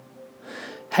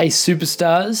Hey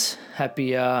superstars,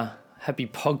 happy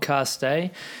podcast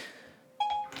day.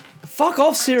 Fuck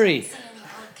off, Siri.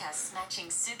 Podcasts matching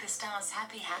superstars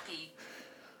happy.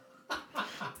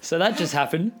 So that just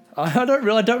happened. I don't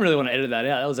really want to edit that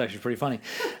out. That was actually pretty funny.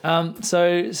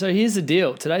 So here's the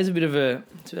deal. Today's a bit of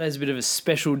a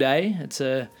special day.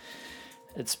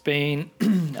 It's been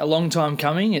a long time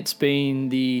coming. It's been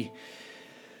the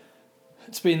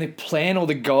plan or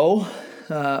the goal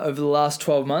over the last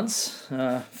 12 months.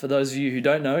 For those of you who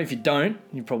don't know, if you don't,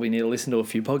 you probably need to listen to a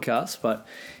few podcasts. But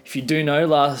if you do know,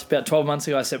 about 12 months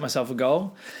ago, I set myself a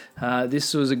goal.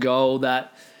 This was a goal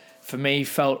that, for me,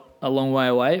 felt a long way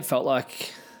away. It felt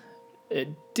like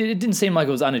it didn't seem like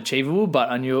it was unachievable, but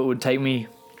I knew it would take me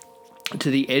to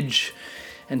the edge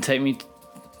and take me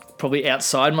probably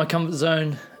outside my comfort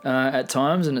zone at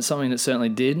times, and it's something that certainly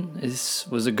did. This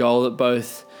was a goal that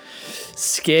both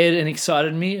scared and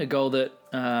excited me, a goal that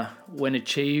when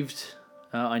achieved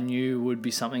I knew would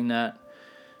be something that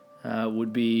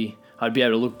I'd be able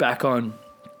to look back on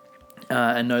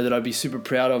and know that I'd be super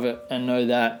proud of it, and know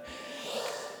that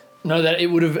it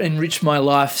would have enriched my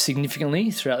life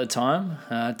significantly throughout the time.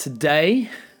 Today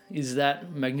is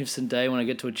that magnificent day when I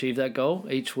get to achieve that goal.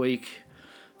 Each week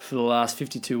for the last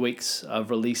 52 weeks I've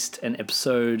released an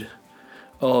episode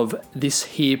of this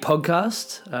here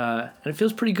podcast, and it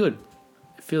feels pretty good.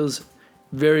 It feels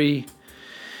very,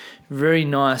 very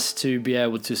nice to be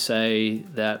able to say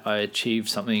that I achieved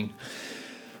something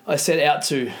I set out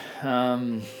to.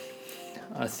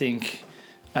 I think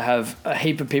I have a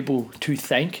heap of people to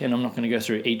thank, and I'm not going to go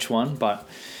through each one, but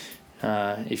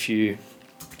if you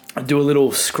do a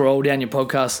little scroll down your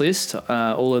podcast list,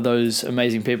 all of those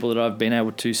amazing people that I've been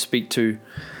able to speak to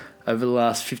over the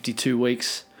last 52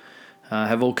 weeks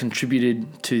have all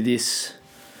contributed to this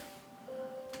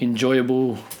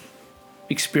enjoyable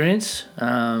experience.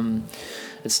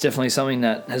 It's definitely something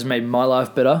that has made my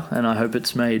life better, and I hope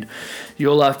it's made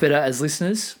your life better as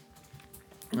listeners.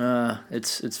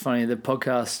 It's funny, the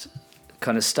podcast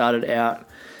kind of started out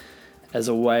as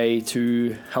a way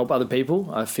to help other people.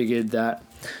 I figured that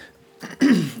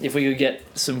if we could get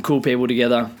some cool people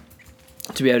together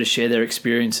to be able to share their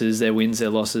experiences, their wins, their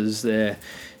losses, their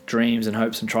dreams and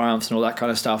hopes and triumphs and all that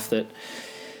kind of stuff, that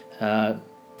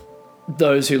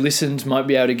those who listened might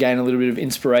be able to gain a little bit of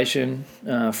inspiration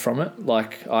from it,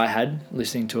 like I had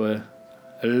listening to a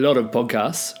lot of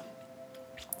podcasts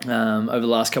over the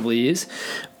last couple of years.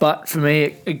 But for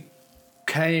me, it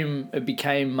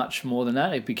became much more than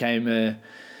that. It became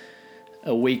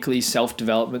a weekly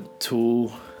self-development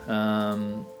tool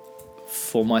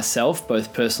for myself,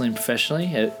 both personally and professionally.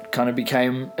 It kind of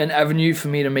became an avenue for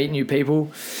me to meet new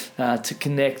people, to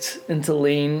connect and to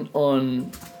lean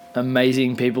on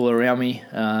amazing people around me,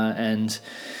 and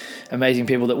amazing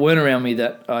people that weren't around me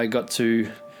that I got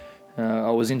to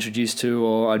I was introduced to,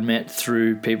 or I'd met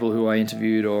through people who I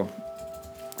interviewed, or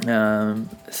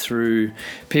through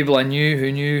people I knew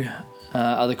who knew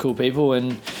other cool people.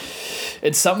 And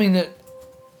it's something that,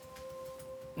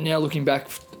 now looking back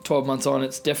 12 months on,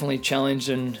 it's definitely challenged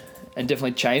and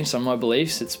definitely changed some of my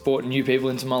beliefs. It's brought new people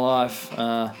into my life,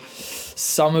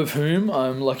 some of whom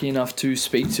I'm lucky enough to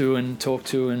speak to and talk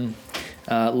to and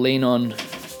lean on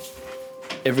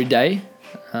every day.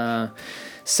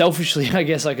 Selfishly, I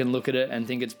guess I can look at it and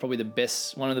think it's probably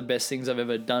one of the best things I've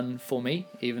ever done for me,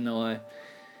 even though I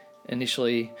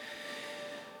initially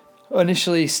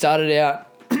started out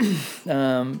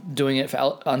doing it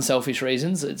for unselfish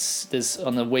reasons. There's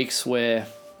on the weeks where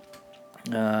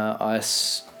I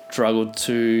struggled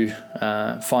to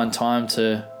find time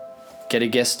to get a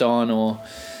guest on, or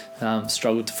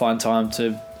struggled to find time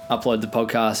to upload the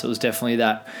podcast. It was definitely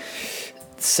that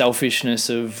selfishness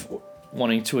of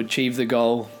wanting to achieve the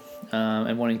goal,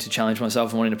 and wanting to challenge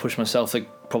myself and wanting to push myself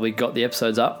that probably got the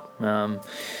episodes up. And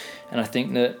I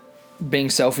think that being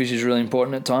selfish is really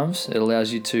important at times. It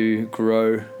allows you to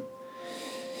grow,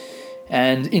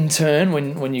 and in turn,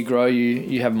 when you grow,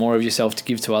 you have more of yourself to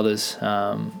give to others,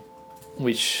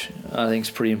 which I think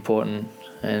is pretty important.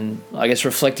 And I guess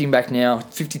reflecting back now,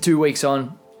 52 weeks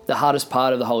on, the hardest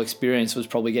part of the whole experience was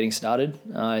probably getting started.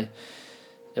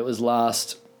 It was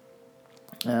last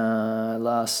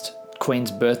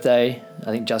Queen's birthday, I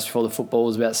think just before the football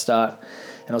was about to start,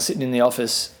 and I was sitting in the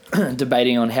office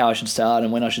debating on how I should start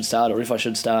and when I should start, or if I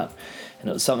should start. And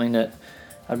it was something that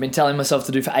I'd been telling myself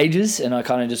to do for ages, and I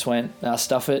kind of just went,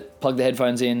 stuff it, plugged the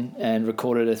headphones in and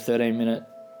recorded a 13-minute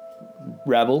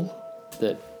rabble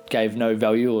that gave no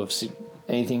value of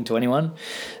anything to anyone.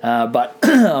 But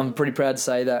I'm pretty proud to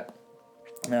say that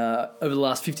over the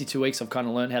last 52 weeks I've kind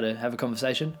of learned how to have a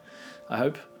conversation, I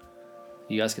hope.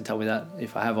 You guys can tell me that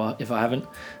if I have or if I haven't.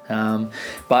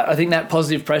 But I think that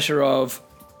positive pressure of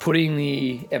putting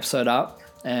the episode up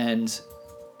and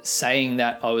saying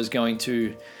that I was going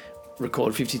to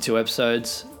record 52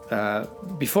 episodes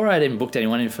before I had even booked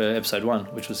anyone in for episode 1,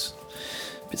 which was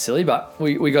a bit silly, but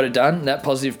we got it done. That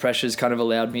positive pressure has kind of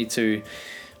allowed me to,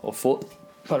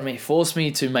 forced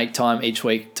me to make time each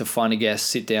week to find a guest,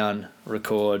 sit down,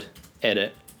 record,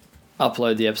 edit,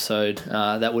 upload the episode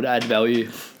that would add value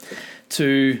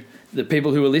to the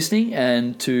people who were listening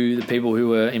and to the people who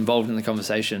were involved in the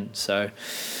conversation. So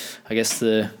I guess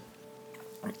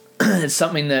it's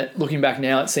something that, looking back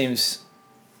now, it seems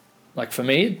like, for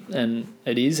me, and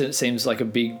it seems like a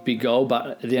big goal,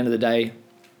 but at the end of the day,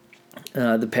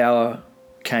 the power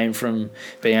came from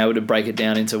being able to break it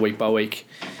down into week by week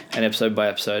and episode by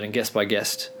episode and guest by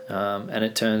guest. And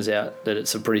it turns out that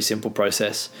it's a pretty simple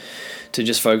process to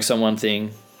just focus on one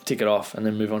thing, tick it off, and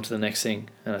then move on to the next thing.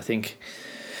 And I think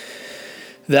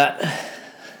that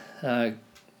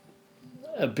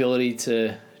ability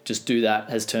to just do that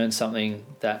has turned something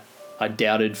that I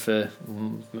doubted for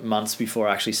months before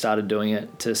I actually started doing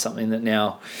it to something that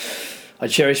now I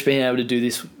cherish, being able to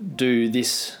do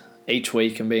this each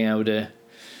week and being able to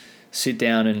sit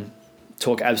down and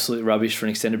talk absolute rubbish for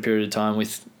an extended period of time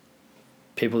with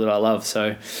people that I love.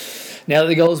 So now that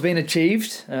the goal has been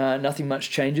achieved, nothing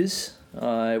much changes.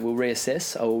 I will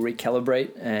reassess, I will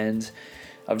recalibrate, and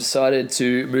I've decided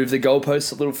to move the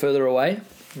goalposts a little further away.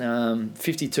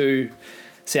 52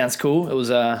 sounds cool. It was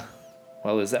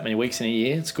there's that many weeks in a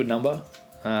year. It's a good number.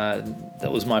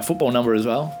 That was my football number as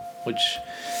well, which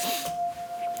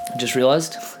I just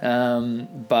realised.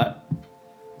 But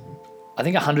I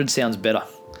think 100 sounds better.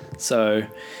 So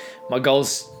my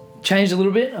goals changed a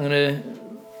little bit. I'm going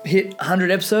to hit 100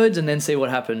 episodes and then see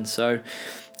what happens. So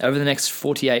over the next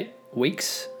 48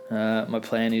 weeks, my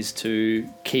plan is to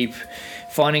keep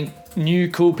finding new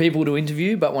cool people to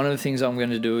interview. But one of the things I'm going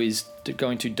to do is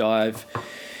going to dive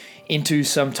into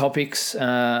some topics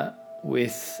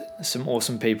with some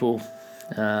awesome people.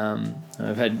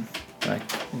 I've had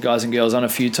guys and girls on a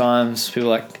few times, people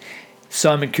like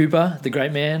Simon Cooper, the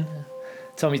great man,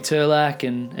 Tommy Turlack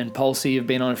and Pulsey have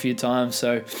been on a few times.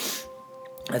 So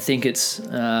I think it's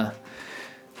a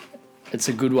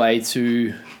good way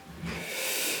to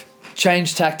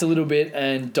change tact a little bit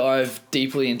and dive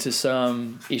deeply into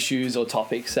some issues or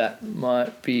topics that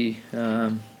might be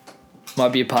a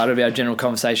part of our general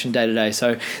conversation day to day.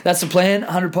 So that's the plan.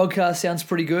 100 podcasts sounds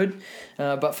pretty good.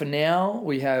 But for now,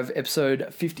 we have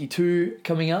episode 52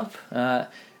 coming up.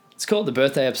 It's called the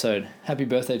birthday episode. Happy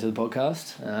birthday to the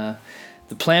podcast.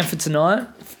 The plan for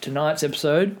tonight's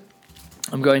episode,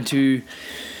 I'm going to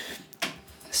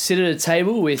sit at a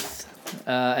table with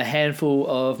a handful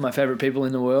of my favourite people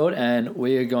in the world, and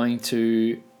we are going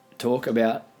to talk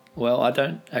about, well, I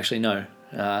don't actually know.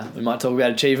 We might talk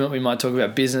about achievement, we might talk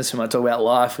about business, we might talk about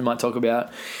life, we might talk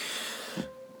about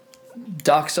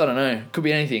ducks, I don't know. Could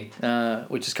be anything,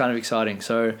 which is kind of exciting.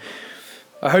 So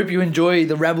I hope you enjoy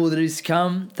the rabble that is to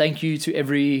come. Thank you to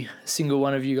every single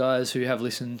one of you guys who have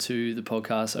listened to the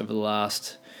podcast over the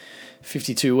last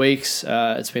 52 weeks.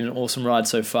 It's been an awesome ride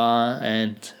so far,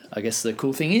 and I guess the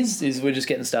cool thing is we're just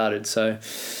getting started. So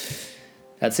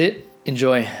that's it.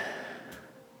 Enjoy.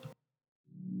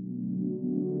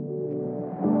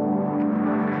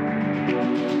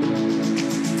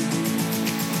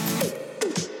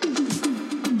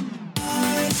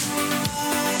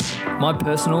 My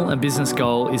personal and business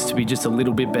goal is to be just a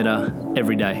little bit better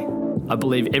every day. I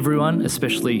believe everyone,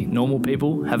 especially normal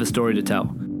people, have a story to tell.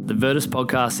 The Virtus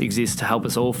podcast exists to help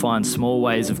us all find small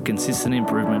ways of consistent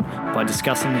improvement by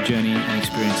discussing the journey and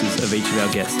experiences of each of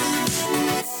our guests.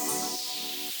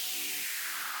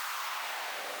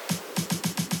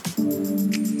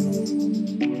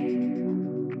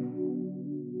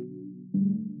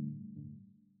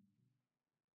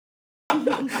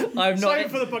 I've not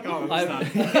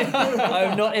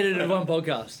edited one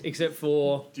podcast except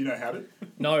for... Do you know how to?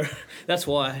 No, that's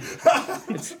why.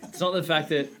 It's not the fact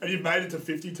that... And you've made it to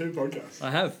 52 podcasts. I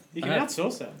have. You can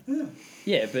outsource that.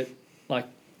 Yeah, but like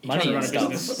money and stuff.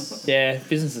 Business. Yeah,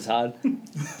 business is hard.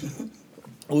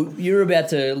 Well, you're about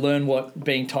to learn what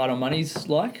being tight on money's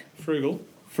like. Frugal.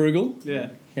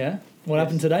 Yeah. What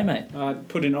happened today, mate? I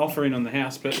put an offer in on the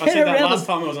house, but I said that last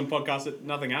time I was on podcast that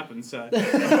nothing happened, so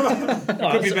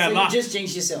it could be bad luck. You just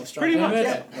jinx yourself straight Pretty much,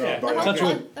 away. yeah.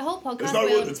 The whole podcast no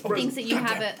world word, it's thinks that you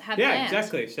have Yeah, plans.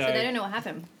 exactly. So they don't know what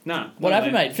happened. No. What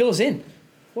happened, mate? Fill us in.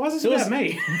 Why is this about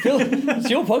me? It's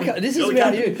your podcast. This is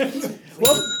about you.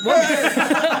 Well,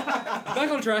 back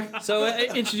on track. So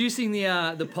introducing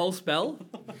the pulse bell.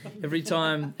 every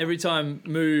time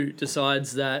Moo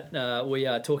decides that we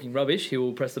are talking rubbish, he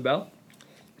will press the bell.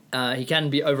 He can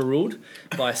be overruled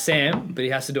by Sam, but he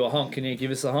has to do a honk. Can you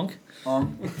give us a honk?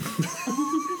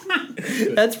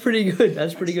 That's pretty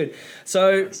good.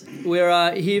 So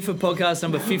we're here for podcast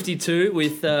number 52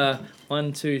 with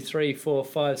 1, 2, 3, 4,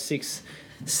 5,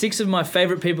 6 of my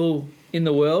favourite people in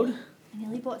the world. I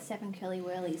nearly bought 7 curly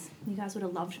whirlies. You guys would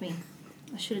have loved me.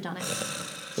 I should have done it.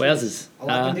 Wowzers. I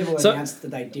like when people announce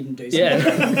that they didn't do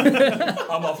something. Yeah.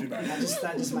 I'm off you, mate.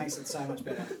 That just makes it so much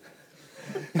better.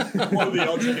 What are the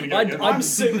odds you're going to go again? I'm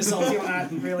super salty on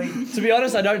that, really. To be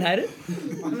honest, I don't hate it.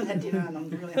 I haven't had dinner and I'm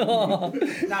really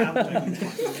hungry. No, I'm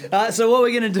joking. So what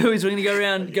we're going to do is we're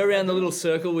going to go around the little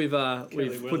circle we've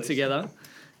put together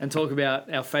and talk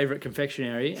about our favourite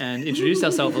confectionery and introduce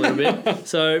ourselves a little bit.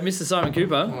 So, Mr. Simon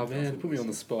Cooper. Oh man, put me on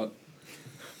the spot.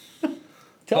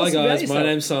 Tell Hi us about guys, yourself. my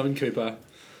name's Simon Cooper.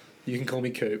 You can call me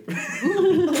Coop.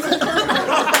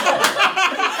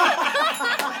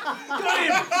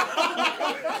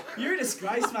 You're a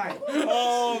disgrace, mate.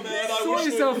 Oh, man. Sort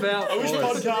yourself out. I wish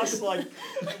boys. podcasts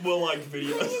were like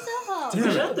videos. Can you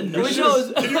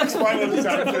Explain what it's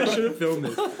I should have filmed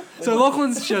this. So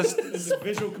Lachlan's just There's a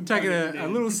visual taking component a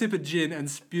little sip of gin and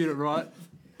spewed it right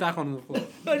back onto the floor.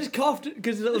 I just coughed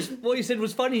because what you said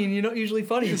was funny and you're not usually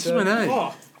funny. It's just my name.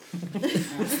 Oh,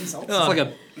 It's like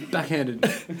a backhanded.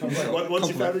 What's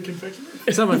your favourite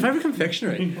confectionery? So my favourite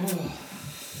confectionery.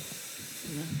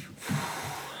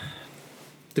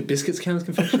 Do biscuits count as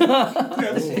confectionery?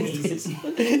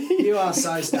 You are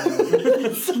so stale.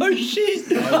 So shit.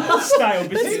 stale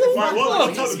biscuits. Wait,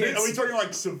 what type of bit? Are we talking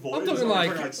like Savoy? I'm talking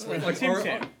like Tim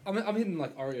Tam. I'm hitting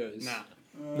like Oreos. Nah,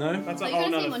 No? that's a You're whole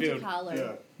going to say nother Monte field. Carlo.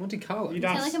 Yeah. Monte Carlo. You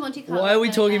Sound don't. like a Monte Carlo. Why are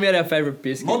we talking about our favourite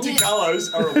biscuit? Monte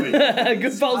Carlos are elite.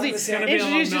 Good Polsy. It's gonna be a long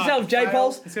Introduce night. yourself, J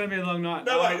Pols. It's going to be a long night.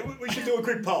 No, wait, we should do a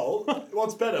quick poll.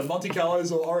 What's better, Monte Carlos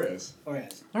or Oreos? Oh,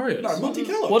 yes. Oreos. No, Monte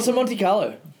Carlo. What's a Monte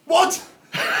Carlo? What?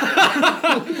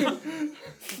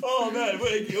 Oh man,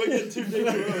 we're getting too deep too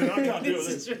early. I can't do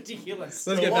this. Ridiculous.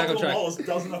 Let's get back on track. Wallace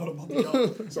doesn't know what a Monte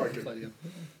Carlo. Sorry, good.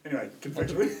 Anyway,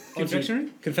 confectionery. Confectionery?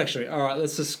 Confectionery. All right,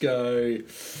 let's just go.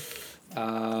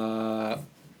 Dark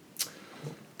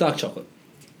chocolate.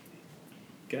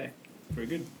 Okay, very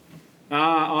good.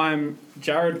 I'm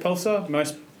Jared Pulsar.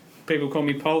 Most people call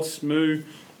me Pulse, Moo,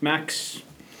 Max.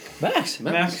 Max.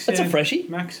 Max, That's yeah. a freshie.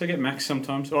 Max, I get Max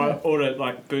sometimes. Or I order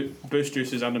like boost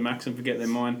juices under Max and forget they're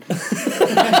mine.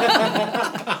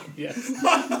 Yes.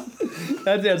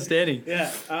 That's outstanding. Yeah.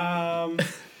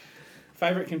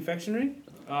 Favourite confectionery?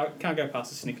 I can't go past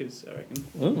the Snickers, I reckon.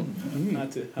 Ooh.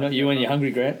 That's it. Not you when you're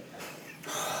hungry, Grant.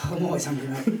 I'm always hungry,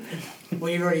 mate.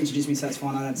 Well, you've already introduced me, so that's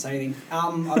fine. I don't say anything. I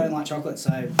don't like chocolate,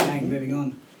 so bang, moving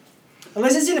on.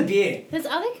 Unless it's in a beer. There's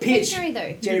other Pitch. confectionery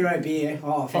though. Jerry Road beer.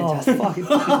 Oh, Oh, fantastic.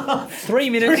 fuck. 3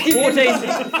 minutes,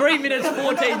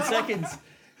 14 seconds.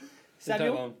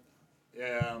 Samuel?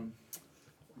 Yeah.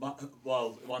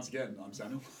 Well, once again, I'm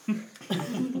Samuel.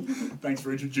 Thanks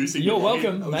for introducing You're me.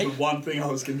 welcome, that was mate. the one thing I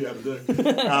was going to be able to do.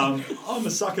 I'm a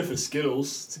sucker for Skittles.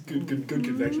 It's a good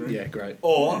confectionery. Yeah, great.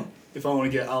 Or, if I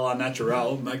want to get a la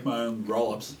naturel, make my own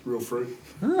roll-ups, real fruit,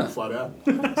 flat out.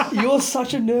 You're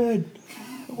such a nerd.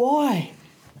 Why?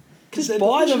 Just they're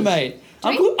buy them, delicious.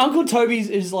 mate. Uncle Toby's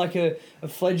is like a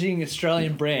fledgling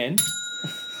Australian brand.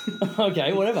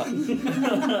 Okay, whatever.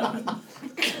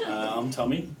 I'm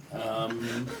Tommy.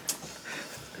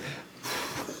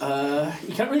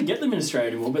 You can't really get them in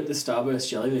Australia anymore, but the Starburst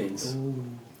jelly beans.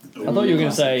 I thought you were going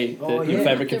to say that Oh, your yeah.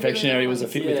 favourite confectionery was a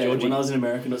fit with Georgie. When I was in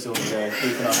America not so long ago, Ethan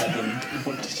and I had them.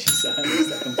 What did you say? What's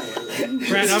that completely?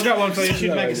 Brand, I've got one for you. You should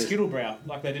No, make a it is. Skittle brow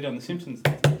like they did on The Simpsons.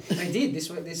 They did this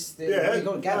week. Yeah, we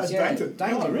got Gabs. it's Yeah, Dainton.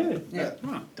 Dainton. Oh, really? Yeah.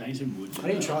 Dainton Wood. I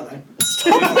didn't try it though.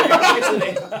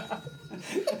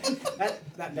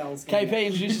 that bell's. KP,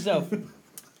 introduce yourself.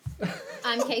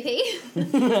 I'm KP.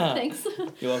 Thanks.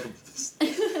 You're welcome.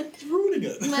 It's ruining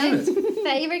it. My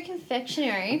favourite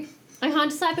confectionery. I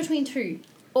can't decide between two.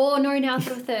 Or no, now I've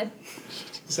got a third.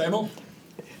 Samuel?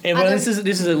 Yeah, well, Other- this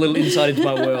is a little insight into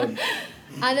my world.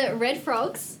 Either Red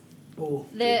Frogs, Oh.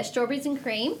 the strawberries and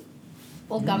cream,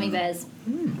 or gummy bears.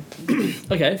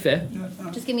 Okay, fair.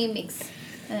 Just give me a mix.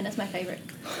 And then that's my favourite.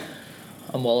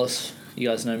 I'm Wallace. You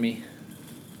guys know me.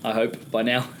 I hope by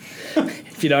now.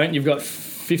 If you don't, you've got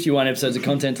 51 episodes of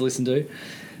content to listen to.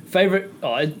 Favourite?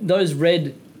 Oh, those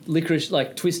red licorice,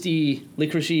 like twisty,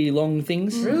 licoricey long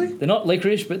things. Really? They're not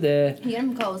licorice, but they're... You get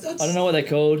them Coles. I don't know what they're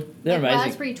called. They're Like amazing.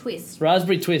 Raspberry twist.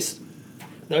 Raspberry twist.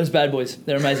 Those bad boys.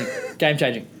 They're amazing. Game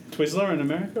changing. Twizzler in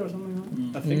America or something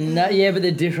like that? I think. No, yeah, but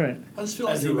they're different. I just feel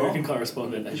As like the you're American wrong.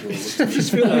 correspondent, as you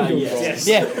Just feel like you're yes.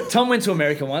 Yeah, Tom went to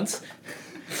America once.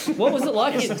 What was it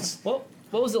like?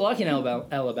 What was it like in Alabama?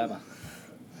 I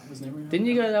was never in Didn't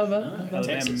you go to Alabama? No, Alabama,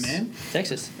 Texas. man.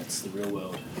 Texas. That's the real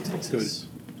world. Texas.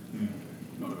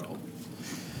 Not at all.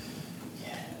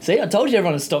 See, I told you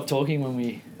everyone to stop talking when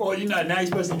we. Well, now you're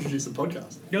supposed to introduce the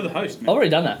podcast. You're the host, I've man. already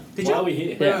done that. Did Why you? are we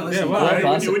here? Yeah. listen. Yeah, well, Right,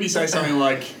 When pass it. you say something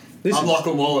like, This I'm is-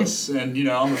 Lachlan Wallace, and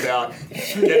I'm about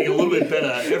getting a little bit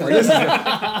better every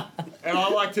day. And I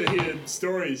like to hear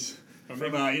stories from,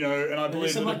 and I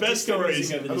believe some, that like, the best disco stories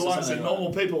music over are the this or ones that something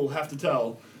normal people have to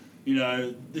tell.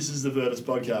 This is the Virtus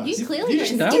podcast. You clearly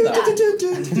just don't know skip that.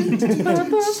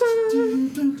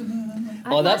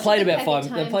 Oh, that I played watched about the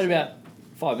five. That played about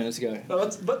 5 minutes ago. No,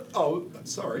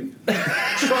 sorry.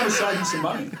 Just trying to save you some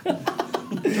money.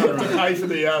 Trying to pay for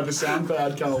the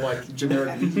SoundCloud kind of like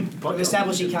generic We've podcast.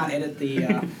 established you can't edit the.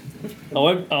 I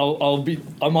won't. I'll be.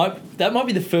 I might. That might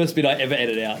be the first bit I ever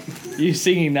edit out. You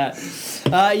singing that.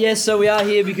 Yes. So we are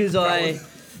here because I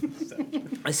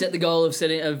set the goal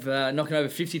of knocking over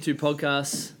 52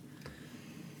 podcasts,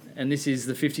 and this is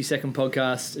the 52nd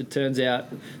podcast. It turns out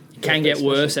it can get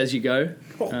worse as you go.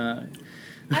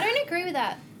 I don't agree with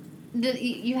that. That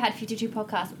you had 52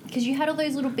 podcasts because you had all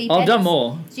those little beep. I've done edits.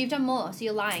 more. So you've done more. So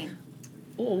you're lying.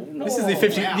 Oh, no. This is the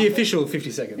official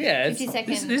 50 seconds. Yeah. 50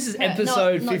 seconds. This is No,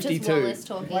 episode not 52. Just Wallace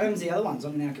talking. What happens to the other ones?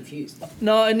 I'm now confused.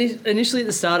 No, initially at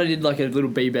the start I did like a little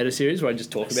Be Better series where I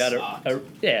just talk about it.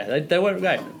 Yeah, they weren't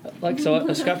great. Like so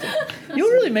I scrapped it. You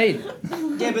were really mean.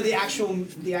 Yeah, but the actual name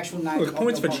Look, of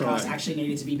points the for podcast trying. actually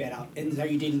needed to be better, and so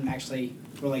you didn't actually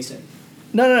release it.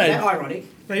 No. Is that ironic?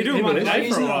 No, you're doing one a day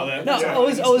for a while there. No, Yeah. I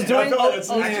was doing. feel like that's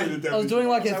I literally the was doing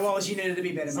like So a Wallace, you needed to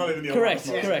be better. It's not mate. even the correct.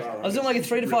 other one. I was doing like a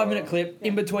 3 to 5 minute clip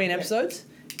in between episodes,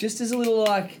 just as a little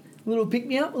pick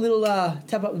me up, a little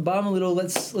tap up the bum, a little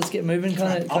let's get moving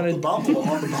kind Up the of. bum or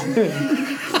on the bum?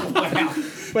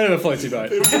 Whatever floats your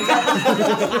boat.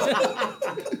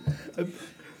 A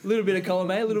little bit of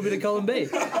column A, a little bit of column B.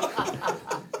 So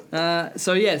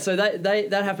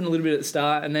that happened a little bit at the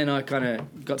start, and then I kind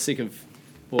of got sick of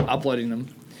uploading them.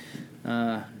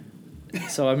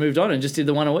 So I moved on and just did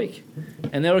the one a week.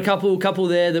 And there were a couple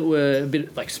there that were a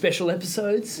bit like special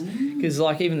episodes, because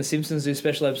like even the Simpsons do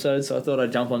special episodes. So I thought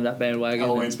I'd jump on that bandwagon.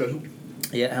 Halloween special.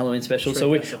 Yeah, Halloween special. So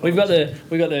we've got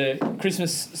the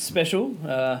Christmas special,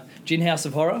 Gin House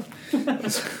of Horror.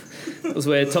 It was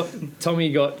where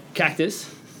Tommy got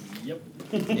cactus. Yep.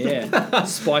 Yeah,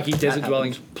 spiky desert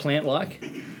dwelling plant like.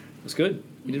 It was good.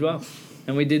 You did well.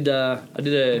 And we did. I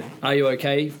did a Are You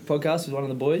OK podcast with one of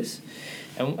the boys,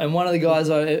 and one of the guys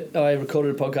I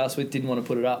recorded a podcast with didn't want to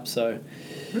put it up. So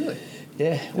Really?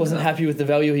 yeah, wasn't happy with the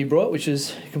value he brought, which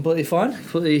is completely fine,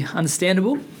 completely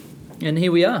understandable. And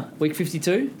here we are, week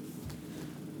 52.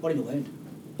 What have you learned?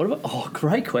 What about? Oh,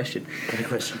 great question. Good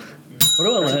question. What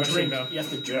have I learned? Drink. You have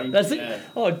to drink. That's it. Yeah.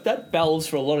 Oh, that bells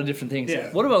for a lot of different things.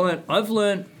 Yeah. What have I learned? I've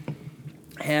learned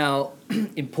how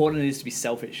important it is to be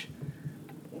selfish.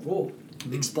 Oh,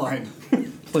 Explain.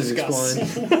 Please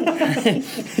explain.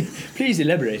 Please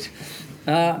elaborate.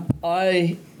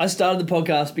 I started the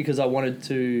podcast because I wanted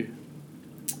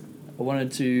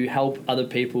to help other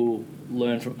people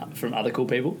learn from other cool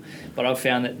people, but I've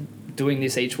found that doing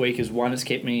this each week is one that's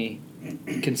kept me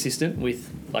consistent with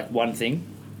like one thing.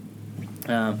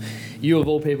 You of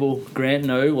all people, Grant,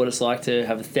 know what it's like to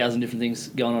have 1,000 different things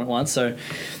going on at once. So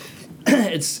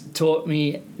it's taught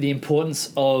me the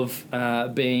importance of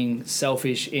being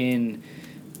selfish in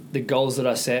the goals that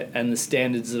I set and the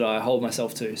standards that I hold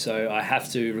myself to. So I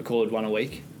have to record one a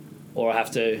week, or I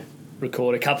have to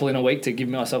record a couple in a week to give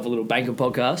myself a little bank of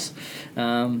podcasts.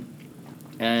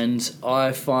 And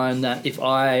I find that if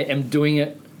I am doing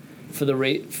it for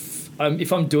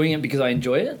if I'm doing it because I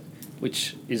enjoy it,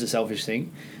 which is a selfish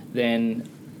thing, then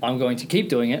I'm going to keep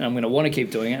doing it, and I'm going to want to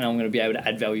keep doing it, and I'm going to be able to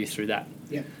add value through that.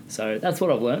 yeah. So that's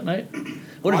what I've learnt, mate.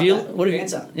 What Like have you? that. What have Good you?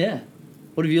 answer. Yeah.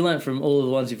 What have you learnt from all of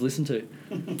the ones you've listened to?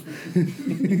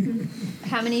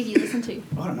 How many of you listen to?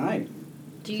 I don't know.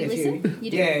 Do you A few. listen?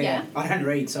 You do? Yeah. I don't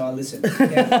read, so I listen.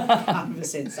 Yeah.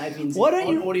 100% Sapiens Why don't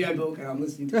on you- audio book, and I'm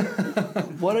listening to it.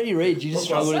 Why don't you read? You just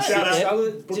struggle to sit Shout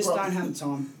out. there. Just don't have the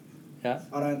time. Yeah.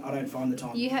 I don't find the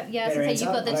time. You have, yeah, Better so you've answer,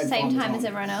 got the I don't same find the time as time.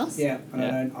 everyone else? Yeah, and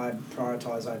Yeah. I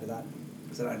prioritise over that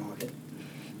because I don't like it.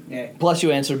 Yeah. Plus,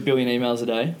 you answer 1 billion emails a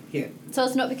day. Yeah. So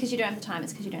it's not because you don't have the time,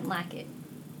 it's because you don't like it.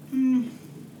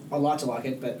 I like to like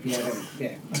it, but yeah, I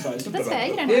suppose. That's fair,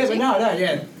 you don't Yeah, have but to. no,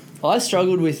 yeah. I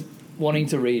struggled with wanting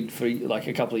to read for like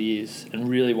a couple of years and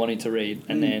really wanting to read,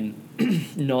 and then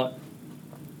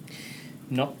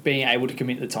not being able to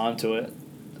commit the time to it.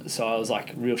 So I was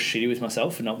like real shitty with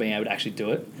myself for not being able to actually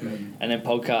do it. And then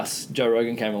podcasts, Joe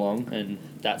Rogan came along, and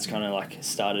that's kind of like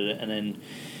started it. And then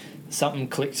something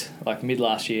clicked like mid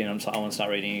last year, and I'm just like, I want to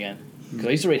start reading again because I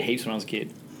used to read heaps when I was a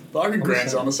kid. But I reckon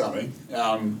Grant's onto something.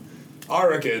 I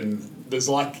reckon there's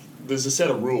a set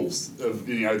of rules of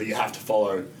that you have to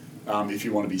follow if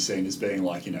you want to be seen as being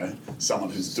like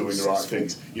someone who's doing the right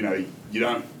things.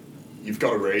 You've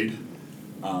got to read.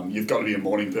 You've got to be a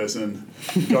morning person.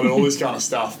 You've got to do all this kind of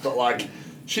stuff. But like,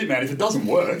 shit, man, if it doesn't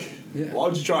work, why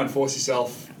would you try and force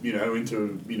yourself,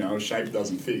 into a shape that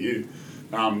doesn't fit you?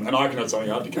 And I reckon that's something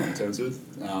I have to come to terms with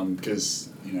because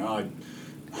I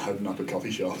opened up a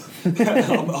coffee shop.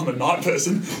 I'm a night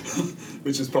person,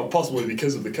 which is possibly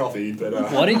because of the coffee. But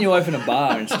why didn't you open a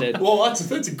bar instead? Well,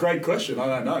 that's a great question. I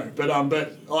don't know, but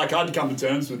like I had to come to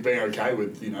terms with being okay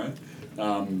with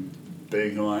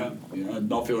being who I am.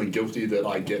 Not feeling guilty that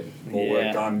I get more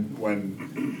work done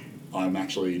when I'm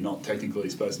actually not technically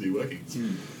supposed to be working.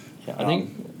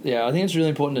 Yeah, I think it's really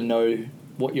important to know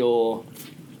what your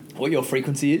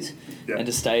frequency is and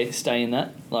to stay in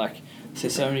that. Like,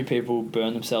 so many people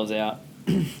burn themselves out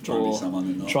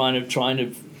trying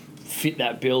to fit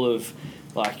that bill of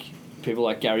like people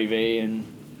like Gary Vee and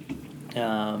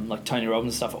like Tony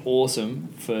Robbins and stuff are awesome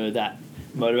for that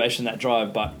motivation, that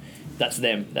drive, but that's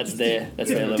them. That's their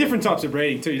level. Different types of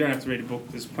reading too. You don't have to read a book.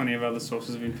 There's plenty of other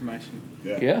sources of information.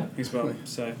 Yeah. As well.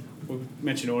 So we'll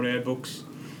mention audio books.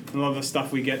 A lot of the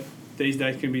stuff we get these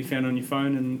days can be found on your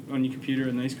phone and on your computer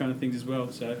and these kind of things as well.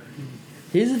 So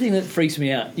here's the thing that freaks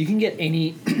me out. You can get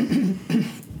any...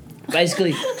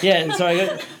 Basically, sorry,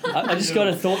 I just got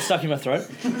a thought stuck in my throat.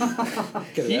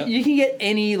 You can get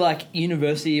any like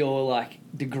university or like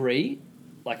degree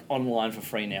like online for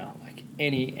free now. Like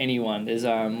anyone. There's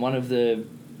one of the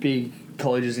big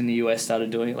colleges in the US started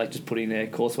doing it, like just putting their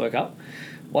coursework up.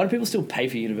 Why do people still pay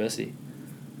for university?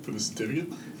 For the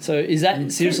certificate? So is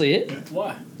that seriously it?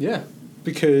 Why? Yeah,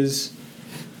 because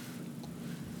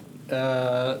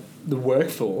the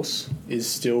workforce is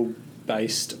still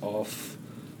based off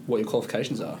what your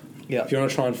qualifications are. Yeah. If you want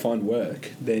to try and find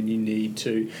work, then you need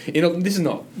to... this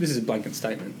is a blanket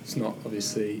statement. It's not,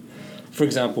 obviously... For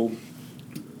example,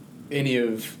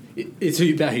 it's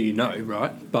about who you know,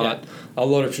 right? But a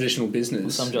lot of traditional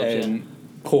business some jobs,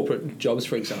 corporate jobs,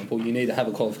 for example, you need to have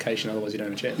a qualification, otherwise you don't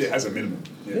have a chance. Yeah, as a minimum.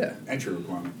 Yeah. Entry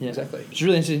requirement. Yeah. Exactly. It's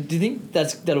really interesting. Do you think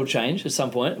that'll change at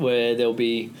some point where there'll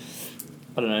be...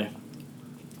 I don't know...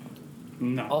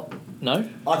 No. Oh, no?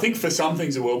 I think for some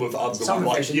things it will, but for others it won't.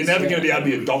 Like, you're never going to be able to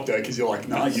be a doctor because you're like,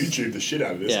 nah, YouTube the shit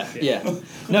out of this. Yeah.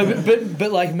 No,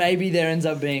 but like maybe there ends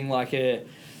up being like a...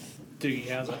 Doogie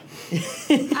Howser.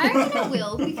 I reckon it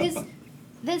will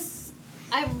because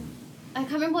I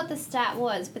can't remember what the stat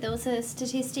was, but there was a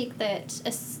statistic that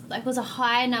was a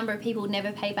high number of people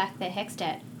never pay back their HECS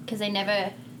debt because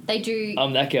they do.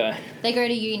 I'm that guy. They go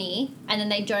to uni and then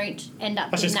they don't end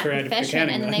up in that profession,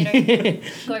 and then right? they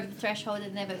don't go over the threshold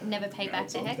and never pay back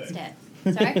their HECS debt.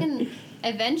 So I reckon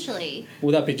eventually.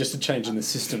 Will that be just a change in the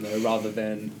system though, rather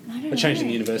than a change in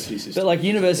the university system? But like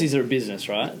universities are a business,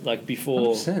 right? Like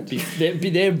before,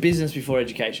 they're business before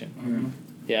education. Mm-hmm.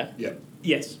 Yeah. Yeah.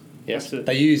 Yes.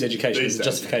 They use education as a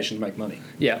justification to make money.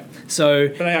 Yeah. So.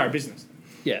 But they are a business.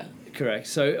 Yeah. Correct.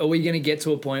 So are we going to get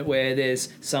to a point where there's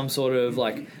some sort of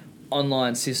like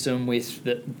online system with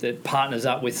that partners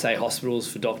up with, say, hospitals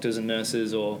for doctors and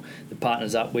nurses, or that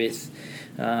partners up with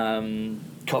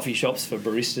coffee shops for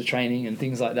barista training and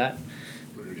things like that?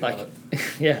 Like,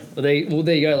 yeah. Well,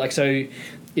 there you go. Like, so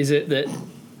is it that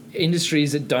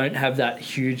industries that don't have that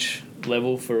huge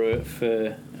level for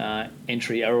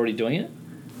entry are already doing it?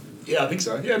 Yeah, I think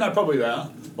so. Yeah, no, probably they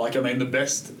are. Like, I mean, the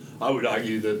best, I would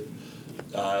argue that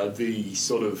the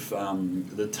sort of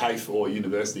the TAFE or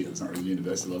university, it's not really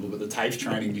university level, but the TAFE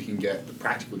training you can get, the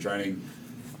practical training,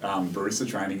 barista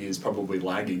training is probably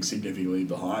lagging significantly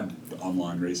behind the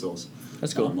online resource.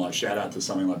 That's cool. Like, shout out to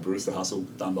something like Barista Hustle,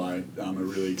 done by a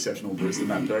really exceptional barista,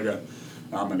 Matt Berger,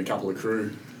 and a couple of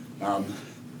crew.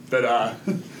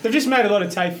 They've just made a lot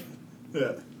of TAFE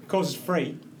courses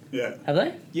free. Yeah. Have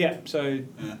they? Yeah, so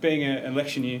being an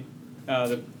election year,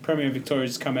 the Premier of Victoria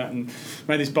has come out and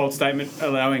made this bold statement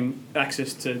allowing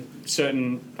access to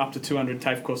certain up to 200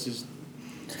 TAFE courses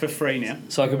for free now.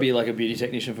 So I could be like a beauty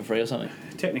technician for free or something?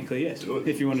 Technically, yes. Do it.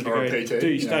 If you wanted to Or go a PT, do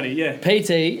your study, yeah. PT,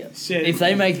 if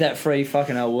they make that free,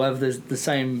 fucking hell, we'll have the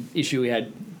same issue we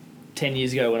had 10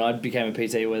 years ago when I became a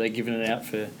PT, where they're giving it out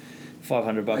for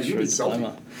 $500 for a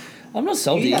diploma. I'm not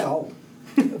salty. You're that old.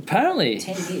 Apparently.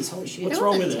 10 years, holy shit. What's It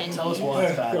wrong wasn't with it? 10 Tell us years. why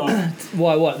it's bad.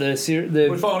 Why? What? But if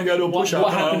I want to go to a push-up,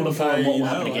 What I happened want to before and pay, what will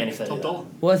happen again if they do top that? dollar.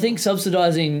 Well, I think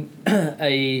subsidising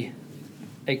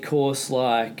a course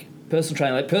like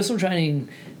personal training,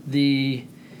 the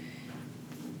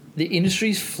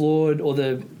industry's flawed, or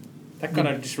the That kind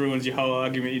of just ruins your whole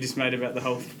argument you just made about the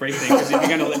whole free thing. Because if you're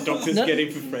going to let doctors get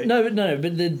in for free,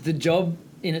 but the job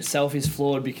in itself is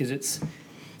flawed because it's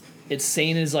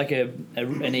seen as like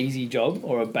an easy job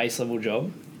or a base level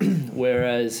job,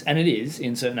 whereas, and it is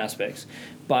in certain aspects,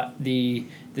 but the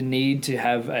need to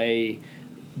have a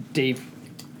deep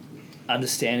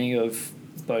understanding of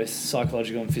both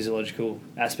psychological and physiological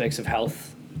aspects of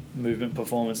health, movement,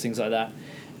 performance, things like that.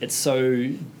 It's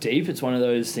so deep. It's one of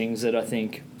those things that I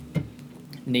think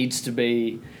needs to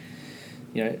be,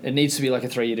 it needs to be like a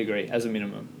 3-year degree as a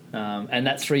minimum. And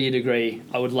that 3-year degree,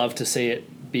 I would love to see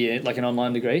it be like an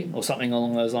online degree or something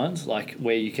along those lines, like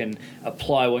where you can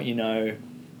apply what you know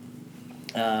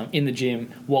in the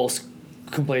gym whilst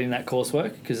completing that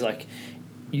coursework, because like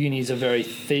unis are very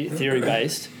theory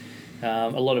based. A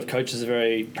lot of coaches are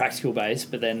very practical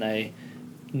based, but then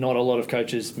not a lot of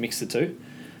coaches mix the two.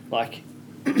 Like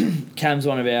Cam's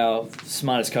one of our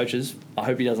smartest coaches. I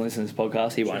hope he doesn't listen to this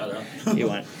podcast. He won't. He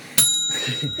won't.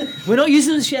 We're not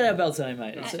using the shout out belt today,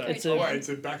 mate. It's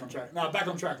back on track. No, back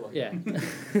on track. Like. Yeah.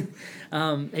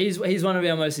 He's one of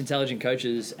our most intelligent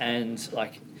coaches, and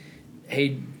like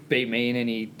he'd beat me in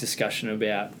any discussion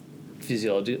about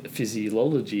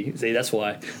physiology. See, that's why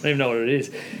I don't even know what it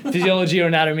is. Physiology or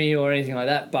anatomy or anything like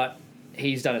that. But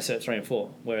he's done a Cert 3 and 4,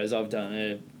 whereas I've done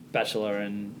a bachelor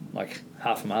and like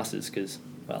half a master's because,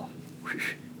 well,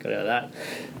 got out of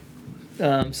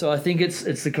that. So I think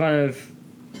it's the kind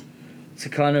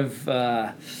of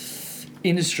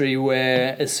industry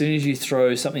where as soon as you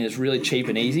throw something that's really cheap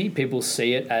and easy, people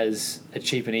see it as a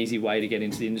cheap and easy way to get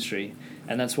into the industry.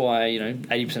 And that's why,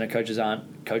 80% of coaches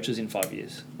aren't coaches in 5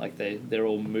 years. Like they're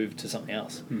all moved to something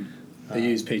else. They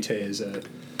use PT as a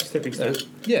stepping stone.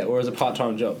 or as a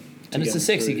part-time job. And it's a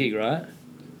sexy gig, right?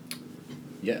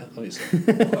 Yeah, obviously.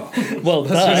 Well,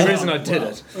 that's the only reason I did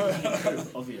it.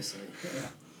 Obviously.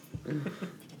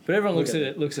 But everyone looks at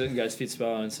it and goes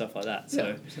Fitspo and stuff like that.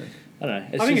 So I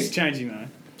don't know. I think it's changing though.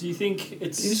 Do you think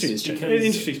it's the industry is changing? The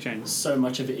industry's changing. So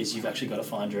much of it is you've actually got to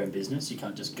find your own business. You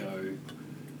can't just go.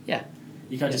 Yeah.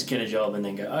 You can't just get a job and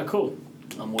then go, oh, cool,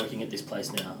 I'm working at this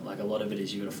place now. Like a lot of it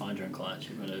is you've got to find your own clients.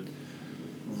 You've got to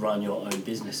run your own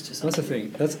business to something. That's the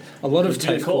thing. That's a lot of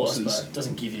TAFE courses. But it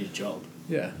doesn't give you a job.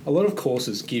 Yeah, a lot of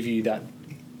courses give you that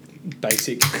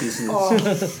basic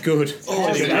business. Good. Oh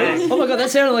my god, that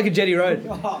sounded like a Jetty Road.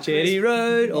 Jetty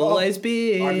Road, always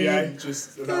be. IPA,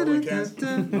 just another one cans.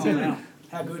 Oh, wow.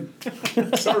 How good.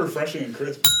 So refreshing and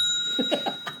crisp.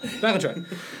 Back on track.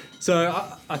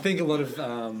 So I think a lot of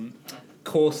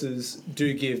courses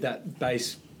do give that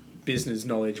base business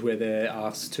knowledge where they're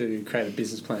asked to create a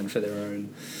business plan for their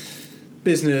own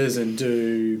business and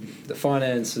do the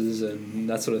finances and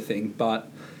that sort of thing. But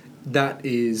that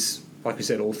is, like we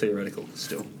said, all theoretical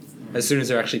still. As soon as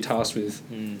they're actually tasked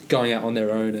with going out on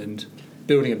their own and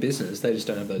building a business, they just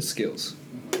don't have those skills.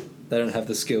 They don't have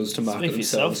the skills to market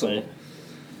themselves.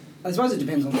 I suppose it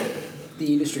depends on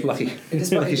the industry. Lucky. It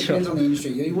depends on the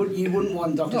industry. You wouldn't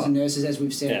want doctors and nurses, as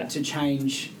we've said, to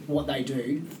change what they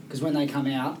do, because when they come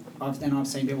out, I've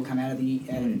seen people come out of the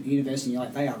university and you're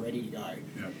like, they are ready to go.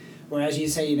 Yep. Whereas you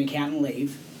see an accountant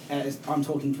leave, as I'm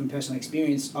talking from personal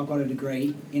experience, I've got a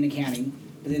degree in accounting,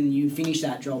 but then you finish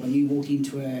that job and you walk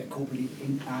into a corporate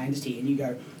entity and you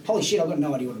go, holy shit, I've got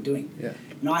no idea what I'm doing. Yeah.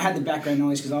 And I had the background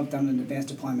knowledge because I've done an advanced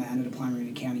diploma and a diploma in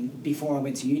accounting before I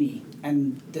went to uni,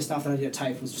 and the stuff that I did at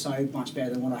TAFE was so much better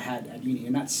than what I had at uni,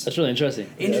 and that's really interesting.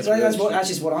 That's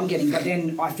just what I'm getting. But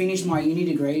then I finished my uni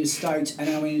degree, was stoked, and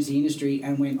then I went into the industry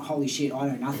and went, holy shit, I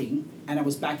know nothing. And it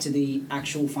was back to the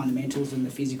actual fundamentals and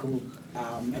the physical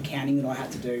accounting that I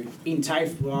had to do in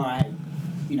TAFE, where I,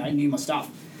 knew my stuff.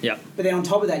 Yeah. But then on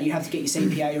top of that, you have to get your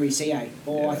CPA or your CA,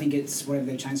 or I think it's whatever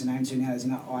they've changed the name to now. There's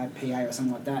an IPA or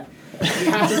something like that.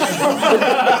 You have to.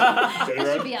 That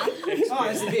should be up. Oh,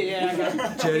 it's a bit,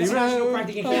 yeah. Okay. International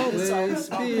practicing accountant,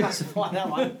 so I'll classify that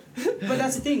one. But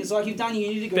that's the thing. It's like you've done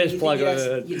your uni degree, Best plug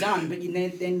you're done, but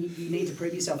then you need to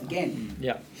prove yourself again.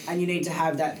 Yeah. And you need to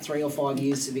have that 3 or 5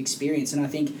 years of experience. And I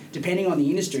think depending on the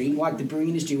industry, like the brewing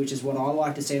industry, which is what I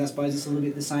like to see, and I suppose it's a little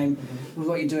bit the same with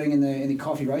what you're doing in the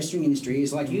coffee roasting industry,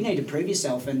 is like you need to prove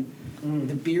yourself. And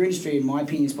the beer industry, in my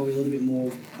opinion, is probably a little bit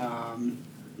more,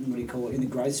 in the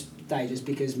growth stages,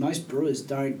 because most brewers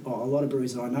don't, or a lot of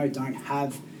brewers that I know don't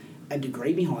have a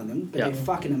degree behind them, but they're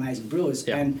fucking amazing brewers.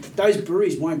 Yeah. And those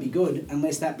breweries won't be good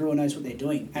unless that brewer knows what they're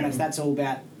doing. And that's all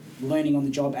about learning on the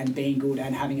job and being good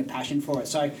and having a passion for it.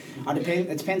 So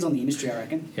it depends on the industry, I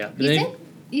reckon. Yeah.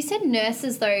 You said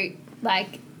nurses, though,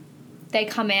 like, they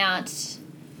come out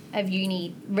of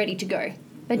uni ready to go.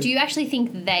 But do you actually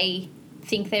think they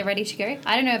think they're ready to go.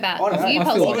 I don't know about I don't know. you, I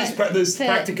Paul. feel Well, but there's for-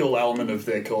 practical element of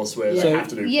their course where Yeah. they have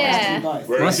to do Yeah. plastic. Both.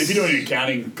 Whereas Nice. if you're doing an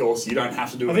accounting course, you don't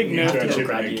have to do I an think internship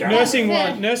in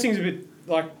accounting. Nursing's a bit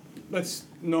like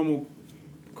normal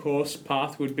course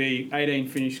path would be 18,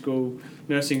 finish school.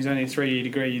 Nursing's only a 3-year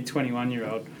degree. You're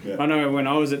 21-year-old. Yeah. I know when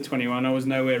I was at 21, I was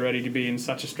nowhere ready to be in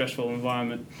such a stressful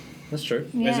environment That's true.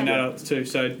 as an Yeah. adult too.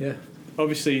 So Yeah.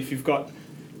 obviously, if you've got,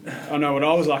 I know what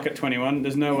I was like at 21.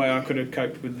 There's no way I could have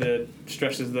coped with the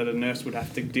stresses that a nurse would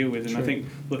have to deal with. And I think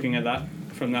looking at that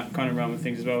from that kind of realm of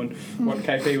things as well, and what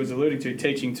KP was alluding to,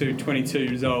 teaching to 22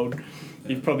 years old,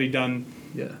 you've probably done.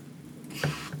 Yeah.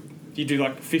 You do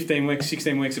like 15 weeks,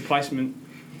 16 weeks of placement.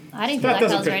 I didn't That feel like I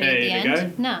doesn't was ready at the prepare you to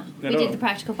end. No, we At did all. the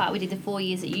practical part. We did the 4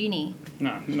 years at uni.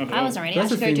 No, not at I all. wasn't ready. I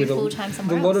should go do full time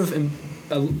somewhere a lot else.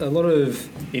 of a lot of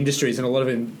industries and a lot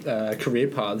of career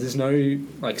paths. There's no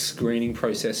like screening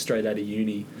process straight out of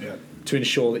uni Yeah. to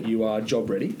ensure that you are job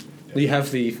ready. You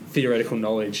have the theoretical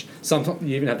knowledge. Sometimes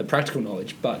you even have the practical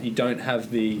knowledge, but you don't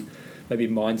have the maybe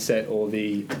mindset or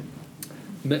the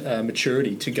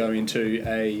maturity to go into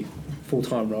a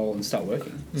full-time role and start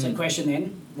working. So question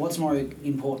then, what's more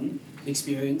important,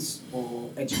 experience or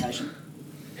education?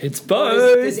 It's Or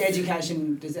both. does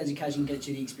education get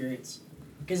you the experience?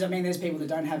 Because I mean, there's people that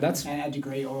don't have a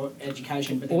degree or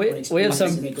education, but they've got We have experience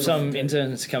and they're good some at it.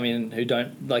 interns come in who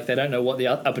they don't know what the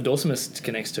upper dorsum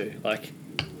connects to. Like,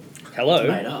 hello. It's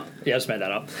made up. Yeah, I just made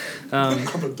that up.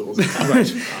 Upper doors.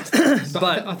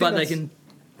 But they can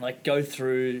like go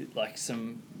through like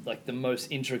some like the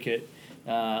most intricate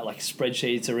like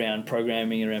spreadsheets around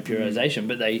programming and around periodization,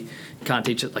 but they can't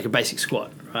teach it like a basic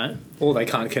squat, right? Or they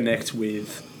can't connect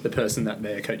with the person that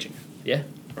they're coaching. Yeah.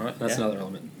 Right, that's Yeah. another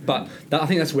element. But I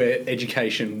think that's where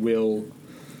education will.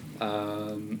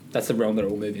 That's the realm that it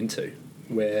will move into,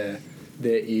 where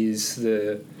there is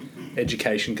the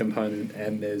education component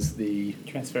and there's the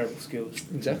Transferable skills.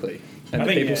 exactly and I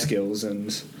the think, people yeah. skills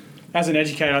and As an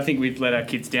educator, I think we've let our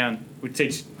kids down. We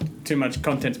teach too much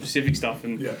content-specific stuff,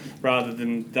 and Yeah. rather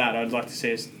than that, I'd like to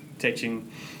see us teaching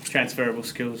transferable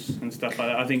skills and stuff like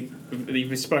that. I think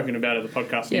we've spoken about it on the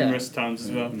podcast Yeah. numerous times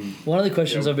as well. One of the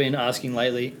questions Yeah. I've been asking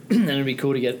lately, and it'd be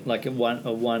cool to get like a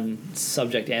one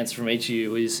subject answer from each of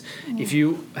you, is if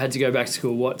you had to go back to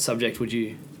school, what subject would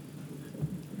you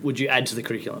add to the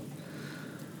curriculum?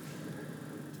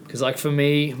 Because like for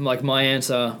me, like my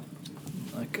answer,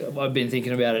 like I've been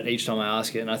thinking about it each time I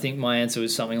ask it, and I think my answer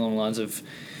was something along the lines of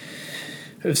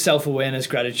self-awareness,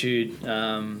 gratitude.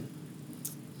 I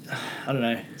don't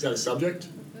know. Is that a subject?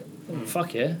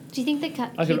 Fuck yeah. Do you think the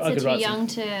kids I could are too write young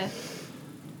to... I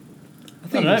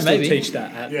think don't you know, still maybe. teach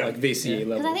that at Yeah. like VCE Yeah.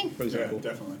 level, 'Cause I think- for Yeah, example.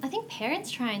 definitely. I think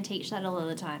parents try and teach that a lot of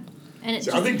the time. And it's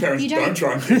So I think parents you don't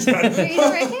try and teach that. You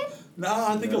don't reckon? No,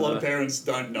 I think a lot of parents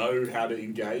don't know how to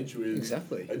engage with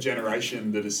Exactly. a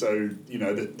generation that is so,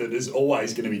 that is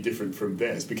always going to be different from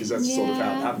theirs, because that's sort of how it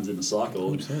Yeah. happens in a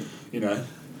cycle. 100%.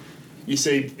 You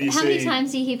see. How many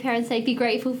times do you hear parents say, "Be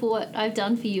grateful for what I've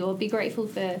done for you," or "Be grateful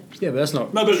for"? Yeah, but that's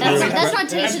not. No, but That's not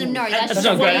teaching them. No, that's just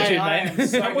not saying.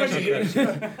 gratitude, mate.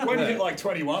 And when you hit like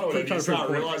 21 or whatever, you start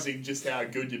point. realising just how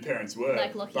good your parents were.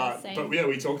 Like Lockie was saying but yeah,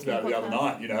 we talked about it the other in the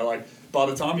podcast. night. Like by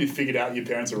the time you've figured out your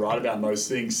parents are right about most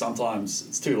things, sometimes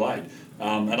it's too late.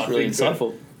 And I Really think that-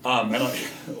 insightful.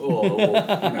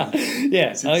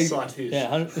 Yeah. It's insight-ish.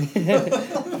 Yeah.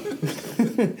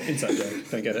 Inside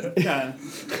joke. Don't get it. Yeah,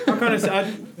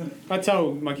 I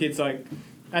tell my kids, like,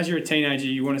 as you're a teenager,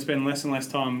 you want to spend less and less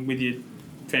time with your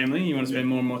family. You want to spend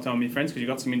more and more time with your friends because you've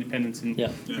got some independence, and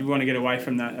Yeah. you want to get away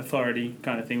from that authority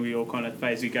kind of thing we all kind of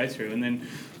phase we go through. And then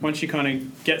once you kind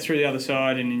of get through the other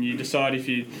side, and then you decide if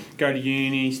you go to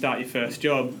uni, start your first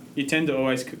job, you tend to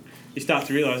always you start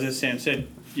to realise, as Sam said,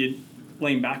 you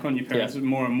lean back on your parents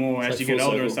more and more It's as like you get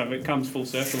full older and circle. stuff. It comes full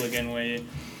circle again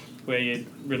where you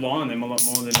rely on them a lot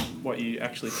more than what you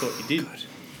actually thought you did.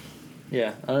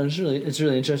 Yeah, and it's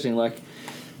really interesting. Like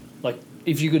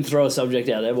if you could throw a subject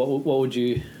out there, what would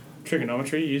you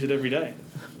Trigonometry, use it every day.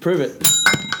 prove it?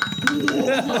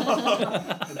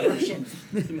 Question.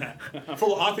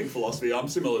 I think philosophy. I'm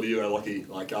similar to you, Lockie.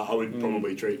 Like I would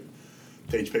probably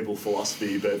teach people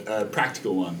philosophy, but a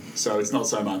practical one. So it's not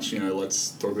so much,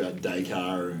 let's talk about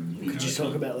Descartes and. Could you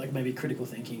talk about like maybe critical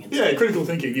thinking? And Yeah, critical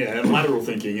thinking, and lateral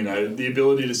thinking, the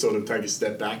ability to sort of take a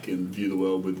step back and view the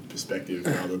world with perspective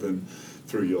rather than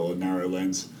through your narrow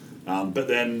lens. But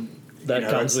then... That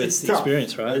comes with it's tough.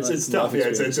 experience, right? It's Like tough, life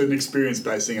It's an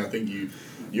experience-based thing. I think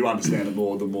you understand it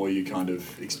more the more you kind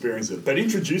of experience it. But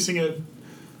introducing it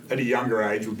at a younger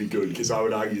age would be good, because I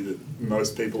would argue that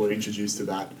most people are introduced to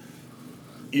that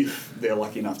if they're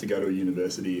lucky enough to go to a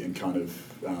university and kind of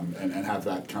and have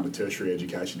that kind of tertiary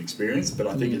education experience. But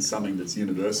I think it's something that's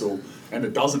universal, and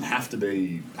it doesn't have to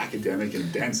be academic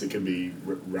and dense. It can be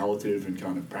relative and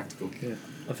kind of practical. Yeah.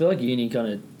 I feel like uni kind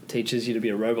of teaches you to be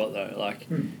a robot though. Like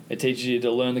it teaches you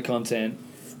to learn the content,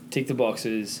 tick the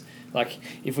boxes. Like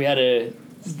if we had Is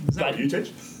that what you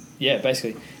teach? Yeah,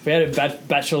 basically. If we had a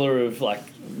bachelor of like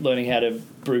learning how to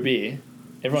brew beer,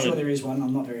 I'm sure there is one.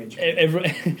 I'm not very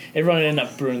educated. everyone would end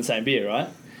up brewing the same beer, right?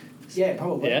 Yeah,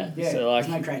 probably. Yeah. Yeah. So like,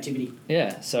 there's no creativity.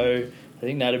 Yeah. So I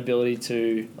think that ability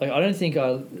to like, I don't think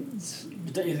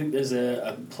But don't you think there's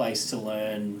a place to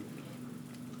learn?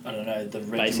 I don't know, the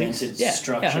regimented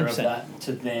structure of that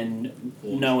to then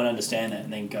know and understand it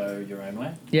and then go your own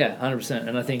way. Yeah, 100%.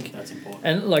 And I think that's important.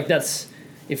 And like that's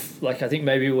if like I think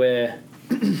maybe we're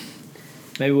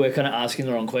kind of asking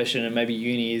the wrong question, and maybe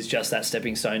uni is just that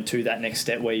stepping stone to that next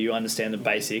step where you understand the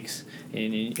basics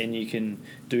and you can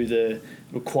do the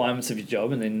requirements of your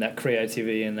job, and then that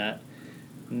creativity and that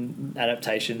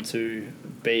adaptation to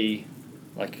be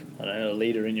like, I don't know, a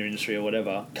leader in your industry or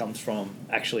whatever comes from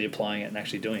actually applying it and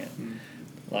actually doing it.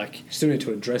 Like, you still need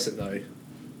to address it though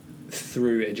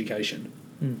through education.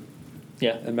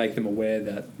 Yeah. And make them aware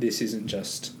that this isn't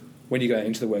just, when you go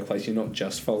into the workplace, you're not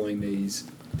just following this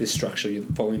structure, you're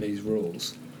following these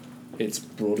rules. It's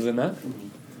broader than that.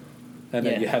 And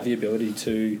that you have the ability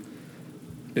to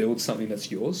build something that's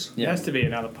yours. It has to be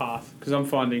another path, because I'm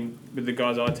finding with the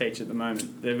guys I teach at the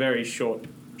moment, they're very short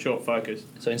focused.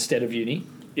 So instead of uni?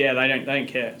 Yeah, they don't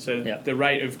care. So the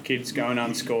rate of kids going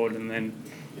unscored and then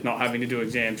not having to do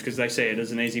exams because they see it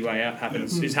as an easy way out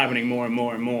is happening more and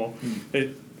more and more.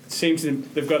 It seems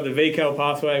they've got the VCAL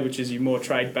pathway, which is your more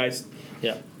trade-based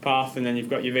path, and then you've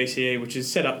got your VCE, which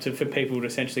is set up for people to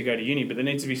essentially go to uni, but there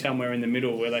needs to be somewhere in the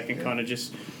middle where they can kind of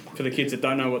just, for the kids that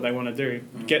don't know what they want to do,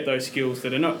 get those skills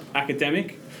that are not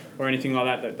academic or anything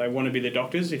like that they want to be the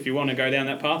doctors. If you want to go down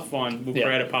that path, fine, we'll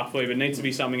create a path for you, but it needs to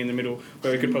be something in the middle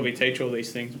where we could probably teach all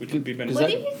these things, which would be beneficial.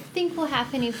 What do you think will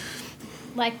happen if,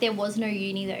 like, there was no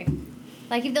uni, though?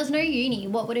 Like, if there was no uni,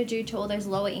 what would it do to all those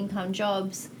lower income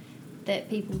jobs that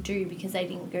people do because they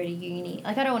didn't go to uni?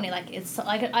 Like, I don't want to,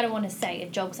 I don't want to say a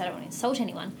job because I don't want to insult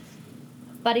anyone.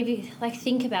 But if you,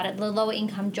 think about it, the lower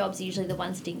income jobs are usually the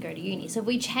ones that didn't go to uni. So if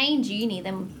we change uni,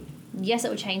 then yes, it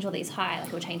would change all these high,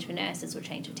 it would change for nurses, it would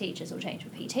change for teachers, it would change for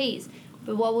PTs.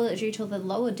 But what will it do to the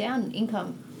lower down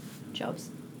income jobs?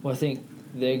 Well, I think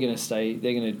they're going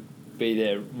to be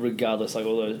there regardless, like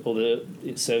all the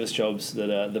service jobs that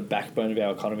are the backbone of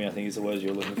our economy, I think is the words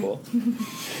you're looking for.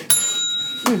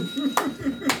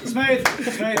 Smooth.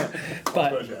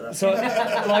 But so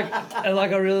I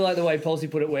really like the way Palsy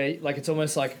put it, where it's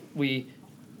almost like we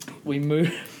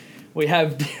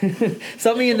have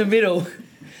something in the middle.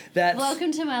 That's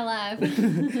welcome to my life.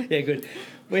 Yeah, good.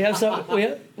 We have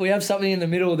something in the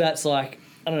middle that's like,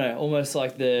 I don't know, almost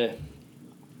like the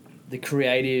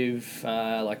creative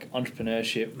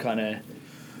entrepreneurship kind of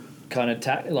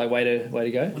way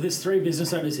to go. Well, there's 3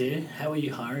 business owners here. How are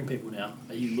you hiring people now?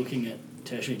 Are you looking at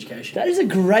tertiary education? That is a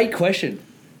great question.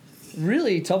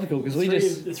 Really topical, because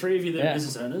the 3 of you that are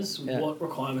business owners. What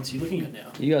requirements are you looking at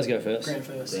now? You guys go first. Grant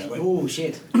first. Oh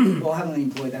shit! Well, I haven't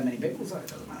employed that many people, so it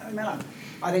doesn't matter.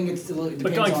 I think it depends.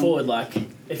 But going forward,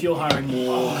 if you're hiring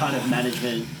more kind of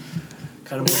management,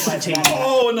 kind of more strategic.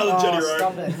 Another Jetty Road.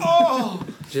 Stop it.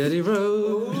 Jetty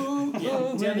Road.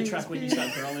 Down the track when you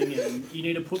start growing, and you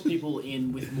need to put people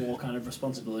in with more kind of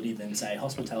responsibility than, say,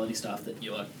 hospitality staff that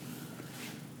you are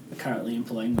currently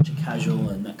employing, which are casual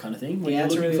and that kind of thing.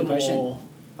 That's a really good question.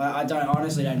 I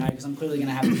honestly don't know, because I'm clearly going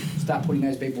to have to start putting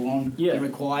those people on they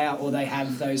require, or they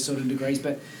have those sort of degrees,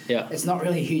 but it's not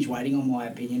really a huge weighting on my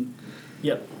opinion.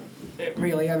 Yep.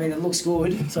 Really, I mean, it looks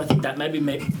good. So I think that might be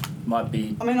the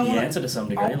answer to some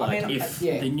degree. If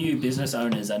the new business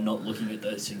owners are not looking at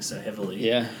those things so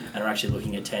heavily and are actually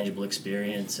looking at tangible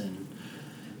experience and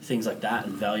things like that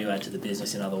and value add to the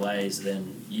business in other ways,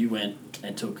 then you went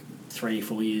and took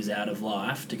 3-4 years out of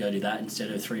life to go do that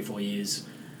instead of 3-4 years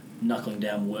knuckling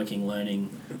down, working, learning,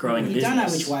 growing a business. You don't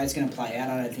know which way it's going to play out,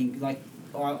 I don't think.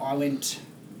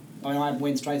 I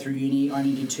went straight through uni. I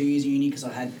only did 2 years of uni because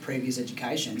I had previous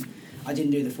education. I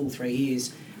didn't do the full 3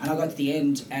 years. And I got to the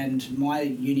end, and my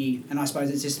uni, and I suppose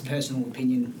it's just a personal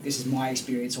opinion, this is my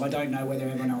experience, so I don't know whether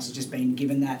everyone else has just been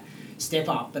given that step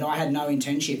up, but I had no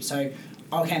internship. So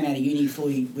I came out of uni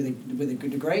fully with a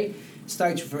good degree,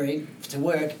 stoked to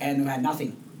work, and I had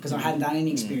nothing because I hadn't done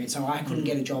any experience, so I couldn't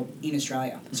get a job in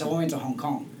Australia. So I went to Hong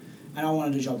Kong, and I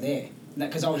wanted a job there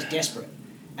because I was desperate.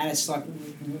 And it's like,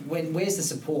 where's the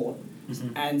support?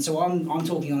 And so I'm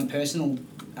talking on a personal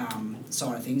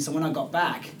side of things. So when I got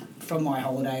back, from my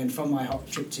holiday and from my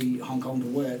trip to Hong Kong to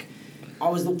work, I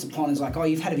was looked upon as like, oh,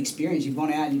 you've had an experience, you've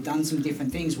gone out and you've done some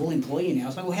different things, we'll employ you now. I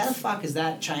was like, well, how the fuck has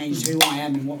that changed who I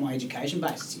am and what my education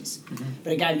basis is? Mm-hmm.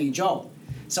 But it gave me a job.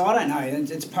 So I don't know.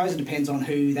 I suppose it depends on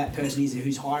who that person is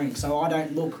who's hiring. So I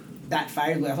don't look that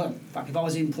favourably. I thought, fuck, if I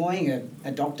was employing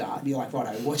a doctor, I'd be like,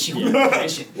 righto, what's your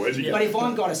profession? Where'd you go? But if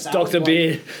I've got a sales Dr.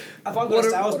 Beer. If I've got a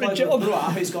sales bloke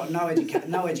who's got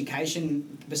no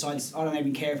education besides, I don't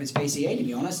even care if it's VCE, to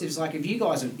be honest. It's like if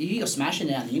you're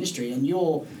smashing out in the industry and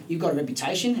you've got a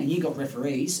reputation and you've got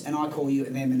referees and I call you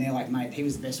at them and they're like, mate, he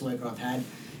was the best worker I've had,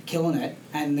 killing it,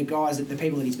 and the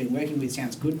people that he's been working with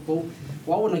sounds good, well,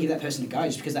 why wouldn't I give that person a go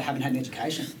just because they haven't had an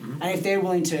education? Mm-hmm. And if they're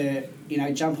willing to,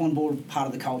 jump on board part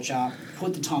of the culture,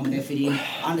 put the time and effort in,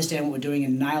 understand what we're doing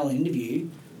and nail an interview,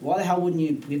 why the hell wouldn't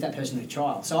you give that person a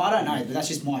trial? So I don't know, but that's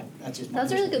just my That's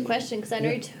a really good question because I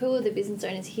know two of the business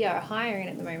owners here are hiring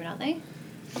at the moment, aren't they?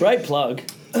 Great plug.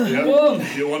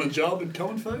 Yeah. You want a job at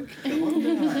Common Folk? Come on.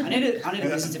 I need a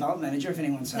business development manager if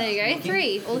anyone's there you go, looking.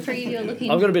 three. All three of you are looking.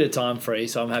 I've got a bit of time free,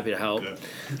 so I'm happy to help. Yeah.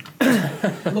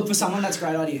 Look for someone, that's a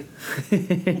great idea.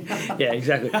 Yeah,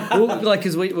 exactly. Well,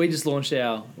 because we just launched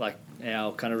our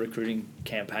kind of recruiting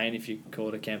campaign, if you call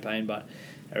it a campaign, but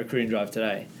a recruiting drive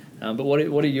today. But what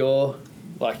are your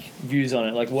views on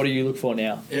it? Like, what do you look for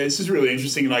now? Yeah, this is really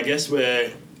interesting, and I guess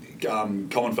we're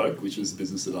Common Folk, which is the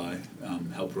business that I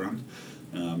help run.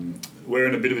 We're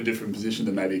in a bit of a different position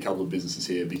than maybe a couple of businesses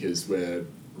here because we're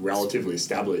relatively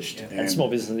established. Yeah. And small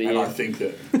business of the year. year. I think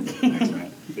that thanks,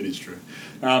 mate. It is true.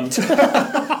 We are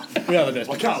the best.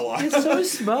 I can't lie. You're so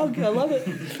smug. I love it.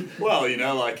 Well, we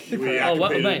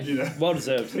competed, well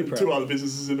deserved. two other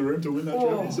businesses in the room to win that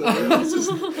trophy. So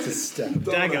it's a stab.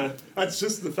 Dagger. That's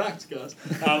just the fact, guys.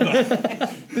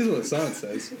 This is what the science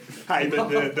says. Hey, but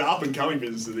the up and coming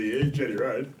business of the year, Jetty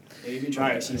Road. Yeah, you've been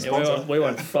trying we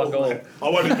won't fuck all. I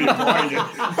won't even be applying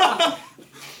it.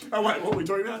 Oh wait, what were we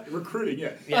talking about? Recruiting,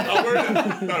 yeah.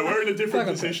 We're in a different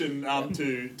position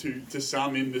to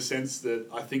some in the sense that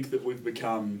I think that we've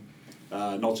become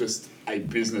not just a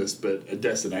business but a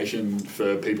destination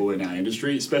for people in our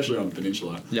industry, especially on the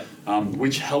peninsula. Yeah.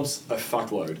 Which helps a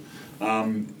fuckload.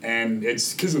 And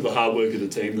it's because of the hard work of the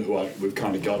team that we've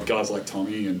kind of got guys like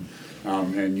Tommy and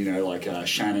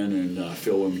Shannon and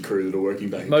Phil and the crew that are working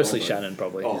back. Mostly Shannon,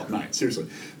 probably. Oh, mate, seriously.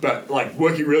 But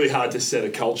working really hard to set a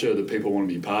culture that people want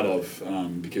to be part of,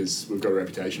 because we've got a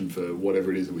reputation for whatever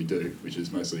it is that we do, which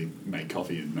is mostly make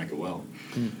coffee and make it well.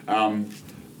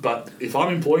 But if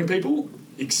I'm employing people,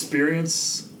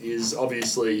 experience is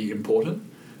obviously important,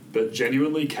 but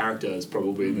genuinely character is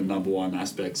probably the number one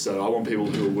aspect. So I want people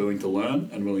who are willing to learn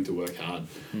and willing to work hard.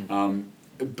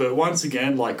 But once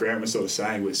again, like Grant was sort of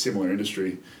saying, we're similar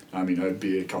industry.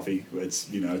 Beer, coffee, it's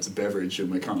a beverage,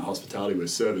 and we're kind of hospitality, we're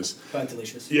service. Both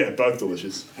delicious. Yeah, both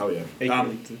delicious. Hell yeah.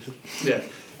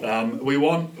 We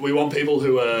want people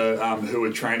who are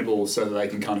trainable so that they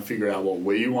can kind of figure out what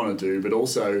we want to do, but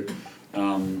also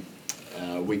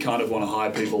we kind of want to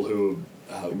hire people who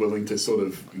are willing to sort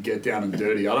of get down and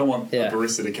dirty. I don't want a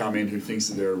barista to come in who thinks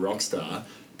that they're a rock star,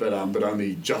 but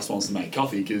only just wants to make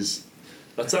coffee, because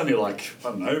that's only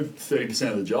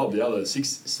 30% of the job. The other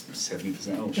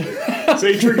 70%. Oh shit!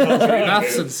 See, trigonometry.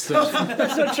 Maths and stuff.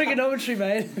 That's not trigonometry,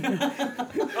 mate.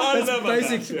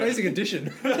 That's basic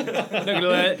addition. Not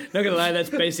gonna lie. That's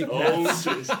basic maths.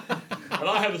 Oh jeez. And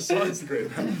I have a science degree.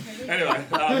 Anyway,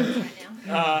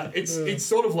 it's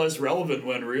sort of less relevant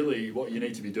when really what you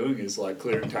need to be doing is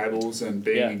clearing tables and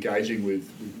being engaging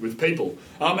with people.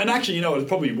 And actually, it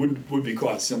probably would be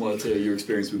quite similar to your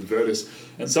experience with Virtus.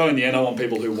 And so in the end, I want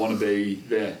people who want to be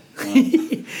there.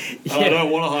 I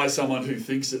don't want to hire someone who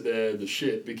thinks that they're the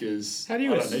shit, because I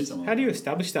don't need someone. How do you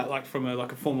establish that? From a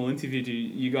formal interview, do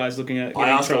you guys looking at? I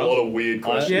ask a lot of weird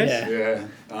questions. Yeah.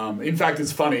 In fact,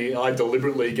 it's funny. I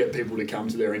deliberately get people to come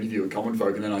to their interview at Common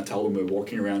Folk, and then I tell them we're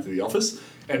walking around to the office.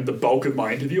 And the bulk of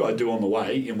my interview I do on the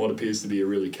way in what appees to be a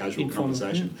really casual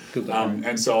conversation.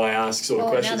 And so I ask sort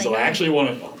of questions that I actually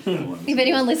want to... if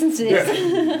anyone listens to this.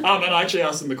 And I actually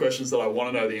ask them the questions that I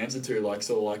want to know the answer to, what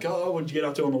did you get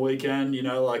up to on the weekend?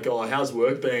 How's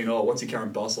work been? What's your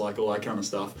current boss like? All that kind of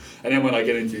stuff. And then when I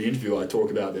get into the interview, I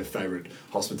talk about their favourite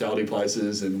hospitality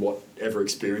places and whatever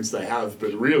experience they have.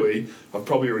 But really, I've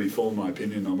probably already formed my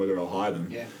opinion on whether I'll hire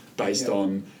them based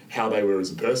on how they were as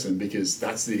a person, because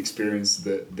that's the experience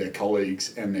that their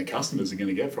colleagues and their customers are going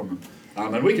to get from them.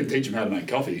 And we can teach them how to make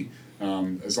coffee.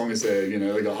 As long as they're,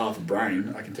 they got half a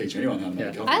brain, I can teach anyone how to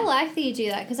make coffee. I like that you do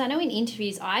that, because I know in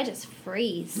interviews I just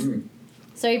freeze.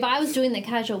 So if I was doing the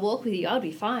casual walk with you, I would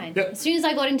be fine. Yep. As soon as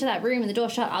I got into that room and the door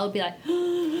shut, I would be like,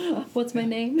 What's my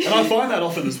name? And I find that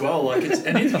often as well. Like,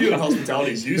 an interview in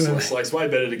hospitality is useless. Like, it's way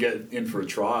better to get in for a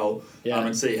trial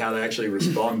and see how they actually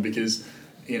respond, because,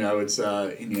 you know, it's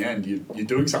in the end you're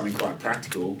doing something quite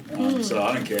practical. So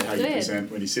I don't care how you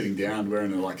present when you're sitting down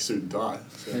wearing a suit and tie.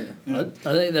 So,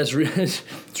 I think that's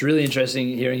it's really interesting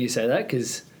hearing you say that,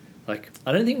 because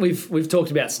I don't think we've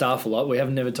talked about staff a lot. We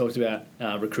haven't never talked about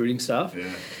recruiting staff.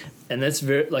 Yeah. And that's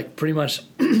very pretty much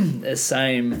the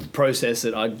same process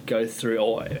that I'd go through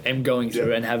or am going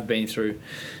through and have been through.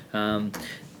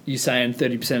 You're saying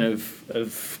 30%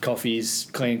 of coffee is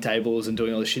cleaning tables and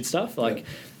doing all the shit stuff. You're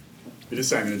just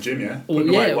saying in the gym, yeah?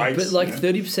 Well, weights, but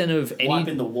 30% of any...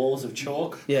 Wiping the walls of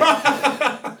chalk.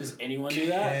 Yeah. Does anyone do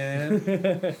that?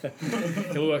 Yeah.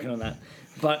 We're working on that.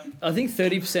 But I think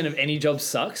 30% of any job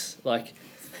sucks.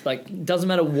 Doesn't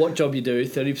matter what job you do,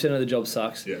 30% of the job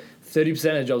sucks. Yeah. 30% of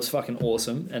the job's fucking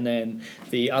awesome, and then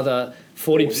the other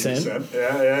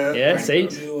 40%. Yeah, see?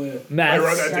 Maths. I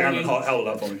wrote that down and held it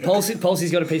up on me.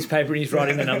 Palsy's got a piece of paper and he's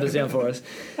writing the numbers down for us.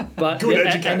 But Good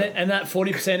educator. And that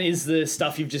 40% is the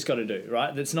stuff you've just got to do,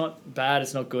 right? That's not bad,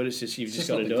 it's not good, it's just you've just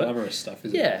got to do it. Glamorous stuff,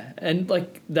 isn't it? Yeah, and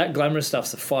that glamorous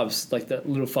stuff's that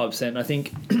little 5%. I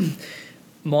think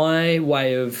my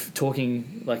way of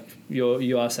talking,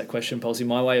 you asked that question, Palsy,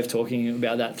 my way of talking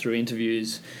about that through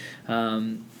interviews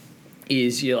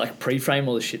is you pre-frame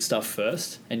all the shit stuff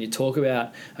first, and you talk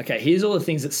about, okay, here's all the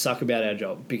things that suck about our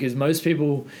job, because most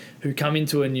people who come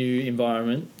into a new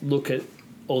environment look at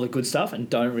all the good stuff and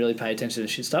don't really pay attention to the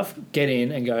shit stuff, get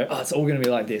in and go, oh, it's all going to be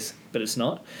like this, but it's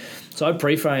not. So I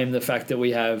pre-frame the fact that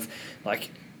we have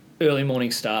early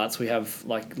morning starts, we have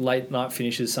late night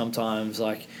finishes sometimes,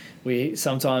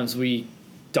 sometimes we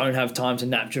don't have time to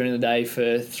nap during the day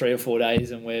for 3 or 4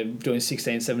 days, and we're doing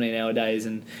 16, 17 hour days,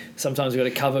 and sometimes we've got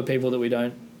to cover people that we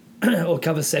don't or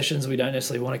cover sessions we don't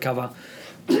necessarily want to cover.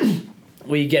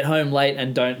 We get home late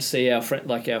and don't see our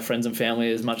friends and family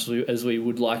as much as we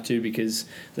would like to, because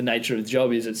the nature of the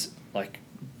job is it's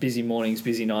busy mornings,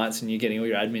 busy nights, and you're getting all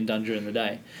your admin done during the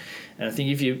day. And I think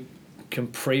if you can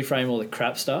pre-frame all the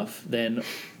crap stuff, then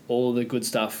all the good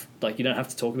stuff, you don't have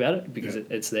to talk about it, because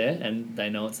it's there and they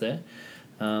know it's there.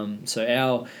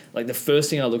 So the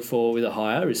first thing I look for with a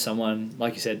hire is someone,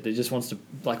 like you said, that just wants to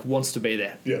be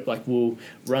there. Yeah. We'll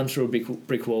run through a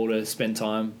brick wall to spend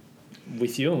time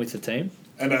with you and with the team.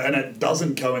 And it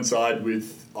doesn't coincide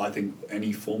with, I think,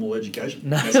 any formal education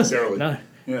necessarily. No.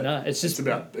 It's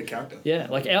about the character. Yeah,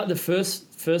 the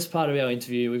first part of our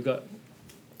interview, we've got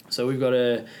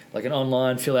an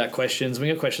online fill out questions. We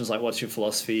got questions like, what's your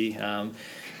philosophy?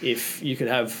 If you could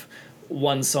have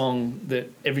one song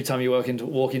that every time you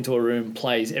walk into a room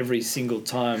plays every single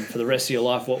time for the rest of your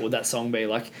life, what would that song be?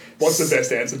 What's the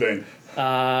best answer been?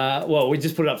 Well, we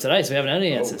just put it up today, so we haven't had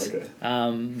any answers. Okay.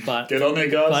 But get on there,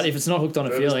 guys. But if it's not hooked on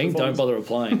a feeling, don't bother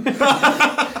applying.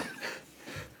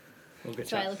 We'll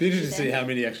get It'd be interesting to see how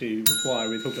many actually reply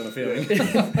with hooked on a feeling.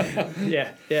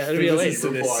 yeah, it'll be at least.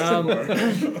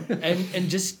 And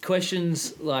just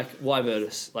questions like, why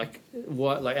Virtus?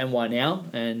 Why, and why now?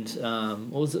 And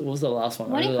what was the last one?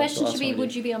 One question should be,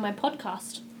 would you be on my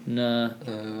podcast? No.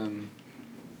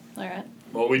 All right.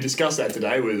 Well, we discussed that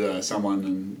today with someone,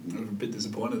 and I'm a bit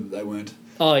disappointed that they weren't.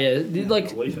 Oh yeah,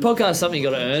 podcast is something you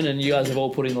got to earn, and you guys have all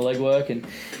put in the legwork, and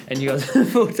you guys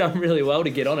have all done really well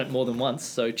to get on it more than once.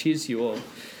 So cheers to you all.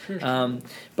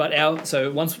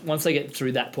 So once they get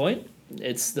through that point,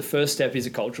 it's the first step is a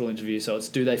cultural interview. So it's,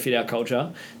 do they fit our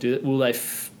culture? Will they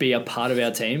be a part of our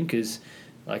team? Because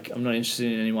I'm not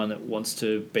interested in anyone that wants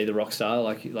to be the rock star,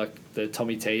 like the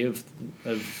Tommy T of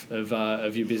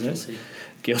your business.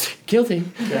 Guilty.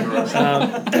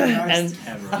 And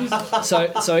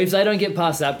so if they don't get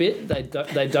past that bit, they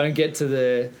don't get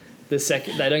to the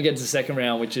second. They don't get to the second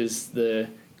round, which is the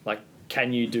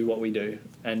can you do what we do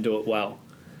and do it well?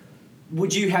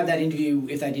 Would you have that interview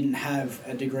if they didn't have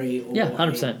a degree? Or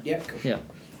 100%. Yeah, cool.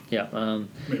 Yeah.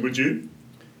 Would you?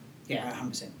 Yeah,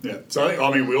 100%. Yeah. So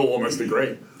we all almost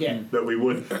agree. That we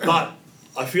would, but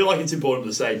I feel like it's important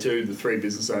to say too, the 3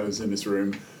 business owners in this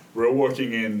room, we're all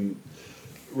working in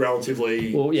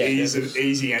relatively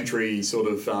easy entry sort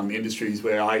of industries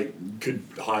where I could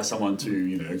hire someone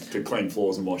to clean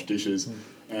floors and wash dishes,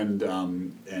 and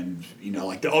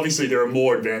obviously there are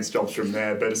more advanced jobs from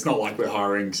there, but it's not like we're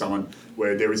hiring someone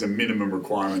where there is a minimum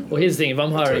requirement. Well, here's the thing: if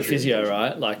I'm hiring a physio,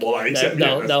 right,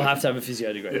 they'll have to have a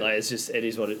physio degree. Yeah. It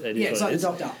is what it is. Yeah, it's like a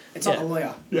doctor. It's like a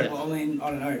lawyer. Yeah. Well, I mean,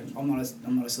 I don't know. I'm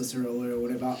not a solicitor or a lawyer or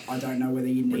whatever. I don't know whether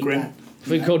you need that.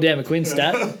 We call Dan McQueen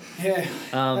stat. Yeah,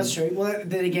 that's true. Well,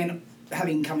 then again,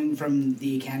 coming from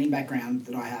the accounting background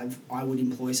that I have, I would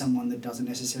employ someone that doesn't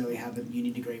necessarily have a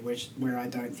uni degree, where I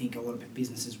don't think a lot of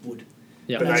businesses would.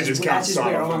 Yeah. But they just can't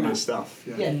sign off on their stuff.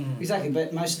 Yeah, exactly.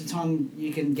 But most of the time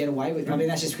you can get away with it. I mean,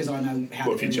 that's just because I know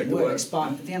how it works.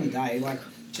 But at the end of the day, like,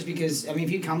 just because, I mean,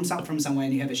 if you come from somewhere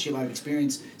and you have a shitload of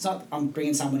experience, it's not I'm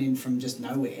bringing someone in from just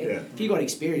nowhere. Yeah. If you've got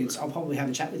experience, I'll probably have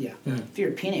a chat with you. If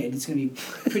you're a pinhead, it's going to be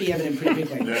pretty evident pretty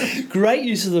quickly. Yeah. Great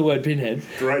use of the word pinhead.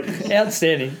 Great.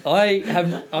 Outstanding.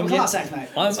 I'm class act, mate.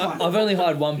 I've only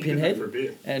hired one pinhead,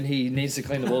 and he needs to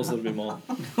clean the walls a little bit more.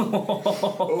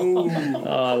 Oh,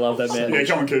 I love that man. Yeah,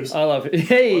 come on, Coops. I love it.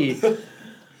 Hey.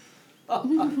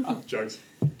 Jokes.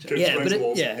 Yeah, but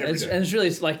it's really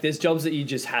like there's jobs that you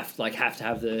just have to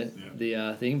have the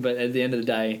thing, but at the end of the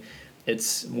day,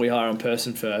 we hire on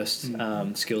person first,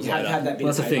 skills you later. Have that bit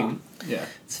that's of the paper.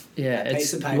 thing.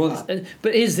 Piece of paper.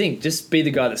 But here's the thing: just be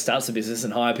the guy that starts the business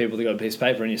and hire people that got a piece of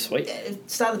paper, and you're sweet. Yeah,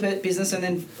 start the business and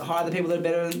then hire the people that are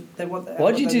better than what.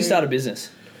 Why did you two start a business?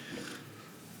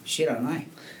 Shit, I don't know.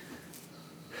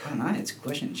 It's a good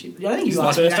question. Shit. I think you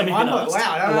asked me that. Wow, I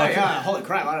don't know. Yeah, holy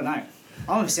crap, I don't know.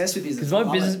 I'm obsessed with business.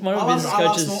 Because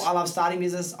I love starting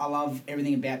business. I love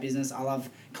everything about business. I love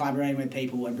collaborating with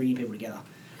people and bringing people together.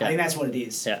 Yeah. I think that's what it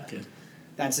is. Yeah.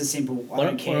 That's as simple. I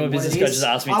don't care one of my business coaches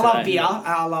asked me I today. love beer.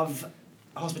 I love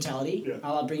hospitality. Yeah. I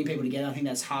love bringing people together. I think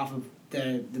that's half of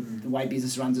the way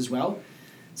business runs as well.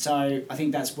 So I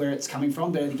think that's where it's coming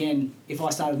from. But again, if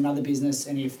I started another business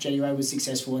and if JUA was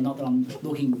successful, and not that I'm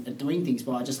looking at doing things,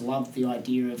 but I just love the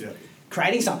idea of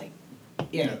creating something.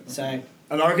 Yeah. So.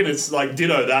 And I reckon it's like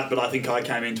ditto that, but I think I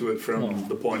came into it from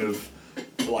the point of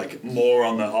like more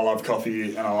on the I love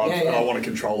coffee and I want to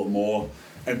control it more,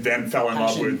 and then fell in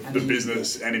love with the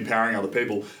business and empowering other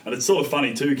people. And it's sort of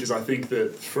funny too, because I think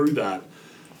that through that,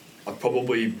 I've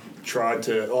probably tried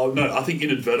to. I think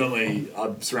inadvertently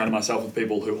I've surrounded myself with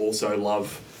people who also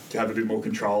love to have a bit more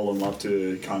control and love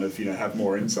to kind of have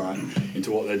more insight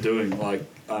into what they're doing. Like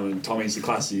Tommy's the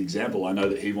classic example. I know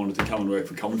that he wanted to come and work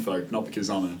for Common Folk, not because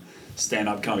I'm a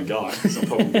stand-up kind of guy, because I'm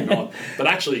probably not, but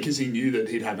actually because he knew that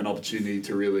he'd have an opportunity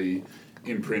to really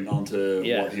imprint onto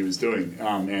what he was doing,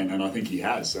 and I think he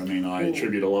has. I mean, I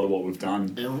attribute a lot of what we've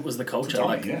done. It was the culture.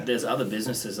 Tommy, there's other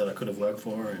businesses that I could have worked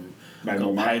for and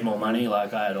paid more money.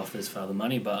 Like I had offers for other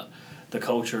money, but the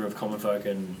culture of Common Folk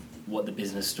and what the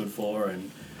business stood for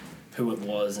and who it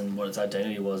was and what its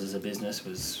identity was as a business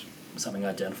was something I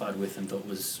identified with and thought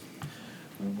was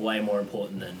way more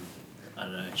important than, I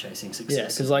don't know, chasing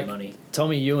success and money.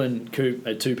 Tommy, you and Coop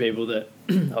are two people that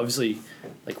obviously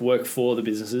work for the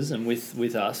businesses and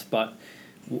with us, but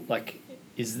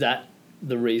is that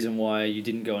the reason why you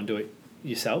didn't go and do it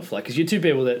yourself? Because you're two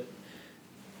people that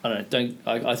I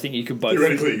think you could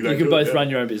both run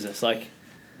your own business. Simon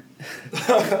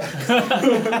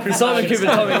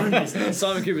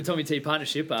Cooper Tommy T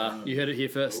partnership. You heard it here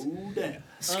first. Ooh, damn.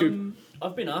 Scoop.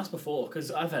 I've been asked before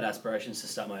because I've had aspirations to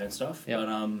start my own stuff, but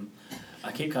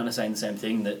I keep kind of saying the same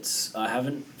thing, that I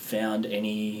haven't found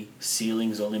any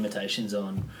ceilings or limitations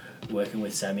on working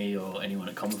with Sammy or anyone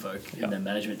at Common Folk in their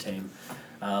management team.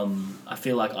 I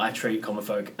feel like I treat Common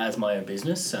Folk as my own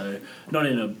business, so not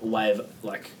in a way of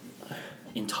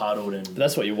entitled and... But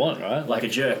that's what you want, right? Like a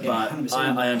jerk, but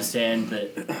I understand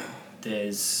that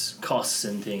there's costs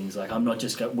and things. I'm not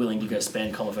just willing to go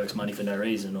spend Common Folk's money for no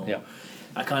reason, or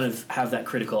I kind of have that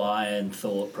critical eye and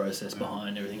thought process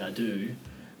behind everything I do.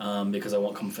 Because I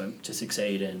want Common Folk to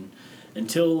succeed, and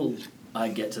until I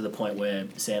get to the point where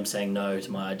Sam's saying no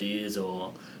to my ideas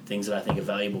or things that I think are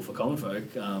valuable for Common Folk,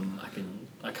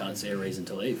 I can't see a reason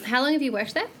to leave. How long have you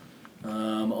worked there?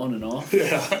 On and off.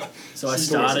 Yeah. So I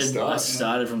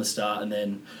started from the start, and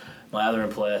then my other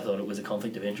employer thought it was a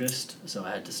conflict of interest, so I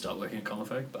had to stop working at Common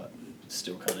Folk, but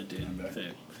still kind of did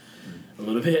for a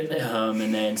little bit.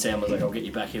 And then Sam was like, "I'll get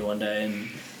you back here one day," and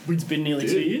it's been nearly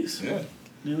 2 years. Yeah.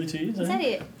 Nearly 2 years. Is that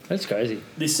it? That's crazy.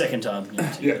 This second time.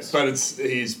 But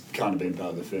he's kind of been part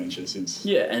of the furniture since.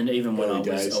 Yeah, and even when I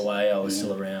was away, I was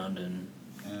still around, and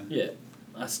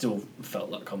I still felt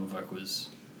like Common Folk was.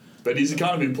 But he's the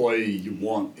kind of employee you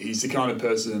want. He's the kind of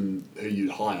person who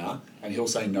you'd hire, and he'll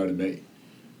say no to me,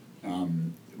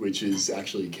 which is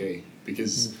actually key,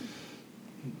 because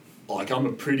I'm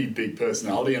a pretty big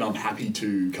personality, and I'm happy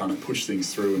to kind of push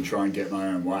things through and try and get my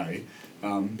own way.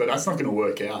 But that's not going to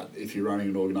work out if you're running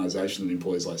an organisation that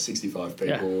employs 65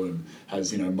 people and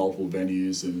has multiple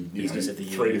venues and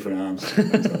 3 different arms.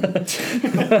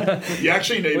 You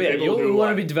actually need people who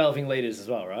want to be developing leaders as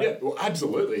well, right? Yeah, well,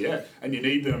 absolutely, yeah. And you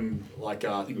need them, I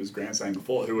think it was Grant saying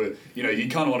before, who are you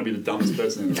kind of want to be the dumbest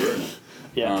person in the room.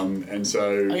 Yeah. And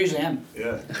so I usually am.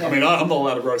 Yeah. I mean, I'm not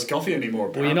allowed to roast coffee anymore.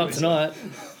 Apparently. Well, you're not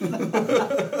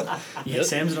tonight.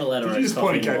 Sam's not allowed to roast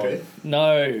coffee anymore.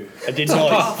 No, I did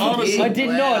not. Honestly. I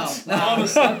did not.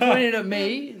 Honestly. I pointed at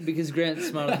me because Grant's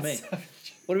smarter than me.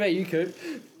 What about you, Coop?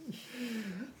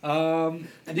 And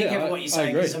be careful what you're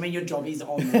saying, because your job is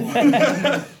on the line.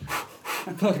 I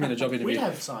feel like I'm in a job interview. We'd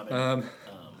have Simon.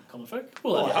 Common folk.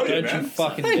 Well, don't you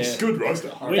fucking dare. It's good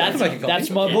roaster. That's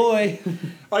my boy.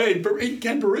 Oh yeah, he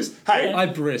can barista. Hey, I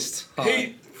barist.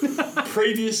 he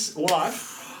previous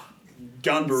life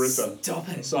gun barista. Stop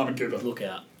it. Simon Cooper. Look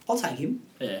out. I'll take him.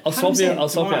 Yeah. I'll swap you.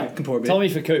 Can pour a bit. Tommy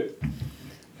for Coop.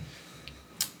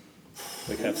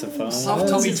 We can have some fun. Soft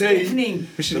Tommy T.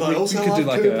 We could do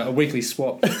like a weekly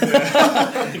swap.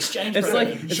 Exchange.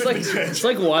 It's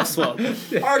like wife swap.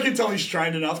 I reckon Tommy's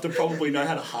trained enough to probably know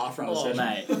how to half run a session.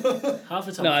 Mate. Half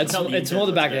the time. No, it's more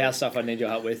the back of house stuff I need your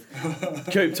help with.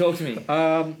 Coop, talk to me.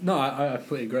 No, I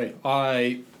completely agree.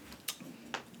 I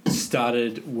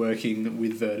started working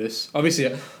with Virtus.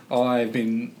 Obviously, I've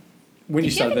been... When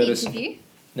you start Virtus... Did you have an interview?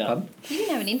 No. Pardon? You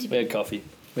didn't have an interview. We had coffee.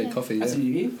 We had coffee, That's an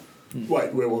interview?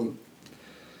 Wait, where was it?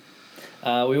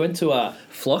 We went to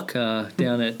Flock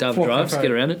down at Dove Flock Drive to Cafe.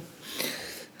 get around it.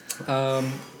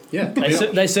 Yeah.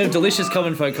 They serve delicious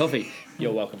common folk coffee.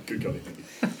 You're welcome. Good coffee, thank you.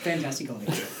 Fantastic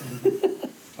coffee.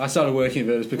 I started working at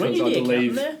Virtus because I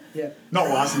believe... Yeah. Not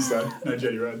licensed though. No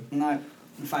Jenny Road. No.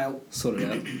 Failed. Sort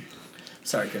it out.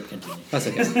 Sorry, Coop, continue. That's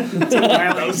okay.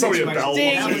 That was probably a bell.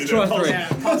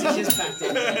 Politicians backed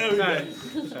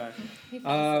out.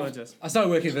 I started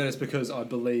working at Virtus because I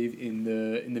believe in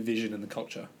the vision and the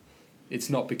culture. It's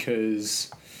not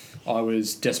because I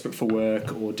was desperate for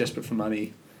work or desperate for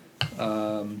money.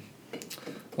 I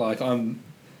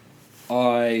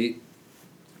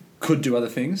could do other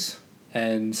things,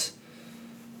 and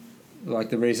like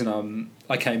the reason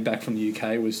I came back from the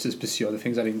UK was to pursue other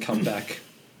things. I didn't come back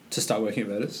to start working at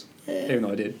Virtus, even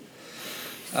though I did.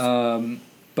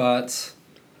 But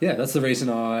yeah, that's the reason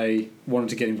I wanted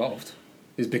to get involved,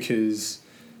 is because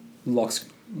Locke's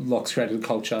created a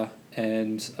culture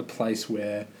and a place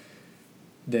where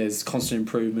there's constant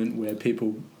improvement, where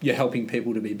you're helping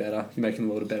people to be better, you're making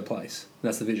the world a better place. And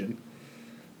that's the vision.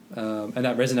 And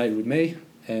that resonated with me,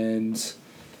 and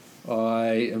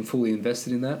I am fully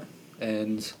invested in that.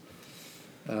 And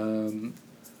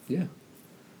yeah,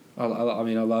 I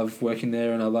love working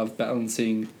there, and I love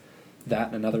balancing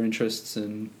that and other interests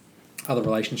and other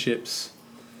relationships.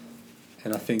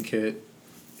 And I think it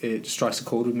strikes a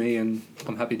chord with me, and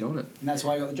I'm happy doing it. And that's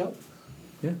why I got the job?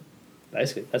 Yeah.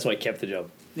 Basically, that's why he kept the job.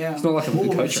 Yeah. It's not like I'm a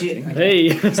good coach or anything. Hey.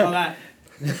 It's not that.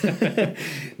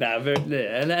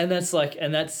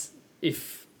 And that's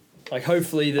if like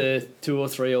hopefully the 2 or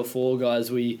 3 or 4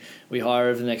 guys we hire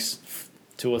over the next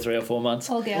 2 or 3 or 4 months.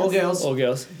 All girls. All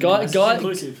girls. Nice.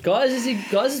 Guys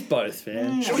is both,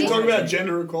 man. Should we talk about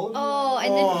gender equality?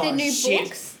 Oh, and the new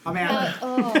books. I'm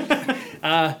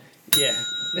out. Yeah.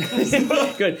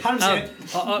 Good.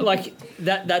 100%. Like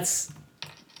that's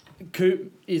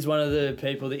Coop is one of the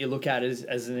people that you look at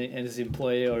as an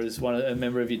employee or as a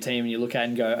member of your team, and you look at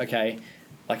and go, okay,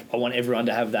 like I want everyone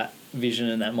to have that vision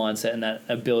and that mindset and that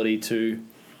ability to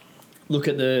look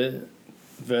at the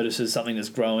Virtus as something that's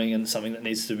growing and something that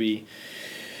needs to be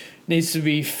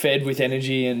fed with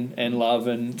energy and love,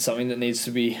 and something that needs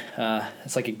to be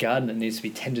it's like a garden that needs to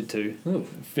be tended to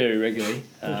very regularly.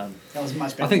 That was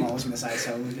much better than what I was going to say.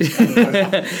 So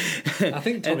I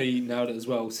think Tommy nailed it as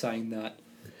well, saying that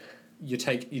you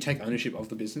take ownership of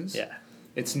the business. Yeah,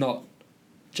 it's not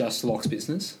just Locke's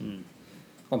business.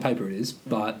 On paper it is,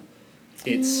 but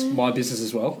it's my business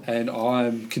as well, and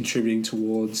I'm contributing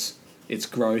towards its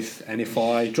growth. And if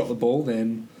I drop the ball,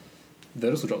 then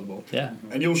Virtus will drop the ball. Yeah.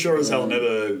 And you'll sure as hell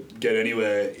never get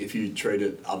anywhere if you treat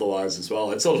it otherwise as well.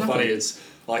 It's sort of funny. It's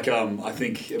like I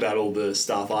think about all the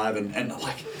staff I have, and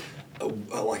like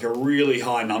a really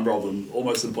high number of them,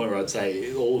 almost to the point where I'd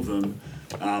say all of them,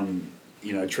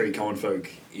 treat common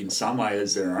folk in some way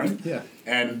as their own. Yeah.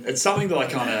 And it's something that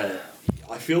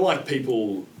I feel like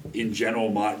people in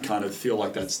general might kind of feel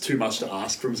like that's too much to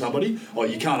ask from somebody. Or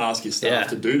you can't ask your staff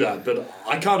to do that. But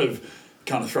I kind of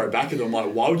throw back at them,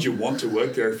 like, why would you want to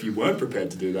work there if you weren't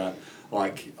prepared to do that?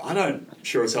 Like, I don't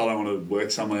want to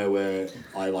work somewhere where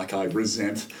I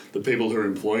resent the people who are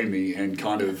employing me and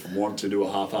kind of want to do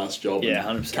a half-assed job. Yeah,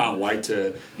 and 100%. Can't wait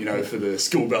to, for the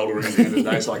school bell to ring at the end of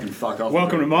the day so I can fuck off.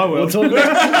 Welcome to my world. We'll talk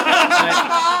about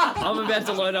I'm about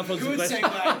to load up on some questions.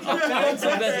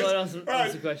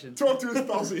 Some questions. Talk to us,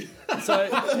 Pulsey. So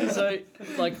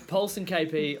like Pulse and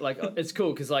KP, like it's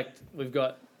cool because like we've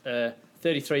got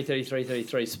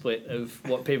 33 split of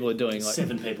what people are doing. Like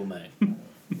 7 people, mate.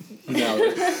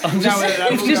 I'm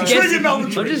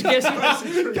just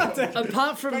guessing.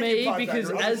 Apart from me,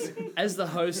 because as the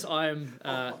host, I'm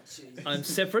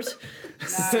separate.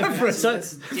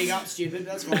 Let's dig up, stupid.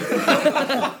 That's fine.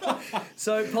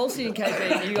 So, Pulsey and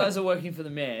KP, you guys are working for the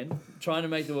man, trying to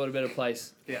make the world a better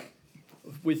place. Yeah.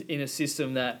 Within a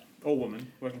system that. All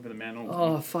women working for the man. All women.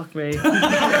 Oh, fuck me.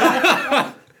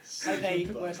 Okay, you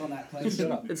can work on that, please.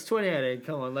 It's 2018.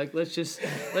 Come on, let's just.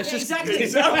 Exactly.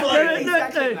 No.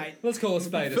 Mate. Let's call a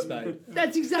spade a spade.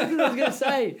 That's exactly what I was gonna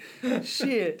say.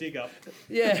 Shit. Dig up.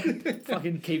 Yeah.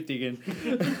 Fucking keep digging.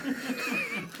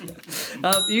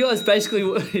 You guys basically,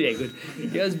 yeah, good. You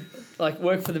guys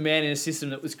work for the man in a system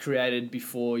that was created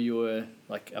before you were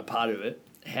a part of it.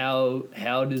 How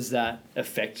does that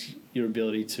affect your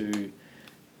ability to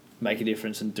make a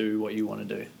difference and do what you want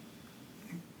to do?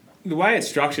 The way it's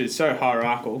structured is so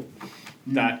hierarchical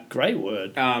that great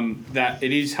word. That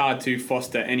it is hard to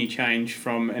foster any change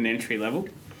from an entry level.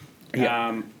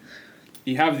 Yeah.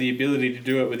 You have the ability to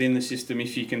do it within the system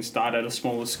if you can start at a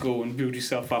smaller school and build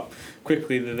yourself up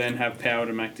quickly to then have power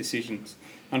to make decisions.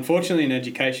 Unfortunately, in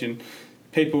education,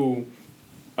 people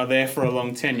are there for a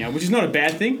long tenure, which is not a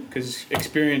bad thing because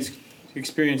experience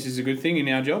is a good thing in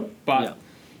our job. But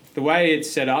the way it's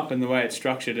set up and the way it's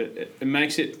structured, it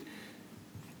makes it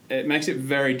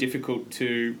very difficult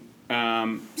to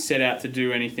set out to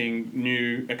do anything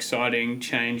new, exciting,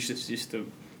 change the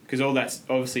system because all that's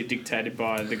obviously dictated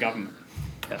by the government.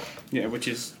 Yeah, which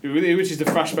is the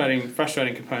frustrating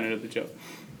component of the job.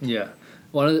 Yeah.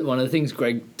 One of the things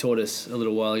Greg taught us a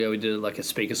little while ago, we did a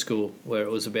speaker school where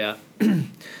it was about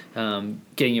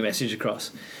getting your message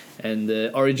across. And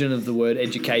the origin of the word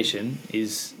education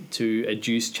is to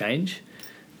educe change.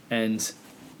 And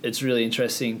it's really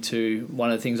interesting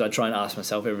one of the things I try and ask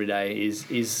myself every day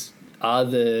is are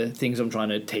the things I'm trying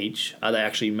to teach, are they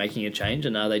actually making a change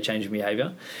and are they changing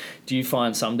behaviour? Do you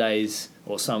find some days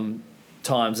or some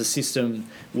times the system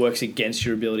works against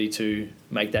your ability to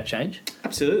make that change?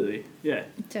 Absolutely, yeah.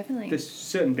 Definitely. There's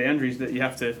certain boundaries that you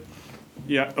have to,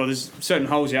 or there's certain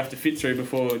holes you have to fit through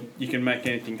before you can make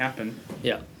anything happen.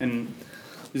 Yeah. And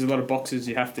there's a lot of boxes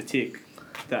you have to tick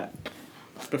that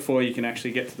before you can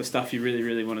actually get to the stuff you really,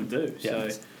 really want to do. Yeah.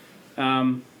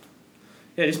 So,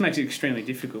 it just makes it extremely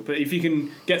difficult. But if you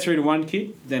can get through to one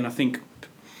kid, then I think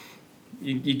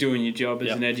you're doing your job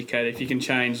as an educator. If you can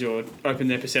change or open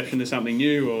their perception to something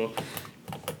new or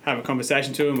have a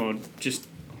conversation to them or just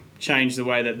change the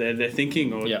way that they're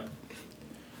thinking or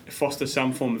foster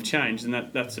some form of change, then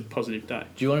that's a positive day.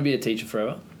 Do you want to be a teacher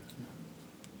forever?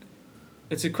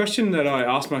 It's a question that I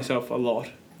ask myself a lot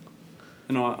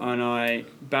and I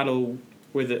battle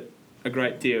with it a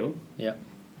great deal. Yeah.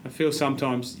 I feel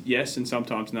sometimes yes and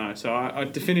sometimes no. So I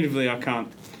definitively I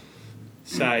can't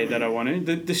say that I want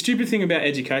to. The stupid thing about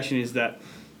education is that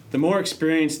the more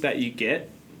experience that you get,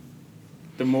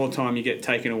 the more time you get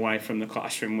taken away from the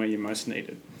classroom where you're most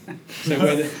needed. So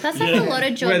that's a lot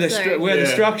of jobs the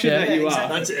structure that you are.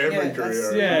 That's every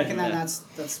career.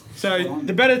 That's so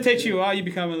the better teacher you are, you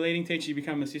become a leading teacher, you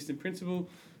become an assistant principal,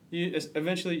 you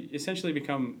essentially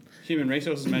become human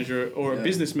resources manager or a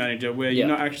business manager where you're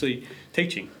not actually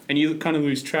teaching and you kind of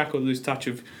lose track or lose touch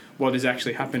of what is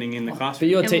actually happening in the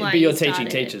classroom. But you're teaching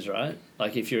teachers, right?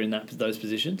 Like if you're in those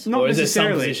positions? Not or is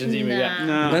necessarily. There some positions you move out?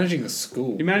 No. You're managing the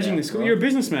school. You're managing the school. Right. You're a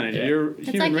business manager. You're a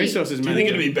human resources manager. Do you think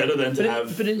it'd be better than to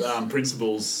have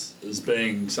principals as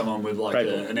being someone with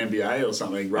an MBA or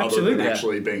something rather than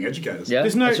actually being educators? Yeah,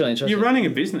 there's no. You're running a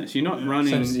business. You're not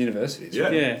running. Same as universities.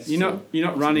 Yeah. You're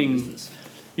not running.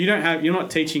 You're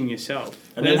not teaching yourself.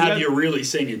 And then have your really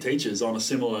senior teachers on a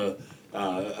similar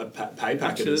pay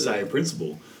packet as say a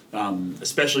principal.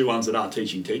 Especially ones that are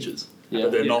teaching teachers,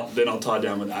 but they're not tied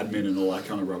down with admin and all that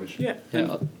kind of rubbish. Yeah.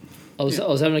 I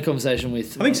was having a conversation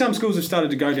with. I think some schools have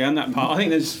started to go down that path. I think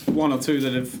there's one or two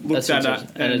that have looked at it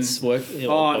and it's worked.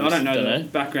 I don't know the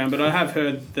background, but I have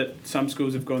heard that some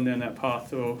schools have gone down that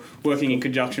path or working in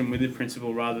conjunction with the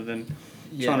principal rather than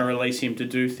trying to release him to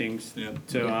do things.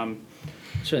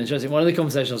 It's really interesting. One of the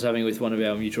conversations I was having with one of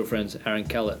our mutual friends, Aaron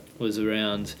Callett, was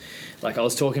around, I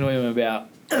was talking to him about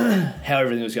how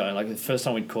everything was going. The first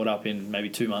time we'd caught up in maybe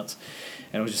 2 months,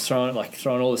 and I was just throwing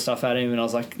all the stuff at him, and I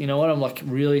was like, you know what, I'm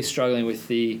really struggling with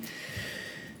the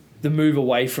move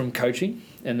away from coaching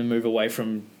and the move away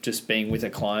from just being with a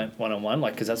client one-on-one,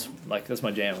 because that's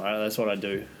my jam, right? That's what I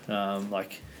do.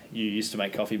 You used to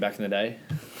make coffee back in the day.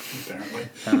 Apparently.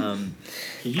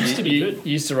 You used to be good.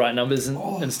 You used to write numbers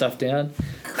and stuff down.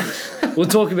 We'll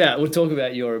talk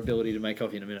about your ability to make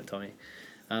coffee in a minute, Tommy.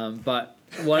 But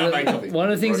one of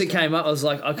the things that came up, I was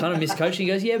like, I kind of miss coaching.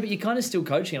 He goes, yeah, but you're kind of still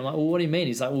coaching. I'm like, well, what do you mean?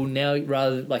 He's like, well, now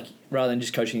rather than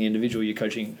just coaching the individual, you're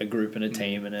coaching a group and a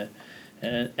team and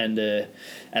the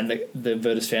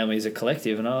Virtus family is a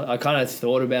collective. And I kind of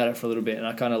thought about it for a little bit, and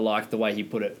I kind of liked the way he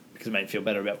put it because it made me feel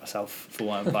better about myself for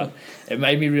one. But it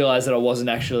made me realize that I wasn't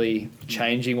actually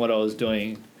changing what I was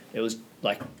doing. It was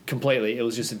like completely. It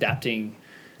was just adapting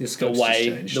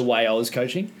the way I was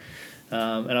coaching.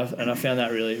 And I found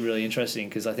that really, really interesting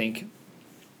because I think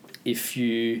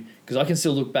because I can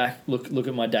still look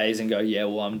at my days and go, yeah,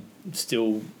 well, I'm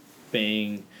still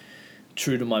being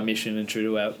true to my mission and true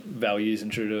to our values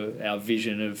and true to our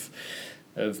vision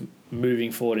of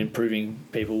moving forward, improving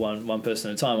people one person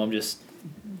at a time. I'm just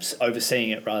overseeing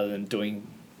it rather than doing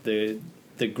the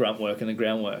grunt work and the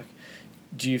groundwork.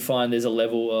 Do you find there's a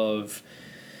level of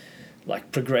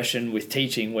like progression with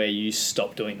teaching where you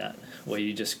stop doing that, where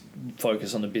you just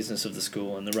focus on the business of the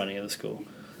school and the running of the school?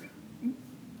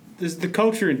 The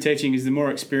culture in teaching is the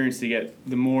more experience you get,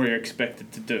 the more you're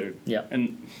expected to do. Yeah.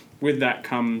 And with that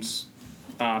comes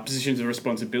positions of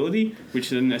responsibility,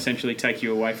 which then essentially take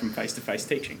you away from face-to-face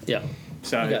teaching. Yeah.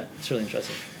 So okay, it's really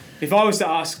interesting. If I was to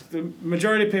ask the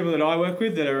majority of people that I work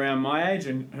with that are around my age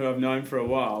and who I've known for a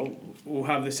while, will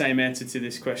have the same answer to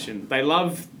this question. They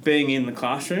love being in the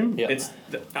classroom. Yeah. It's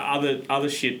the other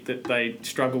shit that they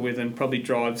struggle with and probably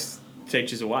drives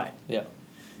teachers away. Yeah.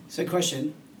 So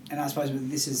question, and I suppose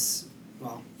this is,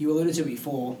 well, you alluded to it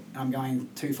before, and I'm going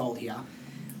twofold here.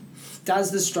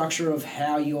 Does the structure of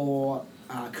how your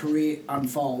career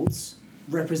unfolds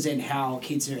represent how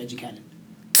kids are educated?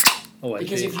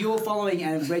 Because if you're following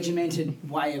a regimented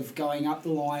way of going up the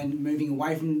line, moving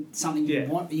away from something you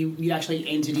want, you actually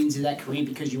entered into that career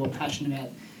because you were passionate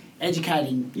about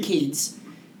educating kids,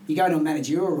 you go into a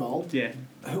managerial role. Yeah.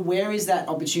 Where is that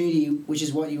opportunity, which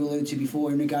is what you alluded to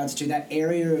before in regards to that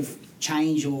area of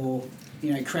change or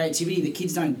creativity that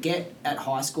kids don't get at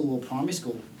high school or primary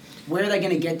school? Where are they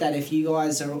going to get that if you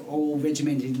guys are all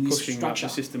regimented in this pushing structure?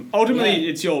 Up the system. Ultimately,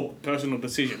 it's your personal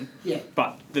decision. Yeah.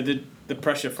 But the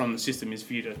pressure from the system is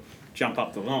for you to jump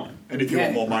up the line. And if you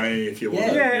want more money, if you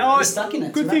want... you're stuck in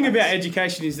it. Good thing about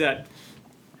education is that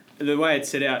the way it's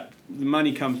set out, the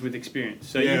money comes with experience.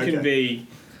 So you can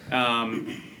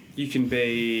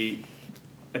be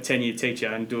a 10-year teacher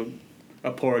and do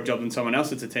a poorer job than someone else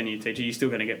that's a 10-year teacher. You're still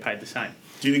going to get paid the same.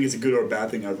 Do you think it's a good or a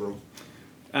bad thing overall?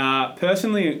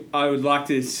 Personally, I would like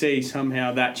to see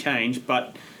somehow that change,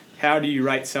 but how do you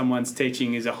rate someone's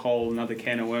teaching is a whole another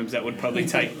can of worms that would probably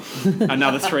take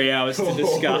another 3 hours to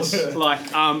discuss.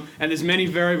 And there's many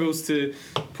variables to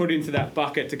put into that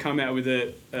bucket to come out with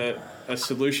a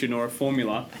solution or a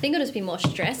formula. I think it'll just be more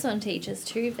stress on teachers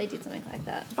too if they did something like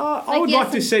that. I would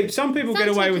like to see some people get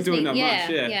away with doing that much.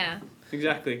 Yeah.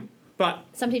 Exactly. But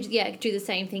some teachers, do the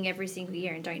same thing every single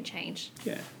year and don't change.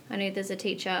 Yeah. I know there's a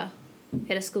teacher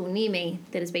at a school near me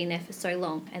that has been there for so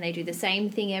long and they do the same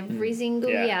thing every single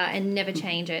year and never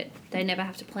change it. They never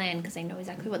have to plan because they know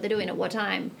exactly what they're doing at what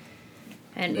time.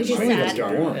 And which is sad.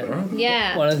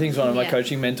 Yeah. One of the things one of my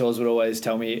coaching mentors would always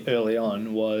tell me early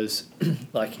on was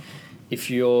like, if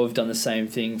you've done the same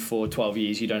thing for 12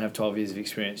 years, you don't have 12 years of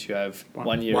experience. You have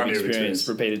 1 year of experience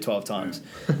repeated 12 times.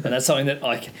 Yeah. And that's something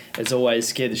that it's always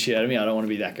scared the shit out of me. I don't want to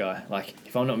be that guy. Like,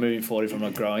 if I'm not moving forward, if I'm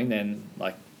not growing, then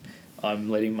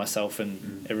I'm letting myself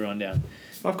and everyone down.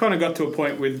 I've kind of got to a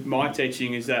point with my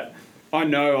teaching is that I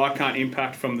know I can't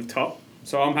impact from the top,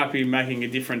 so I'm happy making a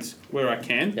difference where I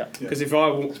can. Because if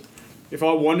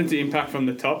I wanted to impact from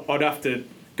the top, I'd have to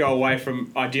go away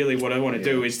from ideally what I want to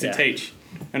do is to teach.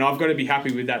 And I've got to be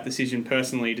happy with that decision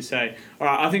personally to say, all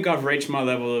right, I think I've reached my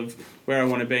level of where I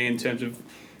want to be in terms of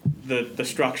the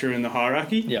structure and the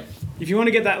hierarchy. Yeah. If you want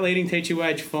to get that leading teacher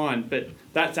wage, fine, but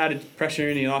that's added pressure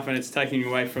in your life and it's taking you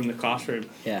away from the classroom.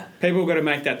 Yeah. People have got to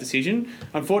make that decision.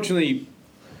 Unfortunately,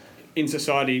 in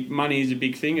society, money is a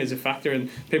big thing as a factor and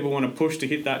people want to push to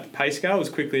hit that pay scale as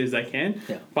quickly as they can.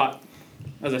 Yeah. But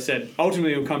as I said,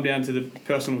 ultimately it will come down to the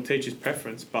personal teacher's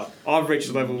preference. But I've reached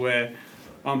a level where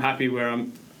I'm happy where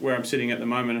I'm sitting at the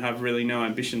moment and have really no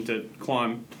ambition to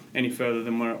climb any further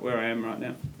than where I am right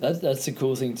now. That's the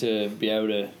cool thing, to be able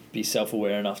to be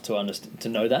self-aware enough to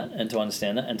know that and to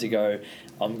understand that and to go,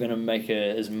 I'm going to make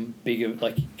as big of,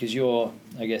 because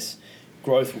I guess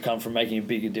growth will come from making a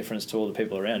bigger difference to all the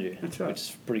people around you. That's right. Which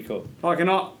is pretty cool.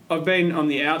 I've been on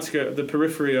the outskirt, the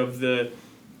periphery of the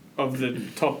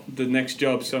top, the next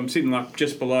job, so I'm sitting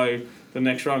just below the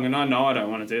next rung, and I know I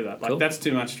don't want to do that. Cool. That's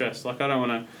too much stress. I don't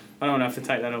want to have to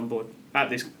take that on board at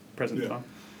this present time.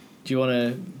 Do you want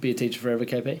to be a teacher forever,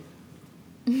 KP?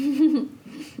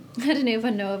 I don't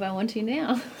even know if I want to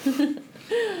now.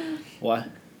 Why?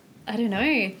 I don't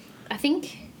know. I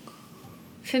think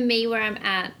for me, where I'm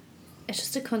at, it's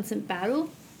just a constant battle.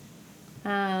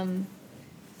 And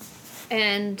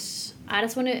I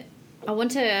just want to,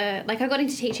 I got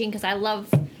into teaching because I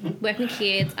love working with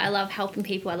kids, I love helping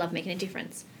people, I love making a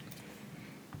difference.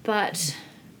 But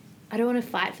I don't want to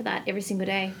fight for that every single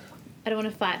day. I don't want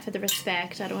to fight for the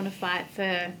respect. I don't want to fight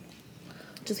for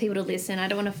just people to listen. I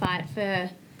don't want to fight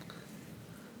for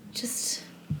just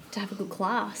to have a good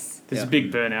class. There's a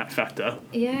big burnout factor.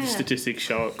 Yeah. Statistics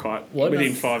show it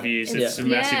within 5 years. It's a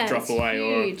massive drop away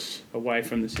or away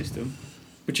from the system,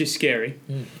 which is scary.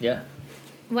 Yeah.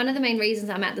 One of the main reasons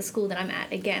I'm at the school that I'm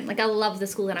at, again, I love the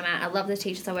school that I'm at. I love the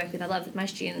teachers I work with. I love my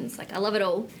students. I love it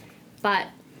all. But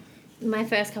my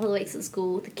first couple of weeks at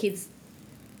school, the kids,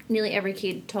 nearly every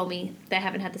kid told me they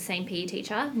haven't had the same PE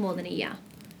teacher more than a year.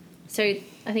 So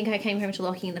I think I came home to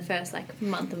Lockie in the first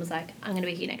month and was like, I'm going to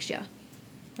be here next year.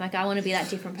 I want to be that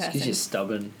different person. Because you're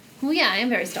stubborn. Well, yeah, I am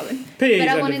very stubborn. PE is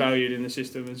undervalued in the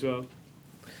system as well.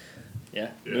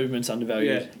 Yeah, movement's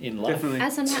undervalued in life.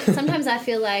 Definitely. Sometimes I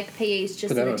feel like PE is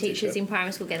just so the teachers in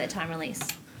primary school get their time release.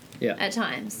 Yeah. At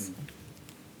times.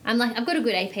 I've got a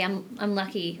good AP. I'm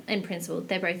lucky in principle.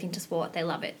 They're both into sport. They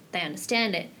love it. They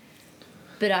understand it.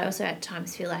 But I also at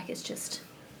times feel like it's just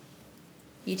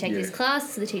you take this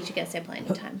class, so the teacher gets their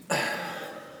plenty time.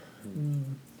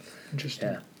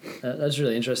 Interesting. Yeah, that's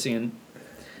really interesting. And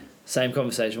same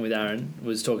conversation with Aaron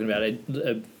was talking about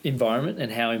a environment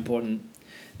and how important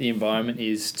the environment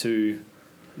is to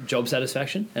job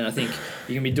satisfaction. And I think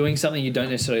you can be doing something you don't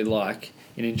necessarily like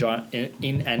in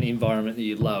an environment that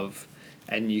you love,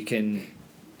 and you can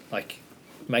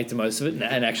make the most of it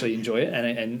and actually enjoy it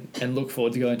and look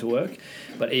forward to going to work.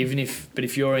 But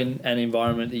if you're in an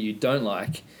environment that you don't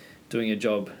like, doing a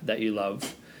job that you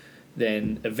love,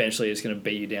 then eventually it's going to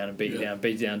beat you down and beat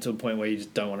you down to a point where you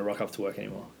just don't want to rock up to work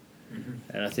anymore.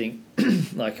 Mm-hmm. And I think,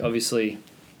 obviously,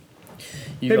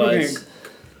 I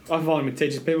find with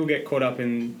teachers, people get caught up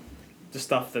in the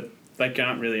stuff that they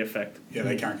can't really affect. Yeah,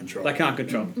 they can't control. They can't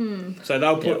control. So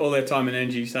they'll put all their time and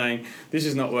energy saying, this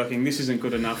is not working, this isn't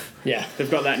good enough. Yeah.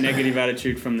 They've got that negative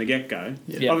attitude from the get-go.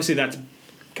 Yeah. Obviously, that's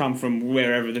come from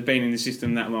wherever they've been in the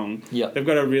system that long. Yeah. They've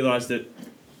got to realise that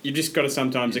you just got to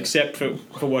sometimes accept for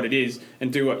what it is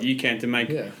and do what you can to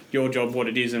make your job what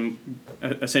it is, and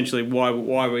essentially why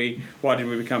did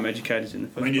we become educators in the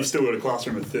first place? You've still got a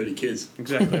classroom of 30 kids.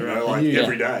 Exactly right.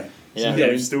 Every day. Yeah. So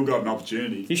you've still got an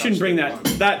opportunity. You shouldn't bring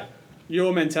that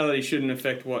your mentality shouldn't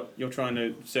affect what you're trying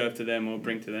to serve to them or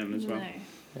bring to them as well. No.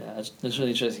 Yeah, that's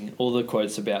really interesting. All the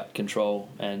quotes about control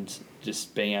and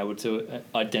just being able to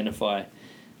identify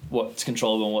what's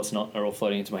controllable and what's not are all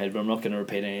floating into my head, but I'm not going to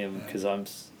repeat any of them because I'm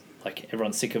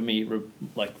everyone's sick of me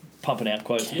pumping out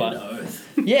quotes. Can I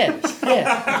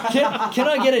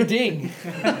get a ding?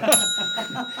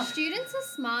 Students are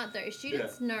smart though.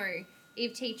 Students know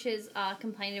if teachers are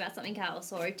complaining about something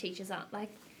else, or if teachers aren't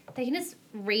they can just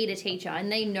read a teacher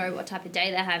and they know what type of day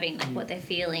they're having, what they're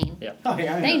feeling. Yeah. Oh,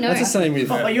 yeah. They know. That's the same with...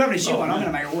 but you're having a shit one, I'm going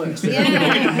to make it worse. I'm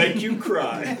going to make you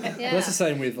cry. Yeah. That's the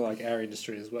same with our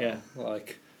industry as well. Yeah.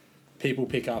 People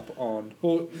pick up on...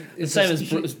 Well, it's the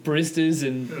same as baristas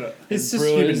and it's just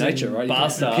human nature, right? Bar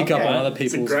staff. Pick up on other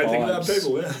people's It's a great thing about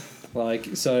vibes.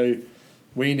 people, So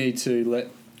we need to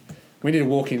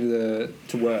walk into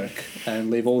to work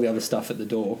and leave all the other stuff at the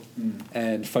door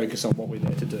and focus on what we're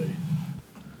there to do,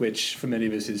 which for many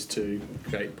of us is to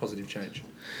create positive change.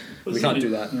 We can't do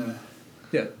that.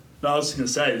 Yeah. No, I was just going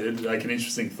to say, an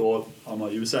interesting thought on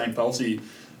what you were saying, Pulsey,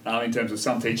 in terms of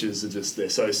some teachers they're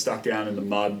so stuck down in the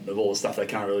mud of all the stuff they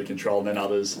can't really control, and then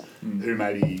others who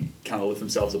maybe kind of lift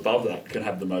themselves above that can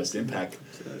have the most impact.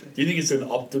 Do you think it's an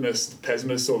optimist,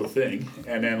 pessimist sort of thing?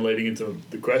 And then leading into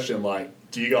the question,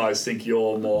 do you guys think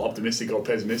you're more optimistic or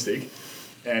pessimistic?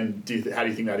 And how do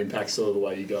you think that impacts sort of the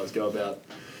way you guys go about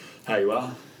how you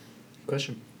are?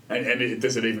 Question. And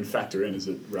does it even factor in? Is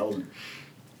it relevant?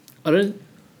 I don't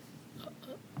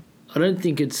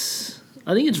think it's...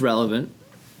 I think it's relevant.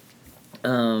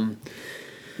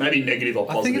 Maybe negative or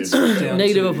positive. I think it's down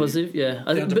negative to, or positive, yeah.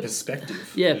 Down to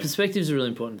perspective. Yeah, perspective is a really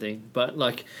important thing. But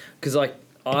because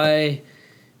I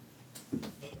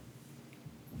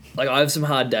have some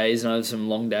hard days and I have some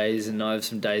long days and I have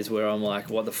some days where I'm like,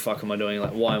 what the fuck am I doing?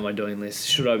 Why am I doing this?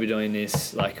 Should I be doing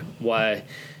this? Why?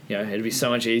 It'd be so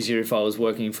much easier if I was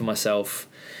working for myself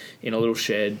in a little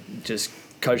shed, just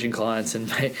coaching clients and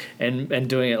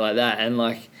doing it like that. And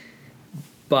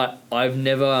but I've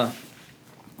never,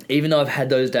 even though I've had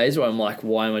those days where I'm like,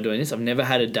 why am I doing this? I've never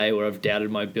had a day where I've doubted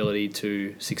my ability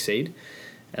to succeed.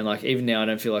 And even now I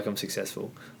don't feel like I'm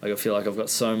successful. I feel like I've got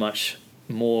so much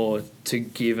more to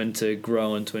give and to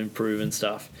grow and to improve and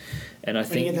stuff. And I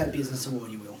think when you get that business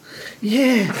award, you will.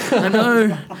 Yeah, I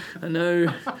know.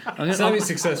 I'm gonna be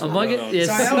successful. I might get yes.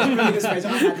 Sorry, that was a really good space. I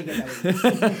might have to get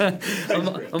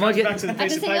that. I might get. I can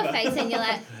see your face and you're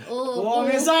like, I'm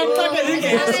gonna say, fuck it, who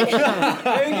cares?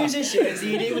 Who gives a shit? It's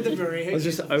the idiot with the brewery. I was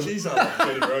just I was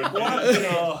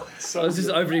just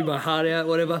opening my heart out.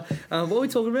 Whatever. What are we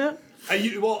talking about?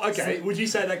 Would you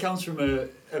say that comes from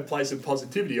a place of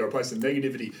positivity or a place of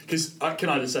negativity? Because can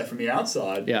I just say from the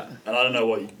outside, and I don't know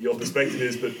what your perspective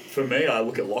is, but for me, I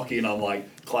look at Lockie and I'm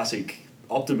like, classic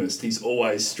optimist. He's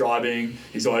always striving,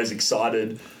 he's always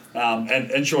excited,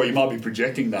 and sure, you might be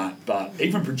projecting that, but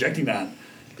even projecting that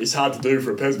is hard to do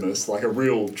for a pessimist, like a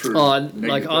real true.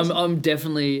 Like I'm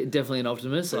definitely an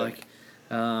optimist. Yeah. Like,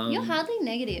 you're hardly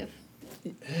negative.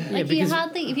 Yeah, you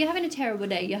hardly, if you're having a terrible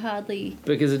day, you're hardly.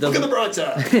 Because it doesn't. Look at the bright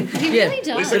side. He really does.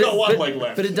 At least I got one leg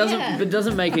left. But it doesn't. Yeah. But it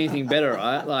doesn't make anything better,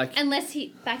 right? Like. Unless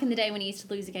back in the day when he used to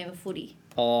lose a game of footy.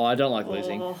 Oh, I don't like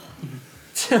losing. What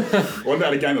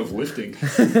about a game of lifting?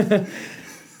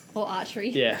 Or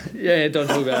archery. Yeah, don't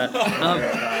talk about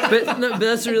that. But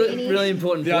that's a really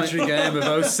important The point. archery game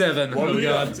of 07. What Oh, have we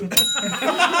God.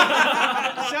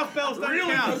 Self bells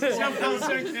don't count. Self bells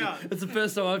don't count. It's the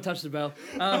first time I've touched a bell.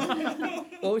 What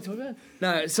are we talking about?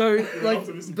 No, so like,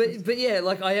 but yeah,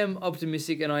 like I am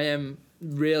optimistic and I am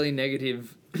really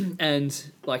negative, and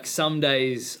like some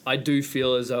days I do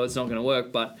feel as though it's not going to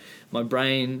work. But my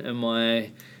brain and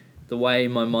the way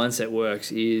my mindset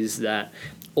works is that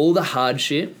all the hard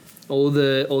shit, all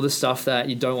the stuff that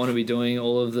you don't want to be doing,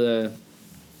 all of the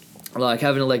like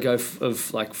having to let go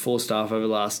of like 4 staff over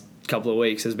the last couple of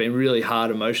weeks has been really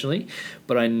hard emotionally,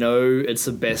 but I know it's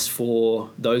the best for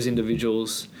those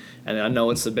individuals, and I know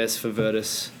it's the best for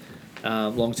Virtus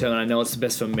long term, and I know it's the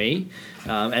best for me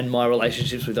and my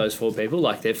relationships with those 4 people.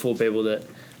 Like they're 4 people that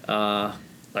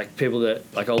like people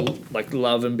that like I'll like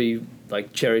love and be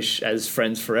like cherish as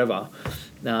friends forever,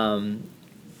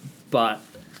 but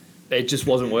it just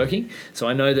wasn't working. So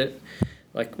I know that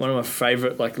like one of my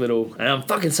favourite like little, and I'm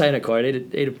fucking saying it, Corey,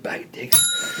 eat a bag of dicks.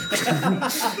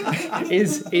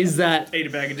 is that Eat a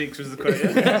bag of dicks was the quote.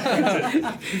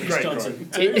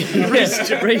 Great.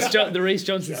 the Reece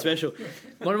Johnson special.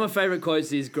 One of my favourite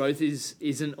quotes is growth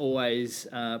isn't always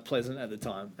pleasant at the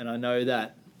time, and I know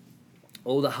that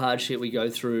all the hard shit we go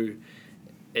through,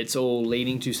 it's all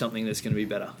leading to something that's going to be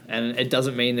better. And it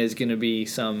doesn't mean there's going to be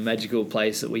some magical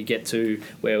place that we get to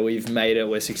where we've made it,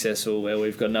 we're successful, where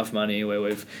we've got enough money, where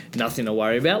we've nothing to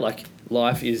worry about. Like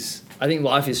I think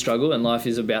life is struggle, and life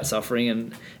is about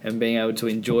suffering and being able to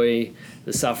enjoy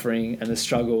the suffering and the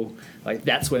struggle. Like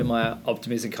that's where my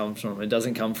optimism comes from. It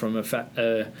doesn't come from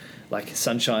like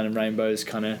sunshine and rainbows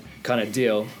kind of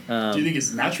deal. Do you think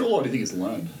it's natural or do you think it's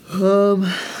learned?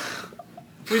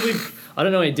 I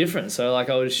don't know any different, so like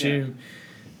I would assume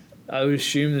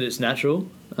that it's natural. Do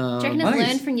you reckon it's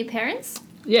learned from your parents?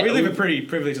 Yeah, we live a pretty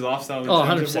privileged lifestyle in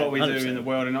terms of what we 100%. do in the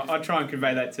world, and I try and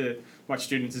convey that to my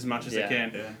students as much as I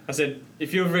can. Yeah. I said,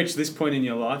 if you've reached this point in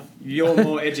your life, you're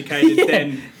more educated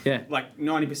than like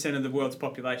 90% of the world's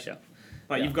population.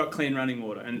 Like you've got clean running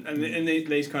water and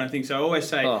these kind of things. So I always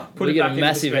say, put it back in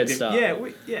massive head perspective.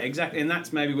 start. Yeah, exactly, and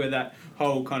that's maybe where that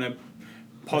whole kind of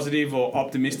positive or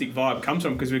optimistic vibe comes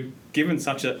from, because we're given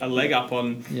such a leg up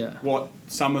on what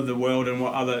some of the world and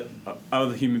what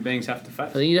other human beings have to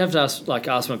face. I think you'd have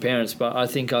to ask my parents, but I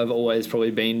think I've always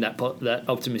probably been that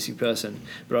optimistic person.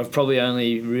 But I've probably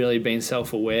only really been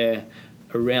self-aware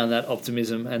around that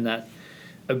optimism and that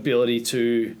ability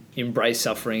to embrace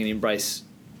suffering and embrace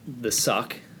the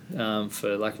suck,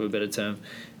 for lack of a better term,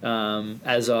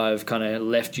 as I've kind of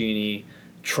left uni,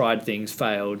 tried things,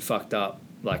 failed, fucked up,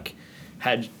 like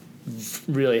had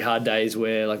really hard days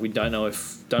where like we don't know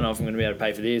if I'm going to be able to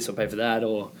pay for this or pay for that,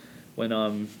 or when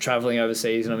I'm traveling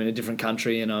overseas and I'm in a different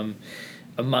country and I'm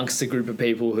amongst a group of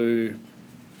people who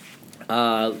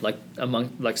are like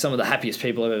some of the happiest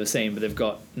people I've ever seen, but they've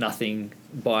got nothing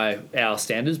by our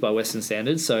standards, by Western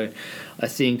standards. So I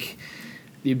think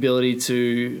the ability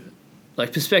to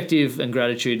like perspective and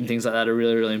gratitude and things like that are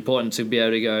really, really important to be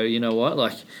able to go, you know what,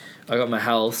 like I got my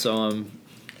health, so I'm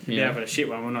But a shit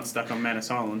one, we're not stuck on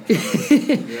Manus Island.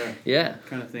 Yeah.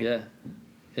 Kind of thing. Yeah,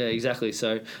 exactly.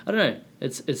 So I don't know.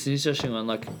 It's an interesting one.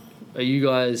 Like, are you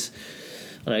guys?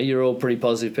 I know you're all pretty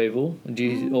positive people. Do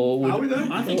you? Or are we though?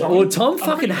 I think Tom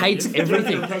fucking hates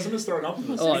everything. You're a pessimist or an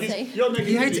optimist? Oh,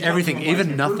 He hates everything,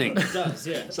 even nothing. It does,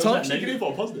 yeah. So is that negative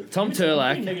or positive? Tom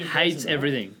Turlack hates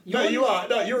everything. No, you are.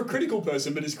 No, you're a critical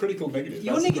person, but it's critical negative.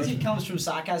 Your negative comes from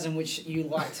sarcasm, which you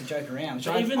like to joke around, which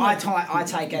I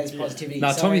take as positivity.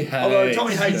 No, Tommy hates. Although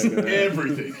Tommy hates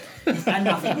everything. And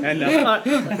nothing.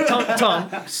 Tom,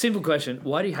 simple question.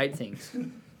 Why do you hate things?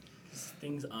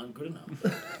 things aren't good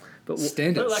enough. But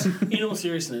standards. But like, in all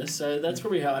seriousness, so that's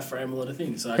probably how I frame a lot of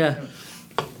things. Like,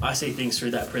 I see things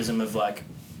through that prism of like,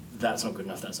 that's not good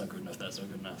enough, that's not good enough, that's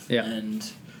not good enough. Yeah. And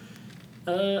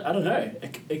I don't know.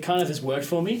 It kind of has worked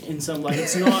for me in some, like,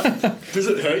 it's not... Does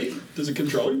it hurt you? Does it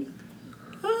control you?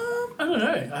 I don't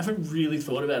know. I haven't really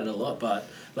thought about it a lot, but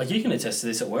like, you can attest to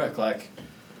this at work. Like,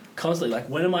 constantly, like,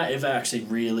 when am I ever actually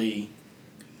really...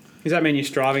 Does that mean you're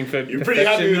striving for You're pretty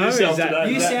happy with yourself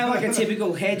today. You sound like a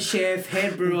typical head chef,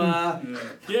 head brewer,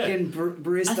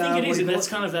 barista. I think it is, and that's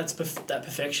kind of that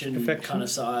perfection kind of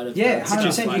side of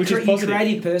 100%. Like, You're a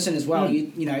creative person as well.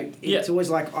 You know, it's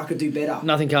always like, I could do better.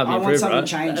 Nothing can't be I want improved, something right?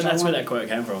 changed. And that's where that quote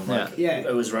came from. Like, Yeah.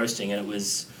 it was roasting, and it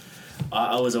was...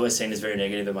 I was always seen as very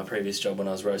negative at my previous job when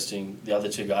I was roasting the other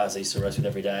two guys I used to roast with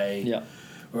every day. Yeah.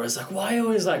 Where I was like, why are you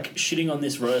always like shitting on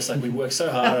this roast? Like, we work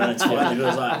so hard and it's fine. It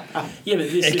was like, yeah,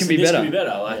 but this can be better. Like,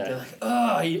 they're like,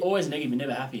 oh, you're always negative, you're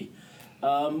never happy.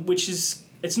 Which is,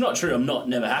 it's not true. I'm not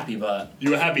never happy, but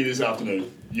You were happy this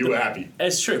afternoon. You were happy.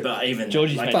 it's true. But even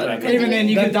Georgie's like, making Even then,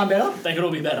 you could have done better. they could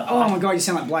all be better. Oh my god, you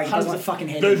sound like Blake. That's like fucking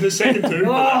head. The second two,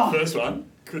 but that first one,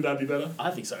 could that be better?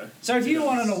 I think so. So if you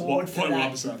want an award for Point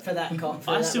that, 1%. for that,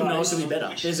 I still know it could be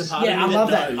better. There's a part Yeah, of I me love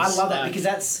that that. knows, I love that like,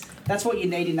 because that's what you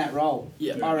need in that role.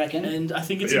 Yeah. I reckon. And I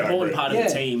think it's Yeah, an I important agree. part of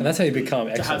the team. And that's how you become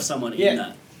to excellent. have someone Yeah. in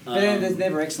that. But then there's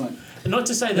never excellent. Not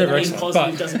to say that Never being excellent,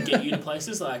 positive but- doesn't get you to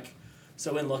places. Like,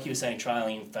 so when Lockie was saying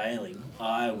trialing and failing,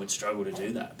 I would struggle to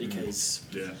do that because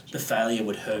the failure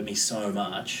would hurt me so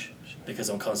much because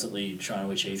I'm constantly trying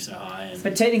to achieve so high and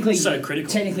But technically, so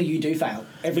critical. Technically, you do fail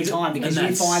every time because and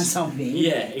you that's- find something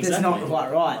exactly. that's not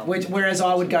quite right. Whereas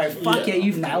I would go, fuck yeah,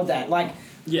 you've nailed that. Like,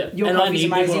 your and I coffee's need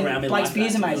people amazing, around me Blake's like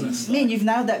beer's that, to be amazing. honest. Man, you've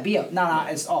nailed that beer. No,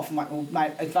 it's off. I'm like, well,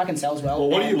 mate, it fucking sells well.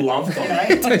 Well, what do you love, Tom?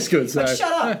 It tastes good, so... Like,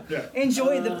 shut up. Yeah.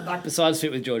 Enjoy the... Like, Besides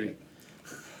fit with Georgie.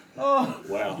 oh,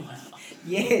 Wow.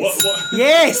 yes. What-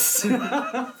 Yes.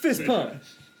 Fist pump.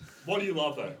 What do you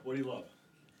love, though? What do you love?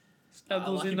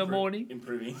 Apples in the morning.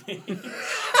 Improving.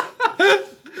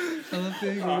 I love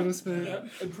being a little spoon.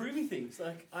 Improving things.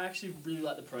 Like, I actually really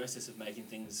like the process of making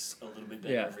things a little bit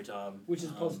better Yeah. every time. Which is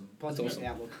positive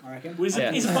outlook, I reckon. Which is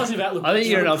Yeah. it's a positive outlook. I think but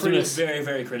you're an it's optimist. Very,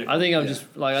 very critical. I think I'm just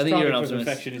like I think you're an Striving for optimist.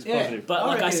 perfection is Yeah. positive. But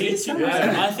like I reckon see it it is too. so.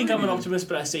 I think I'm an optimist,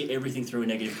 but I see everything through a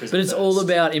negative prism. But it's all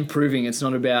about improving. It's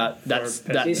not about that's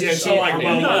It's Yeah, just so like, shit.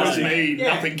 well, No, woe is no. me,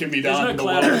 Yeah. nothing can be There's done. no the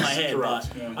cloud world in my is head, corrupt.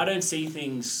 but Yeah. I don't see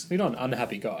things. You're not an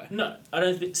unhappy guy. No, I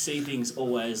don't see things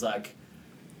always like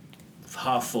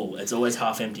half full. It's always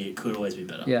half empty. It could always be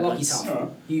better. Yeah. Locky's That's- tough.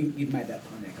 You've made that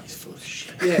point there. He's full of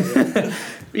shit. Yeah.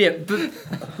 Yeah, but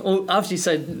well, after you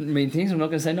say mean things, I'm not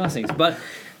going to say nice things. But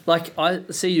like I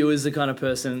see you as the kind of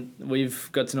person we've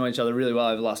got to know each other really well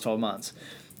over the last 12 months.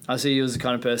 I see you as the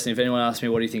kind of person. If anyone asks me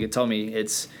what do you think of Tommy,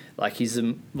 it's like he's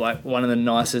like one of the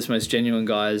nicest, most genuine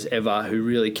guys ever who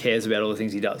really cares about all the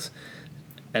things he does,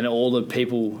 and all the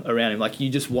people around him. Like you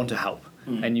just want to help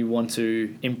and you want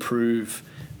to improve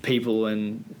people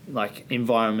and like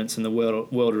environments and the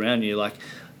world around you. Like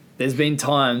there's been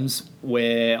times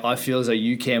where I feel as though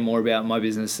you care more about my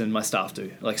business than my staff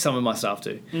do. Like some of my staff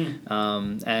do. And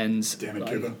Damn it, like,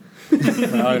 Cooper. I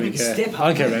don't even care. Step I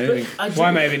don't care about anything. Why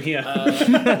am I even here?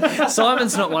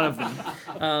 Simon's not one of them.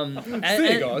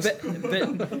 Guys.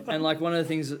 And like one of the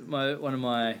things that one of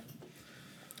my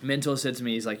mentors said to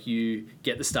me is like, you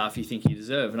get the staff you think you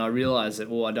deserve. And I realised that,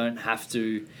 well, I don't have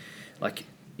to, like,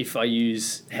 if I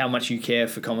use how much you care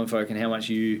for common folk and how much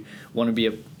you want to be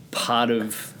a part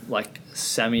of like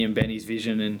Sammy and Benny's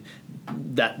vision, and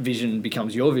that vision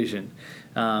becomes your vision.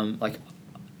 Like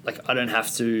I don't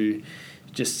have to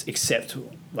just accept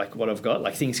like what I've got.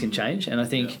 Like things can change, and I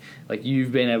think like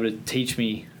you've been able to teach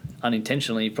me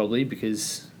unintentionally, probably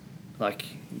because like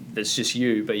that's just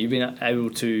you. But you've been able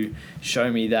to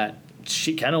show me that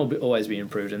shit can always be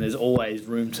improved, and there's always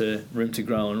room to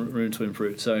grow and room to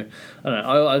improve. So I don't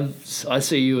know. I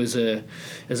see you as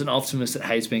an optimist that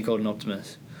hates being called an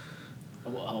optimist.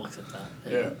 I'll accept that.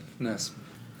 Yeah. Nice.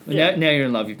 Now you're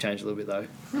in love. You've changed a little bit though.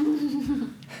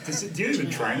 Do you even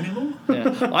train anymore?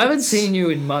 Yeah. I haven't seen you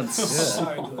in months.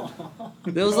 So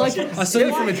good. There was like I saw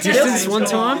you from a distance one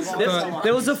time.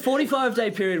 there was a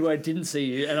 45-day period where I didn't see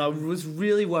you, and I was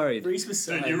really worried. Reese was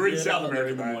so Dude, you're in angry South about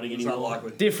America, in the mate. morning It's anymore.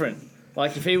 unlikely. Different.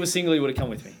 Like if he was single, he would have come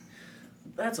with me.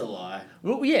 That's a lie.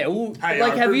 Well, yeah. Well, Hey,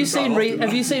 like I've have you proven seen so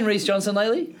have you seen Reese Johnson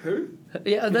lately? Who?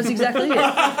 Yeah, that's exactly it.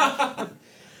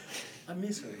 I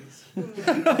miss Reese.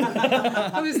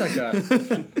 How is that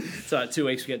guy? So 2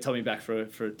 weeks we get Tommy back for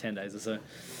 10 days or so.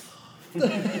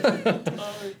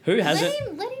 Who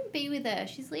hasn't? Let him be with her.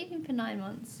 She's leaving for 9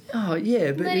 months. Oh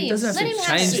yeah, but it doesn't have to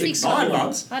change. 6 9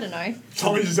 months. I don't know.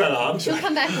 Tommy just had a heart She'll attack.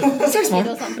 come back with 6 months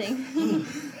or something.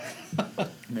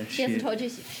 No She hasn't shit. told you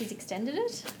she's extended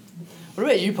it. What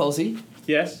about you, Palsy?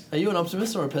 Yes. Are you an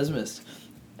optimist or a pessimist,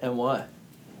 and why?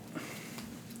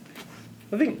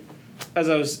 I think, as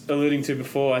I was alluding to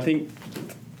before, I think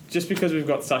just because we've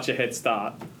got such a head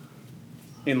start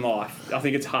in life, I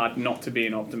think it's hard not to be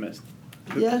an optimist.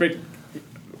 Yeah.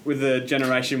 With the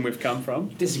generation we've come from.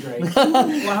 Disagree.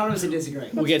 100% disagree.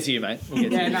 We'll get to you, mate. We'll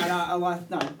get to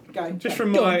you. Go. Just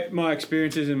from my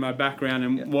experiences and my background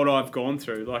and what I've gone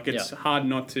through, like it's hard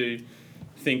not to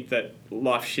think that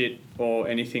life's shit or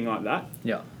anything like that.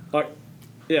 Yeah. Like,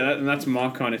 yeah, and that's my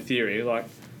kind of theory. Like,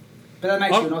 but that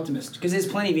makes you an optimist because there's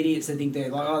plenty of idiots that think they're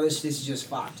like, oh, this is just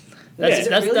fucked.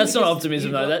 That's not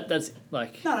optimism though. That's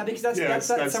like no, because that's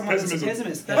someone that's a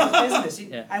pessimist. That's a pessimist.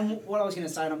 Yeah. And what I was going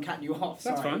to say, and I'm cutting you off.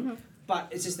 That's sorry. fine. But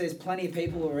it's just there's plenty of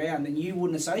people around and you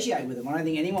wouldn't associate with them. I don't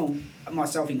think anyone,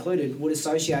 myself included, would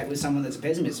associate with someone that's a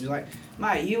pessimist. It's like,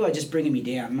 mate, you are just bringing me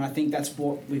down. And I think that's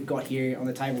what we've got here on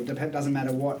the table. It doesn't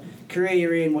matter what career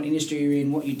you're in, what industry you're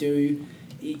in, what you do.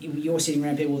 You're sitting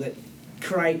around people that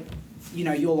create,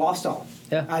 your lifestyle.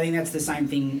 Yeah. I think that's the same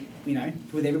thing,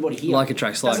 with everybody here. like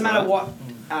attracts like. Doesn't matter right?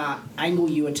 what angle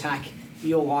you attack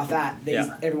your life at.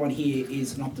 Everyone here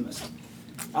is an optimist.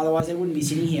 Otherwise, they wouldn't be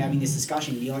sitting here having this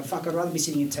discussion. You'd be like, fuck, I'd rather be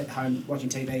sitting at home watching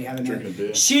TV, having a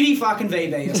shitty fucking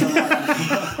VB or something like that.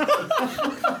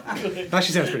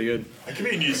 Actually sounds pretty good. It could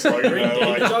be a new slogan,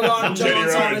 like Jog on,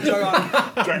 Simon, jog on.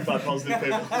 drank by positive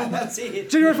people. That's it.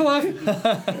 Jenny Road for life.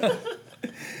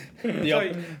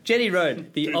 Jenny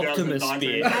Road, the Optimist 2019.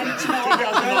 beer.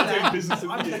 2019 business of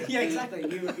the year. Yeah, exactly.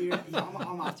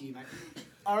 I'm after you, mate.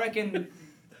 I reckon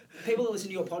people that listen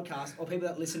to your podcast or people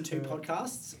that listen to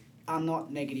podcasts are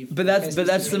not negative. But that's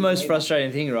the most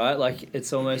frustrating thing, right? Like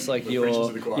it's almost like you're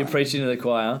preaching to the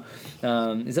choir.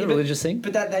 Is that a religious thing?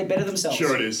 But that they better themselves.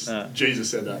 Sure it is. Jesus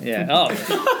said that. Yeah. Oh.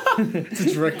 It's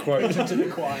a direct quote. To the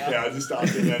choir. Yeah, I just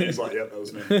asked him and he was like, yep, that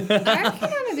was me. I reckon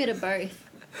I'm a bit of both.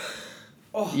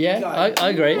 Oh, Yeah, go. I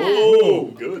agree. Yeah.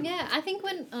 Oh, good. Yeah, I think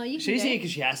when you can She's go. here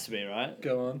because she has to be, right?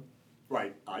 Go on.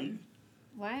 Wait, are you?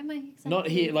 Why am I exactly? Not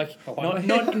here, like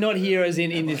not here as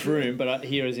in this room, but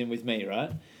here as in with me,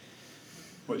 right?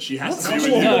 What, she has to be with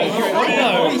you? No.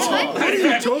 What are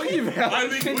you talking about? I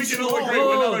think we can all agree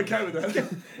we're not okay with that.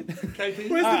 KP?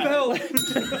 Where's the bell?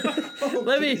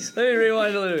 Let me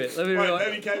rewind a little bit. Let me Wait, rewind.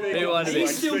 maybe KP. Rewind a Are you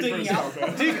bit. still digging up?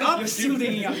 Dig up. You're still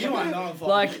digging up. You are not fine.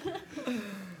 Like.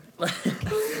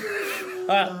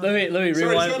 Alright, let me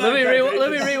rewind. it's not Let me okay,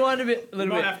 rewind a bit. A You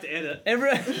little might bit. have to edit.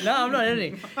 No, I'm not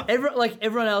editing.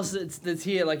 Everyone else that's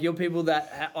here, like you're people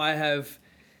that I have,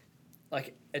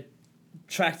 like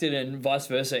attracted and vice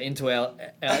versa into our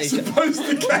As opposed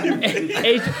to KP.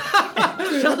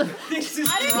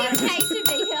 I don't get paid to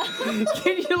be here.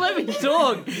 Can you let me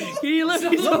talk? Let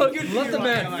the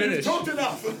man finish. Talked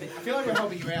enough. I feel like we're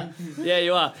helping you out. Yeah,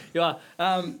 you are.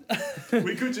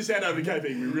 We could just hand over KP.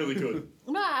 We really could.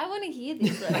 No, I want to hear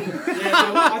this though.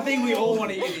 Yeah, I think we all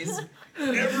want to hear this.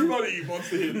 Everybody wants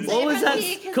to hear this. What was Everyone's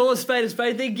here that? 'cause- Call a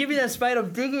spade thing. Give me that spade.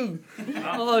 I'm digging.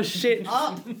 Oh shit.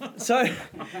 So,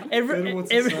 everyone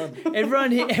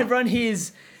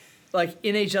here's like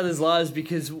in each other's lives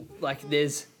because like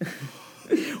there's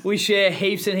we share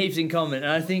heaps and heaps in common,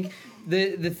 and I think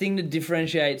the thing that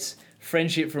differentiates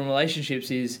friendship from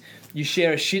relationships is you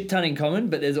share a shit ton in common,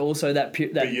 but there's also that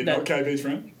But you're not KP's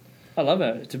friend? I love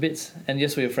her to bits, and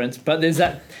yes, we are friends. But there's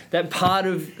that part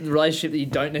of the relationship that you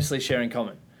don't necessarily share in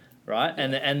common, right?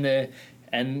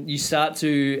 And you start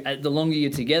to, the longer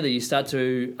you're together, you start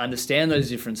to understand those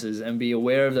differences and be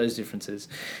aware of those differences.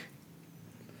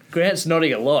 Grant's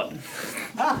nodding a lot.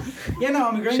 Yeah, no,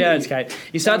 I'm agreeing. Shout out to Kate.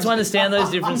 You start to understand those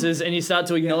differences, and you start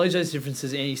to acknowledge those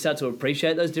differences, and you start to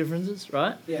appreciate those differences,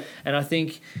 right? Yeah. And I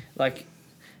think like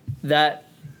that,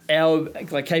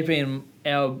 KP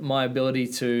and my ability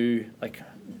to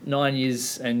 9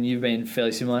 years, and you've been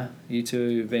fairly similar. You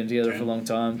two have been together 10. for a long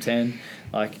time. 10,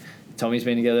 Tommy's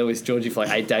been together with Georgie for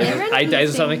 8 days. Everyone's 8 days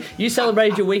or something. You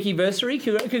celebrated your weekiversary.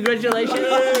 Congratulations!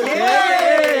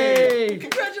 Yay!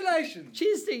 Congratulations.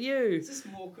 Cheers to you. Just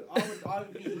more. I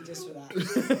would be here just for that.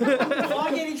 If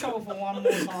I get in trouble for one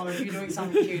more time if you're doing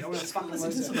something cute, I'm gonna fucking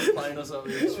listen. plane or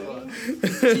something. It's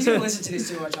fine. She's gonna listen to this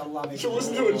too much. I love it. She'll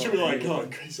listen to it and she'll be like, oh,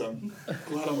 Chris, I'm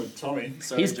glad I'm with Tommy.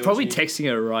 Sorry, He's Georgie. probably texting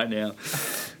her right now.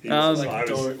 He was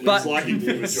but- liking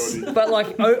you with Georgie. But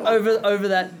over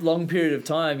that long period of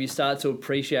time, you start to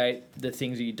appreciate the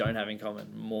things that you don't have in common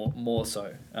more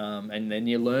so, and then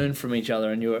you learn from each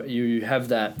other, and you have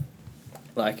that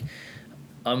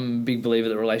I'm a big believer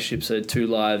that relationships are two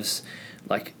lives,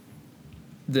 like,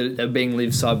 that are being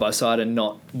lived side by side, and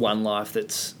not one life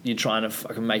that's you're trying to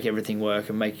fucking make everything work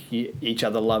and make each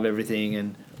other love everything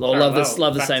and love the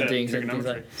same things and things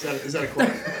like that. Is that a quote?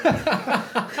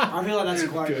 I feel like that's a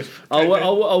quote. Good.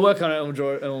 I'll work on it and we'll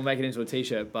draw it and we'll make it into a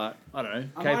t-shirt, but I don't know.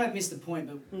 I might have missed the point,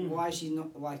 but why is she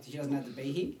not, like, she doesn't have to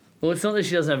be here? Well, it's not that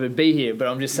she doesn't have to be here, but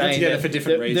I'm just saying together for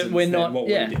different reasons that we're not. than what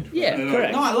we did. Yeah,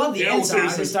 correct. No, I love the answer. I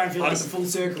seriously. just don't feel like it's a full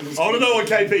circle. I want to know what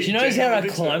KP. Do you notice how I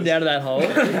climbed out of that hole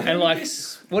and like?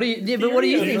 What do you? Yeah, but what do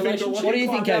you think? What do you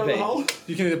think, KP?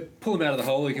 You can either pull him out of the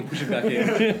hole or you can push him back in.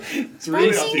 It's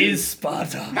really up to you. Is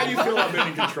Sparta. How do you feel about being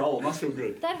in control? It must feel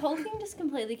good. That whole thing just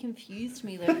completely confused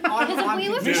me, though. Because we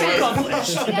were confused.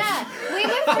 friends. Yeah, we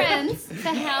were friends for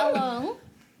how long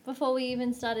before we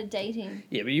even started dating?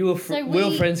 Yeah, but you were we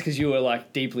were friends because you were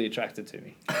like deeply attracted to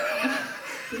me.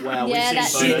 Wow, yeah, we've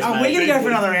seen Shit, photos. are we going to go for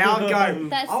another hour? Go.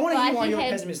 That I want to hear why you're a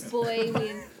spiky-head pessimist. boy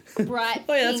with bright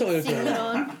pink singlet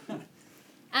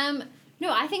on.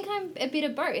 No, I think I'm a bit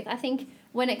of both. I think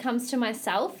when it comes to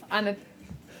myself, I'm a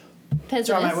pessimist.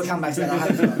 Sorry, mate, we'll come back to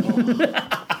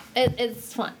that.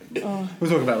 It's fine. We'll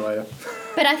talk about it later.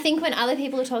 But I think when other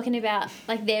people are talking about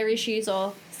like their issues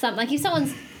or something, like if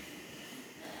someone's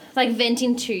like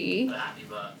venting to you,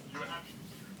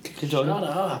 Shut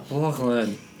up.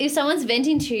 Lachlan. if someone's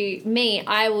venting to me,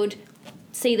 I would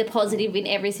see the positive in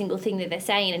every single thing that they're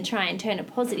saying and try and turn it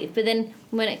positive. But then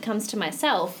when it comes to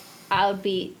myself, I would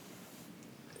be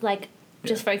like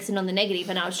just focusing on the negative,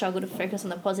 and I would struggle to focus on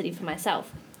the positive for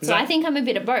myself. So I think I'm a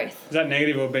bit of both. Is that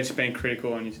negative or just being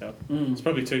critical on yourself? It's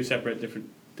probably two different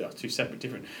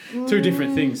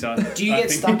things. Do you get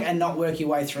stuck and not work your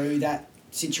way through that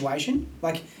situation?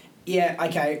 Like, yeah,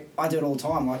 okay, I do it all the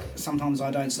time. Like, sometimes I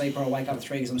don't sleep or I wake up at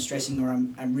 3 because I'm stressing or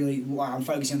I'm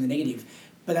focusing on the negative.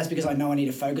 But that's because I know I need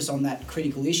to focus on that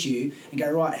critical issue and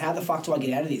go, right, how the fuck do I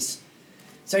get out of this?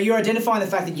 So you're identifying the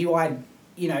fact that you know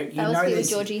this.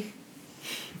 Georgie.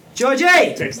 Georgie!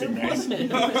 Texting me.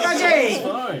 Georgie!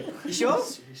 You sure?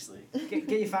 Seriously. Get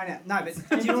your phone out. No, but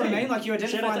do you know what I mean? Like, you're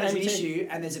identifying there's an issue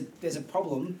and there's a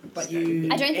problem, but you...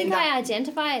 I don't think I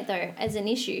identify it, though, as an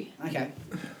issue. Okay.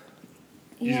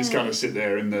 You just kind of sit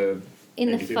there in the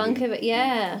funk of it,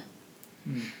 yeah.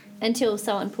 Until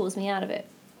someone pulls me out of it.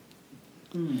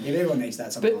 Yeah, but everyone needs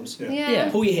that sometimes. Yeah.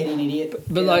 Pull your head in, idiot.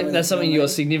 But like that's something you're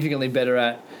significantly better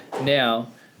at now,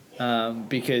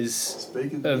 because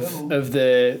of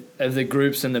the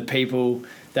groups and the people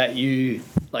that you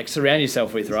like surround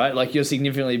yourself with, right? Like you're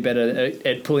significantly better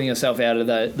at pulling yourself out of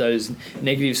those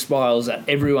negative spirals that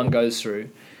everyone goes through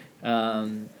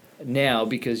now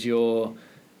because you're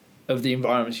of the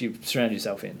environments you surround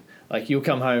yourself in. Like you'll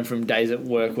come home from days at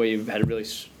work where you've had a really,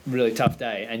 really tough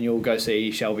day, and you'll go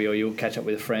see Shelby, or you'll catch up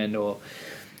with a friend, or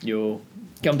you'll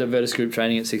come to Virtus Group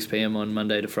training at 6 p.m. on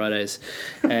Monday to Fridays,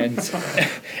 and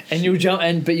you'll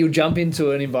jump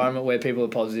into an environment where people are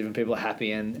positive and people are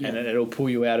happy, and it'll pull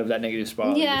you out of that negative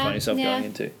spiral that you find yourself going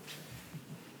into.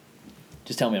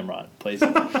 Just tell me I'm right, please.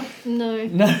 No.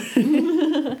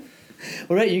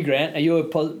 What about you, Grant? Are you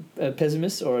a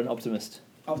pessimist or an optimist?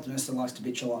 Optimist that likes to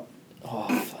bitch a lot. Oh,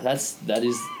 that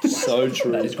is so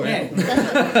true. That is great.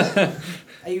 Yeah.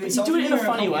 Are you do it in a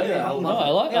funny way, though. No, I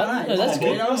like that. No, that's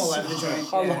good. I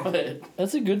love it.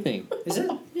 That's a good thing. Is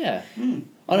it? Yeah. I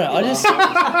don't know.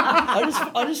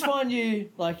 I just find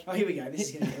you like. Oh, here we go. This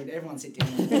is getting good. Everyone sit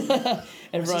down.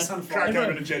 Everyone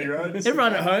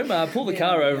at home, pull the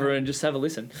car over and just have a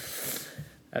listen.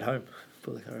 At home,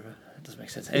 pull the car over. That doesn't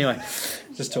make sense. Anyway,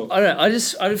 just talk. I don't know. I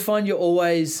just find you're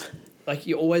always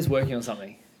working on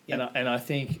something. Yep. And I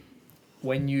think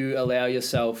when you allow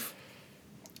yourself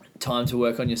time to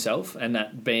work on yourself, and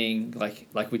that being like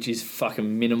which is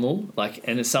fucking minimal,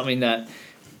 and it's something that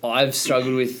I've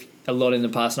struggled with a lot in the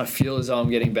past, and I feel as though I'm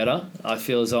getting better. I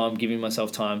feel as though I'm giving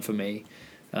myself time for me,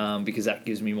 because that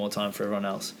gives me more time for everyone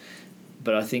else.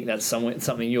 But I think that's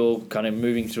something you're kind of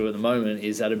moving through at the moment,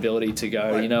 is that ability to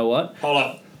go, you know what? Hold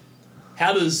up.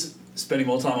 How does spending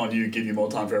more time on you give you more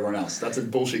time for everyone else? That's a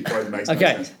bullshit quote that makes no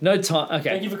sense. No time. Okay.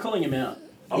 Thank you for calling him out.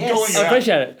 I'm calling you out. I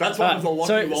appreciate it. That's one of the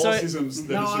Lockie-Wallaceisms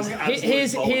that is just absolutely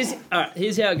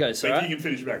here's how it goes. Becky, right? you can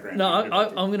finish your background. No,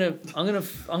 I'm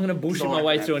gonna bullshit my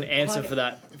way through an answer for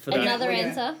that. Another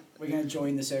answer. We're going to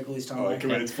join the circle this time. Are we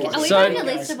making a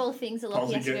list of all things that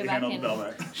Lockie has to go back in?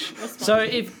 So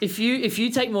if you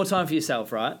take more time for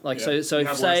yourself, right? So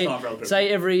say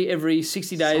every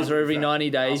 60 days or every 90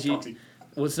 days you.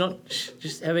 Well, it's not.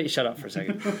 Just how about you shut up for a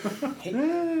second?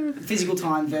 Physical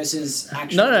time versus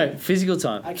actual. No, physical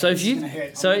time.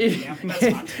 Okay, so if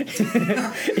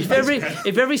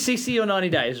every 60 or 90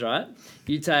 days, right,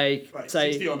 you take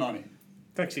say 60 or 90.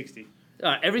 Take 60.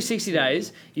 every 60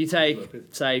 days, you take,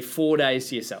 say, 4 days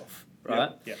to yourself,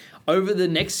 right? Yeah. Over the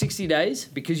next 60 days,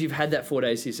 because you've had that 4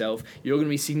 days to yourself, you're going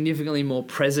to be significantly more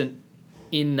present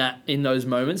in those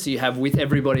moments that you have with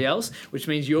everybody else, which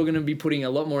means you're going to be putting a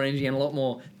lot more energy and a lot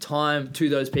more time to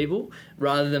those people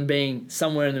rather than being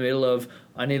somewhere in the middle of,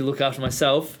 I need to look after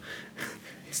myself.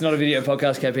 It's not a video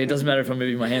podcast, KP. It doesn't matter if I'm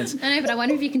moving my hands. I know, but I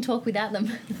wonder if you can talk without them.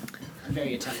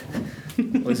 Very tough.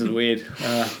 Well, this is weird.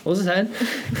 What was I saying?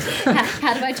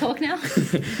 How do I talk now?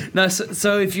 No,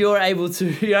 so if you're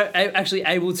actually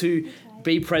able to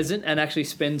be present and actually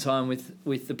spend time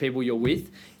with the people you're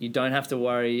with, you don't have to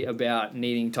worry about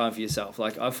needing time for yourself.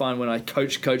 Like, I find when I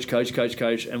coach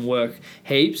and work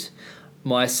heaps,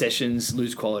 my sessions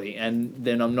lose quality, and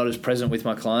then I'm not as present with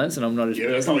my clients, and I'm not as... Yeah,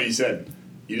 that's not what you said.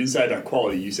 You didn't say about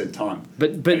quality, you said time.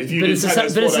 But it's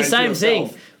the same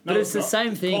thing. But it's the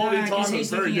same thing. Quality time he's is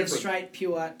very looking at different. straight,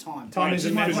 pure time. Time is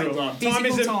a measurable time.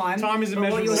 Time is a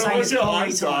but what you're measurable saying is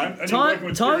quality time. And Time- you're working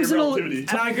with time's theory an of il- relativity.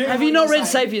 And I agree with Have what you not you're read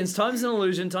saying. Sapiens? Time's an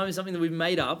illusion. Time is something that we've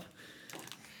made up,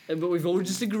 but we've all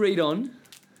just agreed on.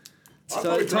 I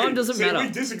So agree. time doesn't See, matter. we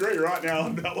disagree right now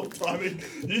about what time is.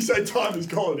 You say time is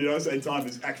quality, I say time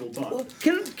is actual time.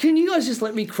 Can you guys just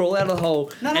let me crawl out of the hole?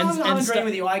 No, I'm agreeing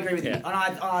with you. I agree with you. Yeah. And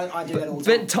I do that all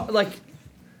the time. But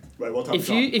Wait, what time if is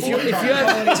you time? if you Quality if time. you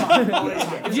have Quality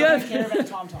time. If you I don't have- care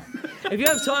about time. if you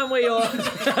have time where you're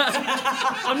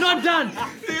I'm not done.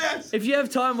 Yes. If you have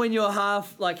time when you're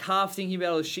half thinking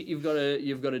about all the shit you've got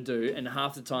to do, and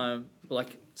half the time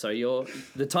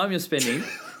the time you're spending,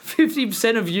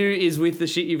 50% of you is with the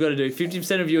shit you've got to do,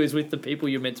 50% of you is with the people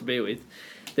you're meant to be with,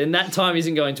 then that time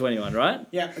isn't going to anyone, right?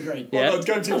 Yeah, agreed. Yeah. Well, no, it's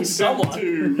going 50% to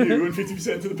you and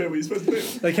 50% to the people you're supposed to be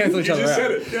with. They cancel each You other just out.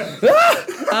 said it,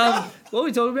 yeah. What are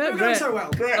we talking about? We're going Grant, so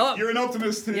well. Grant, Oh. you're an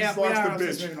optimist who Yeah, likes we are. the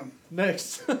Let's bitch. move on.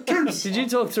 Next. did you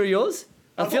talk through yours?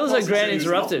 I feel as though Grant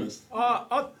interrupted.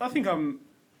 I think I'm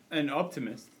an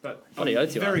optimist, but I'm Bloody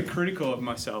oath you very critical of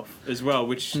myself as well,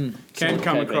 which can So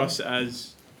come okay, across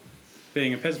as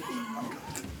being a pessimist.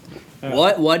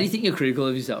 Why do you think you're critical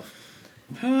of yourself?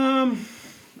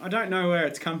 I don't know where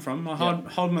it's come from. I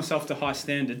hold myself to high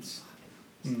standards.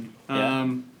 Yeah.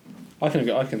 I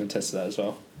can attest to that as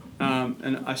well.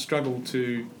 And I struggle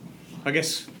to, I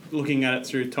guess, looking at it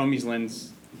through Tommy's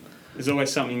lens, there's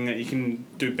always something that you can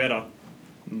do better,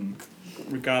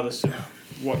 regardless of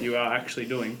what you are actually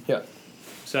doing. Yeah.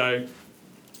 So,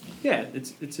 yeah,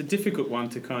 it's a difficult one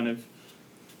to kind of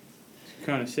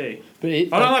see. But I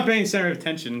don't like being center of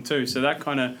attention too. So that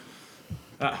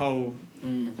whole.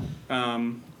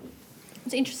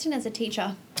 It's interesting as a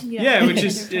teacher. Yeah, which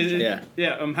is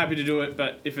Yeah. I'm happy to do it,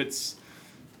 but if it's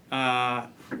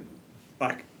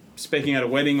like speaking at a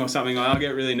wedding or something, I'll get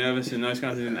really nervous and those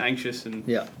kinds of things, and anxious and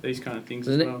Yeah. these kind of things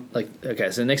So as the well.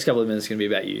 so the next couple of minutes is going to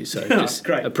be about you. So just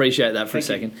Great. appreciate that for a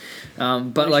second.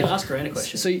 But Like, like, ask Grant a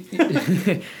question.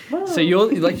 so you're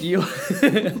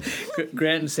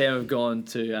Grant and Sam have gone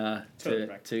to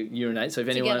urinate. So if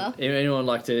anyone would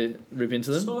like to rip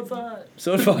into them,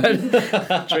 sword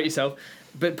fight, treat yourself.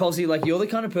 But Palsy, like, you're the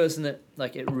kind of person that,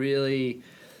 like,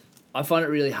 I find it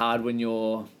really hard when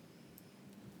you're,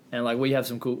 and like we have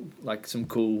some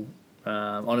cool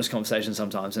honest conversations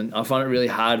sometimes, and I find it really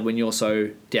hard when you're so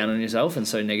down on yourself and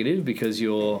so negative because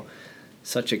you're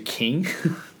such a king.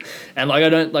 And like I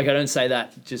don't say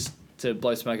that just to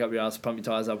blow smoke up your ass, pump your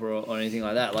tires up, or anything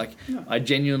like that. Like, no. I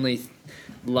genuinely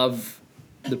love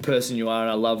the person you are, and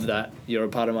I love that you're a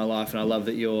part of my life, and I love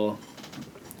that you're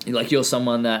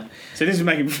someone that. So this is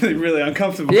making me really, really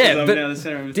uncomfortable. Yeah, I'm but now the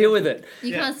center of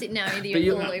You can't sit now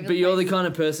either. You're the kind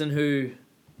of person who.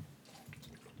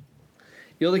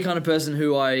 You're the kind of person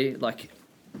who I like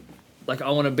I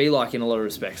want to be like in a lot of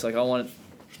respects. Like, I want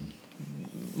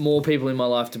more people in my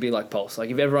life to be like Pulse. Like,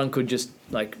 if everyone could just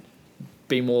like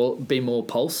be more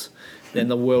Pulse, then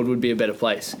the world would be a better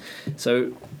place.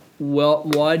 So,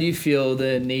 why do you feel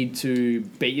the need to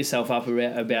beat yourself up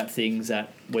about things that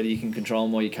whether you can control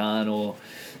them or you can't, or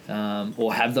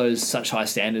have those such high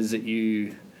standards that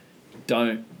you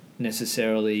don't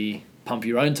necessarily pump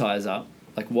your own tires up?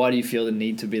 Like, why do you feel the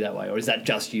need to be that way, or is that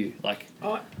just you?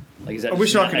 Is that? I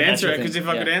wish I could answer it, because if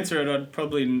I could answer it, I'd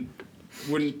probably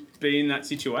wouldn't be in that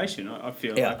situation. I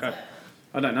feel like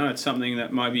I don't know. It's something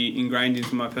that might be ingrained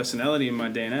into my personality and my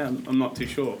DNA. I'm not too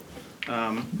sure.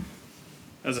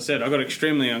 As I said, I got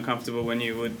extremely uncomfortable when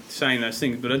you were saying those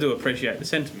things, but I do appreciate the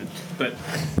sentiment. But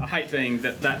I hate being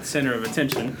that centre of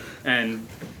attention, and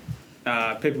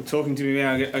people talking to me.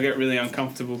 I get really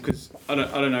uncomfortable because I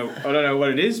don't know what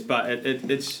it is, but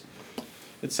it's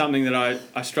it's something that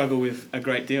I struggle with a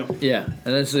great deal. Yeah,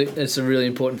 and it's a really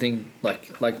important thing,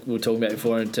 like we were talking about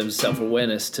before, in terms of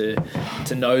self-awareness,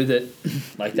 to know that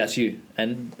like that's you,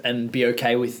 and be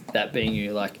okay with that being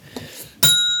you. Like,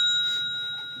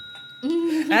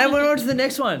 and we're on to the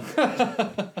next one.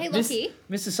 Hey, Lockie.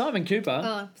 Mr. Simon Cooper.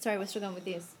 Oh, sorry, we're still going with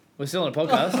this. We're still on a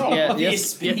podcast. Yeah.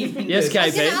 Yes, KP. I was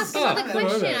going to ask another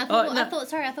question.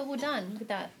 I thought we're done with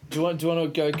that. Do you want to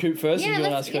go Coop first? Yeah, or do you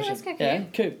want let's to ask go questions? Coop. Yeah,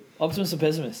 Coop. Optimist or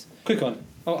pessimist? Quick one.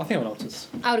 Oh, I think I'm an optimist.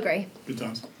 I would agree. Good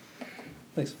times.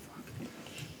 Thanks.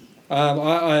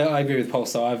 I agree with Paul.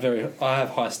 So I have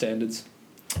high standards,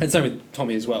 and same with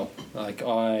Tommy as well. Like,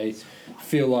 I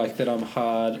feel like that I'm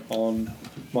hard on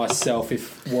myself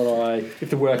if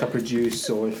the work I produce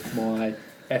or if my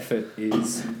effort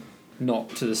is not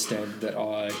to the standard that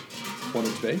I want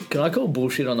it to be. Can I call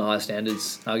bullshit on the high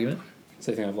standards argument?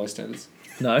 So you think I have low standards?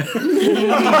 No.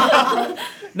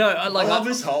 No, I love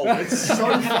this hole. It's so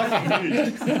fucking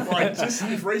huge. Like, just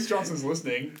if Reece Johnson's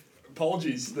listening,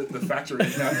 apologies that the factory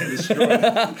is now being destroyed.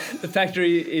 The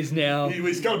factory is now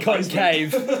He's got a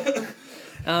concave.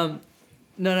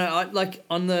 No, I like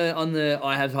on the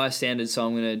I have high standards, so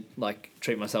I'm gonna like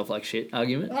treat myself like shit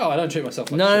argument. Oh, I don't treat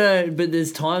myself like shit. No, but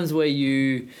there's times where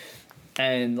you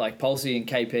and like Pulsey and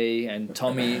KP and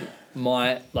Tommy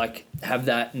might like have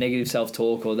that negative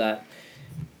self-talk or that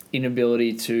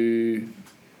inability to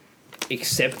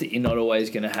accept that you're not always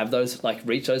going to have those, like,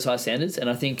 reach those high standards. And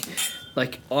I think,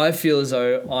 like, I feel as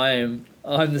though I'm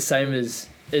the same as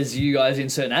you guys in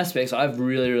certain aspects. I have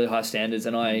really, really high standards,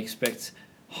 and I expect,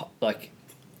 like,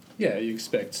 yeah, you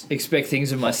expect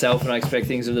things of myself, and I expect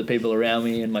things of the people around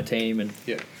me and my team and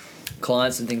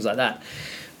clients and things like that.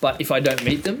 But if I don't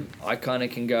meet them, I kind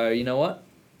of can go, you know what,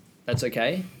 that's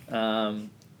okay.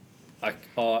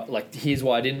 Like, here's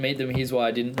why I didn't meet them, here's why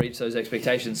I didn't reach those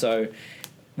expectations. So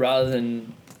rather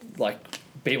than like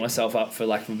beat myself up, for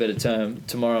lack of a better term,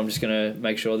 tomorrow I'm just going to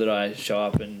make sure that I show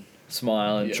up and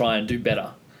smile and try and do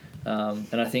better.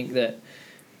 And I think that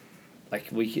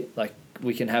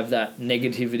we can have that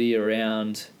negativity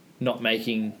around not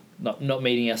meeting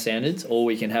our standards, or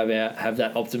we can have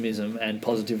that optimism and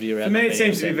positivity around. For me, it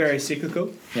seems to be very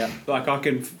cyclical. Yeah. Like, I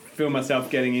can feel myself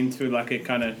getting into like a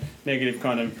kind of negative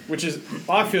kind of, which is,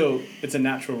 I feel it's a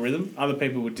natural rhythm. Other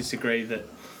people would disagree that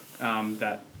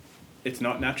that it's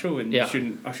not natural, and I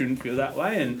shouldn't feel that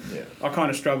way. And I kind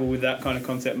of struggle with that kind of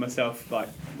concept myself. Like,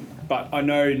 but I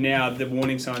know now the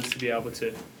warning signs to be able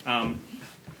to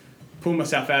pull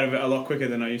myself out of it a lot quicker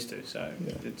than I used to. So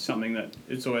it's something that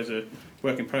it's always a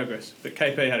work in progress. But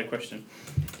KP had a question.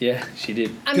 Yeah, she did.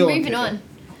 I'm moving on.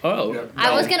 Oh. Yeah.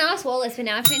 I was going to ask Wallace, but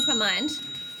now I've changed my mind.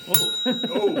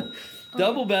 Oh.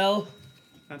 Double bell.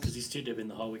 Because he's too deep in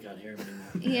the hole, we can't hear him anymore.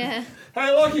 Yeah.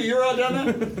 Hey, Lockie, you're right down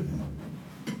there?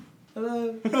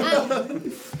 Hello.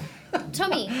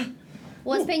 Tommy,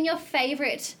 what's been your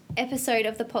favourite episode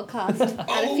of the podcast?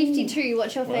 Out of 52,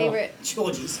 what's your favourite?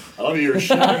 Georgie's. I love you're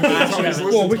ashamed.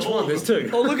 Well, which one? There's two.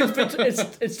 Oh, look,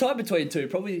 it's tied between two.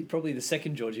 Probably the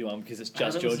second Georgie one, because it's just I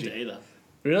haven't Georgie. listened to either.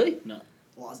 Really? No.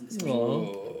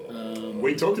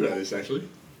 We talked about this, actually.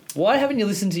 Why haven't you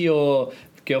listened to your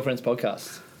girlfriend's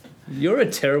podcast? You're a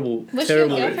terrible Was your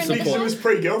girlfriend Because it support. was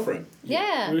pre-girlfriend.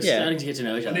 Yeah. We were starting to get to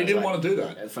know each other. And he didn't want to do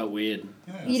that. It felt weird.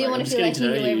 You didn't want to feel like you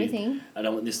knew everything. I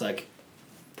don't want this, like,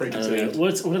 Preconceived.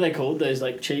 what are they called? Those,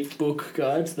 like, cheat book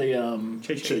guides? The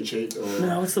Cheat sheet. Or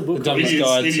No, what's the book?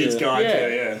 Idiot's Guide.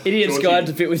 Yeah. Idiot's Georgie. Guide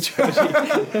to Fit with Georgie.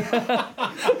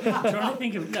 I'm trying to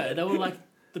think of... No, they were, like,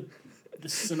 the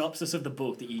synopsis of the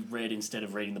book that you read instead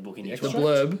of reading the book in your The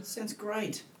blurb. Sounds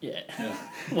great. Yeah.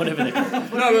 Whatever they're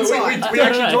called. No, but we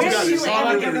actually talked about this. When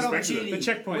I do you really ever get an respected opportunity? it. The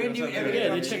checkpoint. When do you ever Yeah, get an the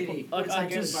opportunity? checkpoint. What's I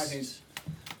that girl's just- news?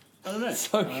 I don't know.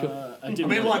 So cool. I I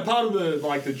mean, like, part of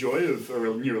the joy of a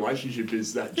new relationship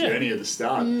is that journey at the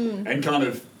start, and kind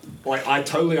of like I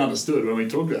totally understood when we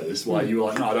talked about this why you were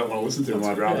like, no, I don't want to listen to him.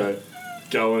 I'd rather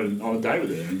go on a date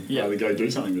with her and rather go do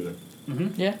something with her.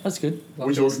 Yeah, that's good.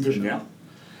 Would you listen to him now?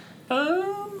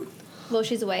 Well,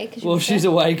 she's away. She's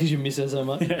away because you miss her so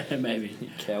much. Yeah, maybe. You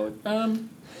coward. I don't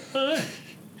know.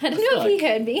 I don't know if he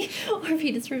heard me or if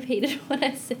he just repeated what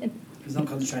I said. He's not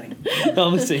concentrating.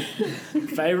 Honestly.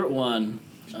 Favourite one.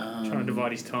 Trying to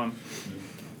divide his time.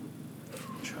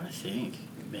 I'm trying to think.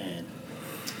 Man.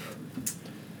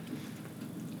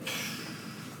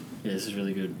 Yeah, this is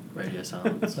really good radio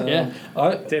silence. Yeah.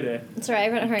 Dead air. It's alright,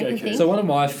 everyone at home can think. So one of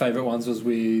my favourite ones was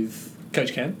with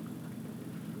Coach Cam.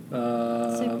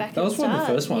 So back that was at one of the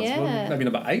start, first ones. yeah. Maybe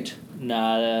number 8.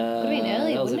 Nah, Would've been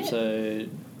early, that was wouldn't it?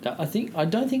 episode. I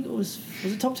don't think it was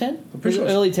it top 10? I'm pretty sure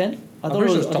Was it it was- early 10? I thought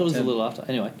pretty it sure was top a 10. little after.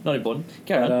 Anyway, not important.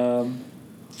 Carry on.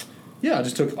 Yeah, I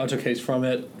took heaps from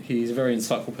it. He's a very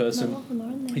insightful person. Not all of them are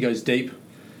in there. He goes deep.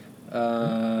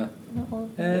 Not all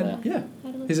of them. And yeah,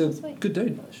 he's a good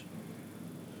dude.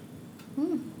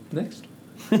 Next.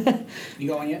 You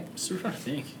got one yet? Still trying to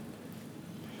think.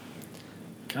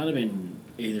 Can't have been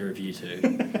either of you two.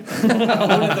 No,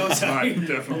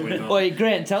 definitely not. Wait,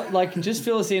 Grant, just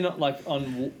fill us in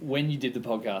on when you did the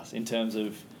podcast in terms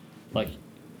of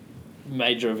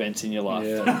major events in your life.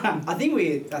 Yeah. I think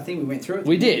we went through it.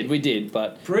 We did,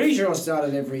 but Pretty sure I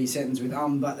started every sentence with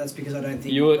but that's because I don't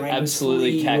think you my were brain was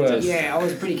absolutely fully- cactus. Yeah, I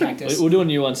was pretty cactus. We'll do a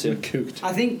new one soon. Cooked.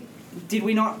 I think, did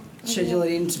we not schedule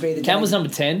it in to be the Cam day? was number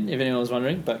 10, if anyone was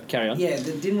wondering, but carry on. Yeah,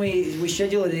 didn't we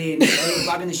schedule it in? They were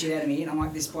bugging the shit out of me, and I'm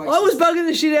like, this bloke. I was bugging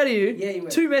the shit out of you. Yeah, you were.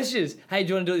 2 2 messages. Hey, do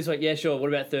you want to do it this week? Yeah, sure. What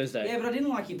about Thursday? Yeah, but I didn't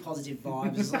like your positive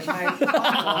vibes. It's like, mate, fuck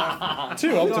off. Too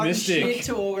I've got optimistic. shit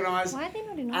to organise, Why are they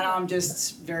not in and order? I'm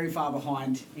just very far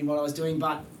behind in what I was doing.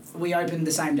 But we opened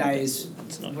the same day as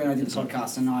when I did the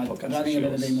podcast, and I don't think I've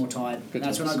ever been more tired.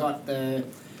 That's when I got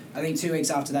I think 2 weeks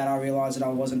after that, I realised that I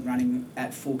wasn't running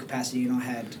at full capacity, and I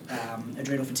had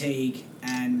adrenal fatigue,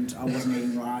 and I wasn't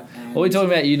eating right. And Are we talking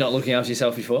about you not looking after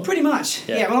yourself before? Pretty much.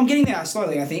 Yeah. Yeah. Well, I'm getting there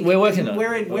slowly. I think We're working on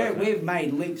it. We've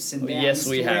made leaps and bounds Yes,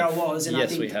 we to where have. I was, and Yes, I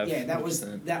think we have. yeah,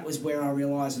 that was where I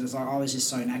realised it was like I was just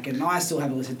so knackered, and I still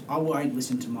haven't listened. I won't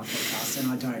listen to my podcast,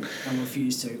 and I don't. I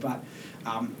refuse to. But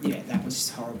yeah, that was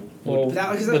just horrible. Well,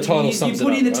 Because the title sums you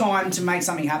put it in up, the right? time to make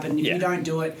something happen. If Yeah. you don't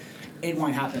do it, it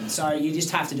won't happen. So you just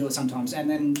have to do it sometimes. And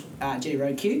then G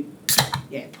Road Q,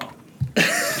 yeah, pop.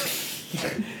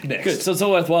 Next. Good. So it's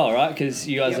all worthwhile, right? Because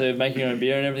you guys Yep. are making your own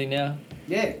beer and everything now.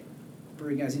 Yeah,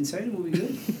 brewery goes in soon. We'll be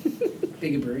good.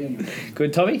 Bigger brewery anyway.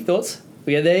 Good. Tommy, thoughts?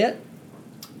 We get there yet?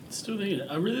 Still thinking.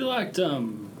 I really liked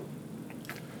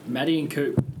Maddie and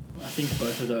Coop. I think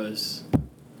both of those,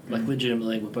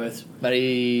 legitimately, were both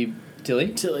Matty Tilly?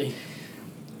 Tilly.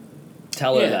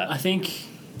 Tell her that. I think.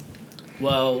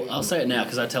 Well, I'll say it now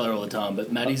because I tell her all the time.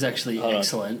 But Maddie's actually Hold on.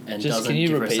 excellent and Just doesn't can you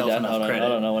give repeat herself that? enough Hold on, credit.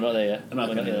 hold on, no, we're not there yet. I'm not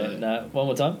We're gonna do there. it. No, one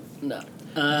more time.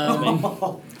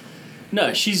 No.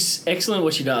 No, she's excellent at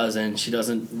what she does, and she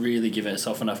doesn't really give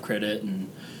herself enough credit. And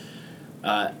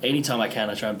anytime I can,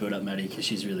 I try and build up Maddie because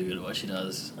she's really good at what she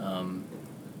does.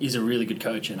 He's a really good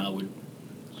coach, and I would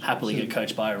happily get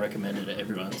coached by her, recommend it to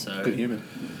everyone. So Good human.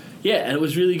 yeah, and it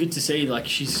was really good to see.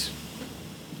 She's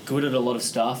good at a lot of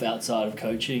stuff outside of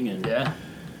coaching, and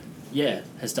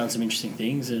has done some interesting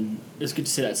things, and it was good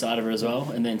to see that side of her as well.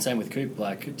 And then same with Coop,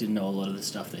 didn't know a lot of the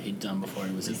stuff that he'd done before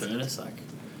he was at Virtus.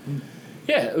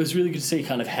 Yeah, it was really good to see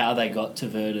kind of how they got to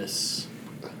Virtus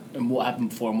and what happened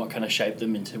before and what kind of shaped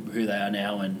them into who they are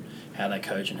now and how they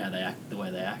coach and how they act the way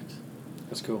they act.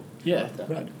 That's cool. Yeah.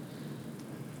 Right.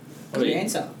 Good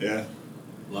answer. Yeah.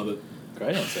 Love it.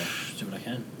 Great answer. Just do what I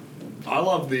can. I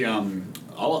love the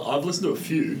I've listened to a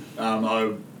few.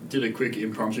 I did a quick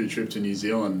impromptu trip to New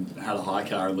Zealand, had a high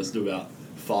car, and listened to about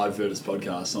 5 Virtus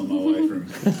podcasts on my way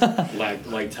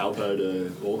from Lake Taupo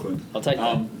to Auckland. I'll take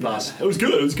that. But it was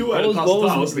good. It was a good way to pass the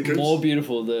time. Listen to Coops. More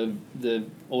beautiful, the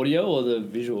audio or the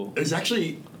visual?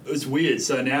 It's weird.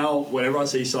 So now, whenever I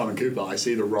see Simon Cooper, I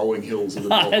see the rolling hills of the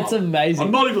North. That's amazing.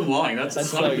 I'm not even lying. That's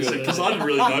so 100% good. because I didn't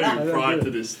really know you prior to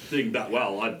this thing that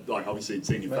well. I'd obviously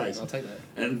seen your face. I'll take that.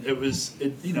 And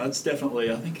it's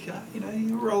definitely, I think, you're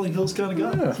a rolling hills kind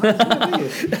of guy.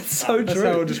 That's so That's true.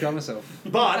 how I would describe myself.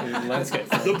 But Landscape.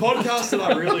 the podcast that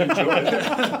I really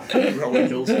enjoyed, rolling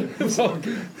hills. If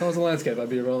I was a landscape, I'd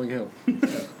be a rolling hill.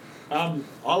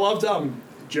 I loved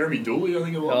Jeremy Dooley, I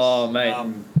think it was. Oh, mate.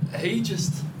 He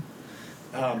just,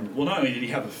 not only did he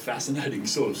have a fascinating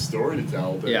sort of story to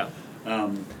tell, but Yeah.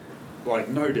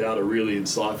 no doubt a really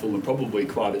insightful and probably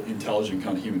quite an intelligent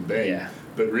kind of human being. Yeah.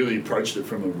 But really approached it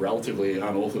from a relatively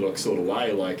unorthodox sort of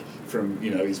way, from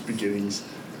his beginnings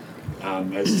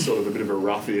as sort of a bit of a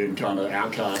ruffian kind of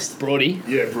outcast. Brody.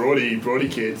 Yeah, Brody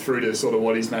kid through to sort of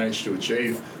what he's managed to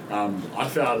achieve. I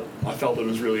felt that it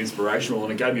was really inspirational,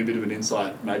 and it gave me a bit of an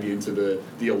insight maybe into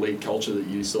the elite culture that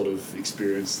you sort of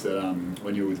experienced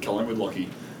when you were with Collingwood, Lockie,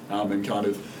 and kind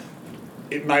of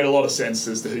it made a lot of sense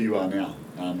as to who you are now.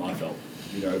 I felt,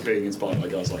 being inspired by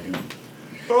guys like him.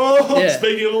 Oh, Yeah.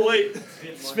 speaking of elite,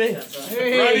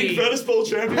 reigning Virtus Ball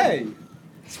champion. Hey!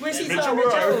 Squishy Mitchell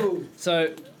Mitchell.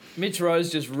 So Mitch Rose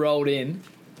just rolled in.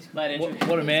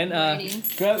 What a man.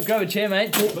 Grab a chair,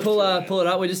 mate. Pull it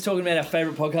up. We're just talking about our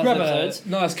favourite podcast Grab episodes. a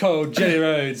nice cold Jenny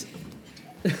Rhodes.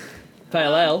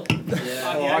 Pale Ale.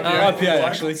 IPA,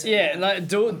 actually. Yeah,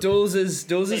 Dools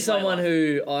is someone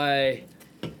who I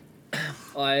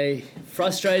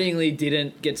frustratingly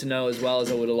didn't get to know as well as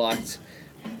I would have liked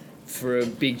for a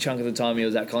big chunk of the time he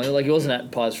was at Collingwood. He wasn't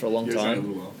at Pies for a long He was only a time.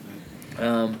 little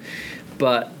while,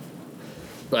 But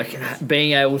like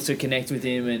being able to connect with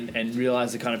him and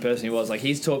realize the kind of person he was. Like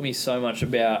he's taught me so much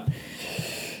about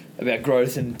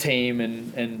growth and team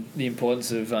and the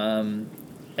importance of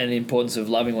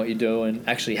loving what you do and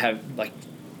actually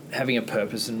having a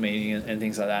purpose and meaning and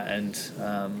things like that. And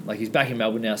like he's back in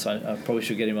Melbourne now, so I probably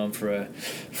should get him on for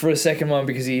a second one,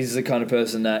 because he's the kind of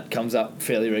person that comes up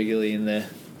fairly regularly in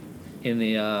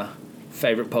the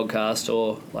favourite podcast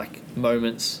or like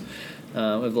moments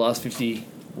of the last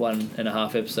 51 and a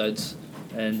half episodes.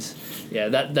 And yeah,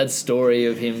 that story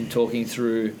of him talking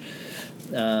through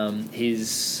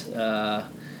his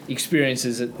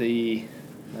experiences at the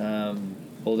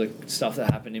all the stuff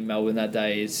that happened in Melbourne that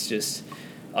day is just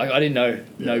I didn't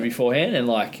know beforehand, and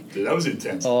like dude, that was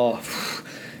intense.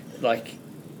 Like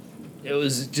it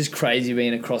was just crazy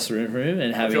being across the room from him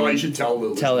and having. I feel like you should tell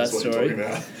that story. Give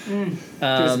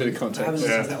us a bit of context.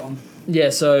 That one. Yeah,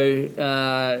 so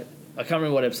I can't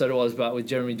remember what episode it was, but with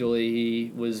Jeremy Dooley,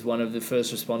 he was one of the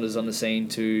first responders on the scene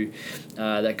to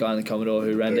that guy in the Commodore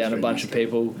who ran down a bunch of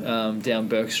people down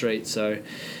Burke Street. So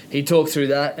he talked through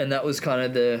that, and that was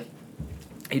kind of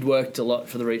he'd worked a lot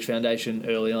for the Reach Foundation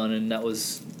early on, and that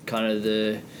was kind of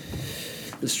the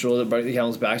straw that broke the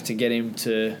camel's back to get him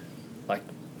to like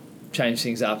change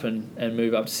things up and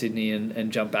move up to Sydney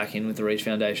and jump back in with the Reach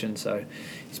Foundation. So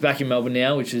he's back in Melbourne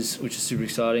now, which is super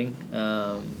exciting.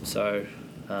 Yeah,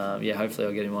 hopefully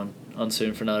I'll get him on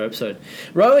soon for another episode.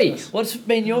 Rowie, what's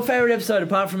been your favourite episode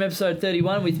apart from episode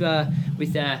 31 with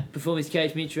Performance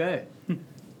Coach Mitch Rowe?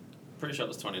 Pretty sure it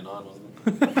was 29, wasn't it?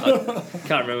 I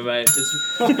can't remember, mate.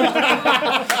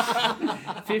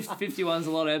 51's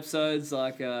a lot of episodes.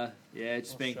 Like,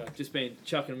 just been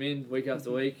chucking them in week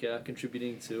after week,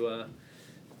 contributing to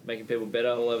making people better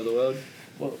all over the world.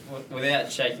 Well,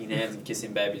 without shaking hands and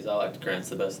kissing babies, I liked Grant's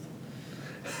the best.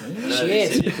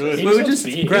 Shit.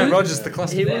 Grant Rogers, the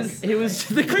clusterfuck. He was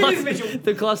the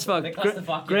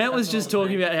clusterfuck. Grant was just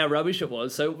talking about how rubbish it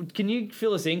was. So can you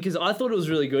fill us in? Because I thought it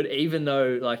was really good, even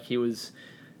though like he was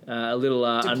a little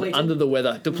under the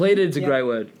weather. Depleted is a great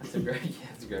word. It's a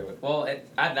great word. Well,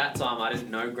 at that time, I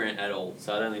didn't know Grant at all,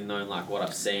 so I'd only known like what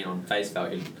I've seen on face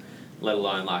value, let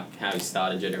alone like how he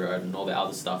started Jetty Road and all the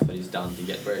other stuff that he's done to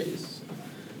get where he is.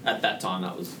 At that time,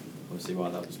 that was obviously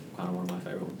why that was kind of one of my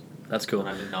favourite ones. That's cool. And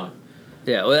I didn't know.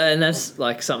 Yeah, well, and that's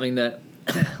like something that,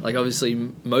 like obviously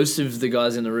most of the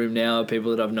guys in the room now are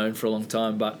people that I've known for a long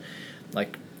time, but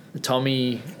like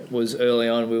Tommy was early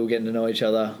on, we were getting to know each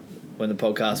other when the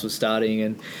podcast was starting,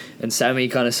 and Sammy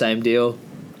kind of same deal.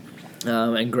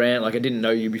 And Grant, like I didn't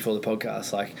know you before the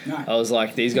podcast. Like no. I was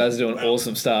like, these guys are doing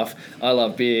awesome stuff. I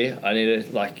love beer. I need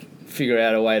to like figure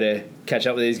out a way to catch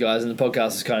up with these guys, and the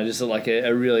podcast is kind of just like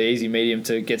a really easy medium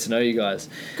to get to know you guys.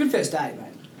 Good first date, mate.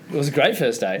 It was a great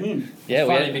first date. Yeah,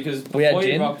 funny because before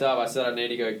you rocked up, I said I need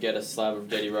to go get a slab of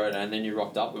Jetty Road, and then you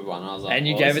rocked up with one. And I was like, and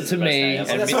you gave it to me.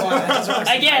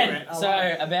 Again,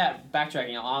 so about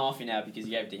backtracking, I'm off you now because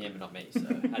you gave it to him and not me. So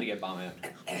I had to go bum out.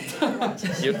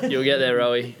 You'll get there,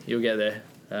 Rowie. You'll get there.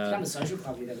 Become a social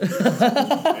club, you know.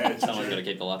 Someone's got to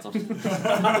keep the lights on.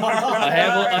 I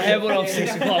have one on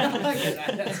 6 o'clock.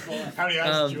 How many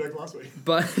hours did you work last week?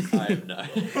 But I don't know.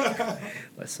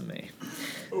 Less than me.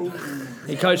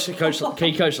 He coached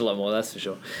a lot more, that's for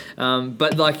sure.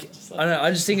 But like I don't know,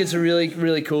 I just think it's a really,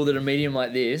 really cool that a medium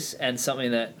like this and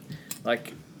something that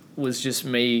like was just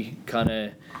me kind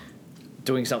of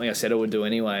doing something I said I would do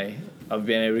anyway. I've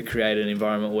been able to create an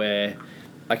environment where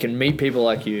I can meet people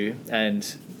like you and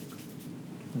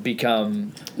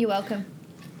become... You're welcome.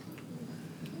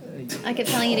 I kept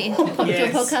telling you to do a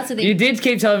podcast with him. You did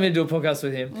keep telling me to do a podcast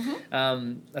with him.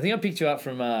 Mm-hmm. I think I picked you up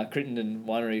from Crittenden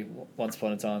Winery once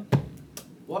upon a time.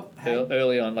 What?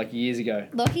 Early on, like years ago.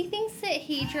 Lockie thinks that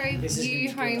he drove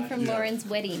you home from Lauren's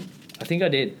wedding. I think I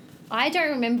did. I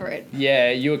don't remember it.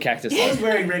 Yeah, you were Cactus. I was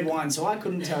wearing red wine, so I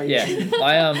couldn't tell you.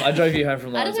 Yeah, I drove you home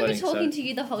from Lauren's wedding. I don't remember talking to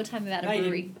you the whole time about a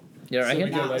brewery. You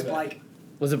reckon? No, it was Blake.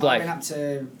 Was it Blake? I went up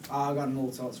to... I got in all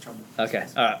sorts of trouble. Okay,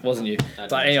 alright, wasn't you.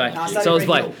 But anyway, so it was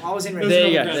Blake. I was in Red There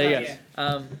Hill. you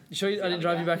go. You sure I didn't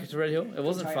drive you back to Red Hill? It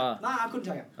wasn't far. No, I couldn't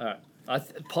tell you. Alright.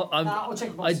 I'll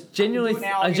check the box. I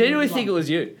genuinely think it was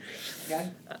you. Okay.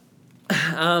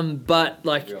 But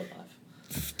like...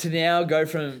 to now go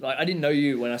from like I didn't know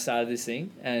you when I started this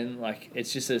thing, and like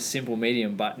it's just a simple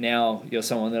medium, but now you're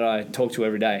someone that I talk to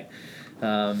every day,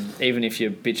 even if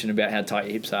you're bitching about how tight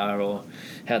your hips are or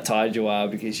how tired you are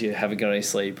because you haven't got any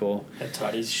sleep, or how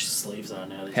tight his sleeves are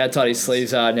now.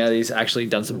 That he's actually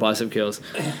done some bicep curls.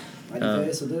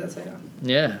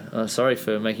 Yeah, sorry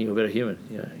for making you a better human.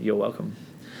 Yeah, you're welcome.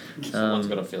 Someone's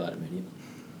got to fill out a medium.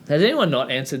 Has anyone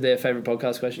not answered their favourite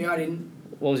podcast question? Yeah, I didn't.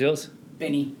 What was yours?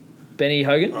 Benny. Benny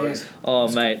Hogan? Yes. Oh,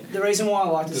 mate. The reason why I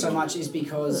liked it so much is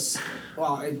because,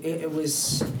 well, it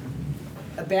was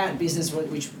about business,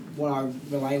 which what I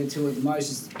related to it the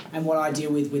most is, and what I deal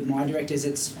with my directors.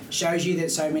 It shows you that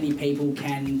so many people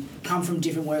can come from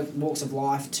different walks of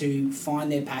life to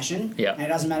find their passion. Yeah. And it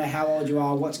doesn't matter how old you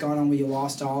are, what's going on with your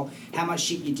lifestyle, how much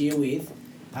shit you deal with.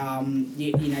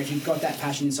 You know, if you've got that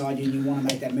passion inside you and you want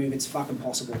to make that move, it's fucking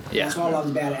possible. Yeah. That's what I love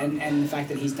about it, and the fact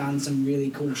that he's done some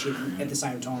really cool shit at the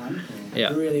same time.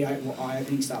 Yeah. Really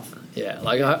eye-opening stuff. Yeah,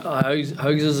 like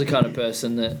Hogs is the kind of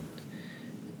person that,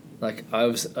 like, I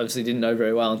obviously didn't know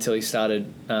very well until he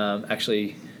started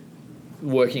actually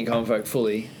working at Common Folk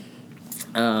fully.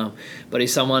 But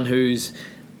he's someone who's,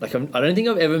 like, I don't think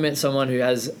I've ever met someone who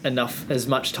has as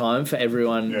much time for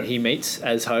everyone he meets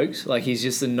as Hogs. Like, he's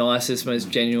just the nicest,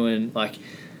 most genuine, like,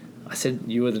 I said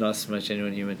you were the nicest, most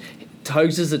genuine human.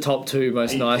 Hogs is the top two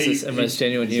most nicest and most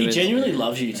genuine humans. He genuinely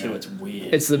loves you too, it's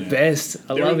weird. It's the best.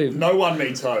 I love him. No one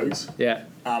meets Hogs. Yeah.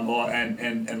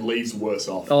 And leaves worse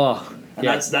off. Oh, and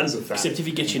that is a fact. Except if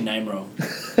you get your name wrong.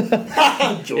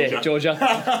 Georgia. Yeah,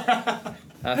 Georgia.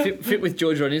 Fit with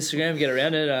Georgia on Instagram. Get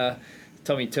around it.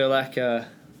 Tommy Turlack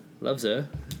loves her,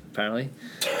 apparently.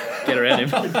 Get around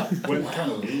him.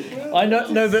 I know,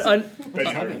 no, but I.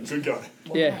 Good guy.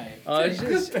 Yeah.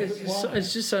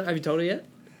 It's just so. Have you told her yet?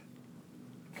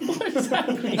 What is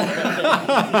happening? Wait,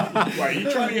 are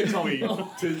you trying to get Tommy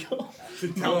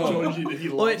to tell Georgie that he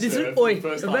likes her for the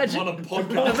first time on a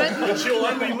podcast that she'll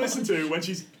only listen to when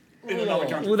she's in another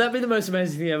country? Will that be the most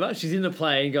amazing thing ever? She's in the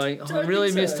plane going, I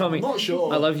really miss Tommy. I'm not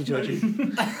sure. I love you, Georgie.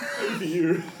 Maybe for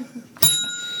you.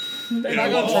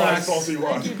 Back on track.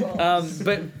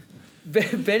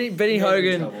 But Benny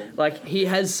Hogan, like, he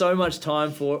has so much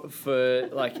time for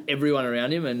like everyone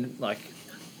around him, and like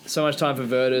so much time for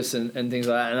Virtus and things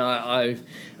like that, and I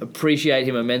appreciate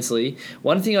him immensely.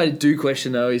 One thing I do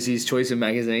question though is his choice of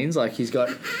magazines. Like, he's got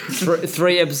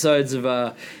 3 episodes of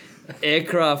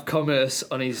Aircraft Commerce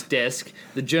on his desk,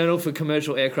 the Journal for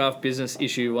Commercial Aircraft Business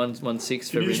issue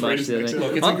 116 February March.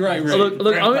 Look, it's a great read.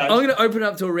 Look, I'm going to open it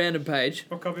up to a random page.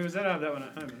 What copy was that? I have that one at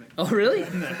home, I think. Oh, really?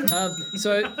 No.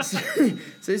 So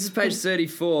this is page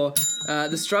 34.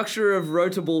 The structure of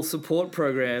rotable support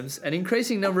programs. An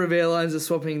increasing number of airlines are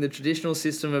swapping the traditional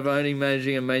system of owning,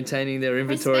 managing and maintaining their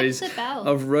inventories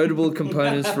of rotable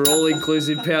components for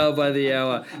all-inclusive power by the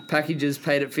hour packages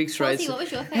paid at fixed rates. What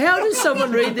was your favourite? How does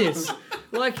someone read this?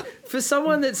 Like, for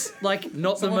someone that's, like,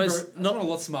 not the most... Not a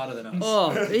lot smarter than us.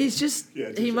 Oh, he's just...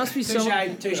 he must be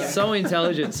so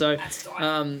intelligent. So,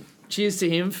 cheers to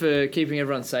him for keeping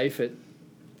everyone safe at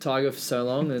Tiger for so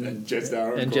long, and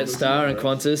Jetstar and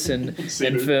Qantas, and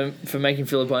for making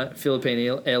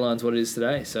Philippine Airlines what it is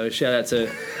today. So shout out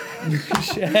to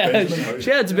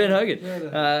Ben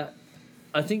Hogan.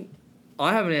 I think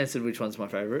I haven't answered which one's my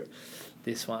favourite.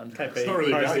 This one. It's not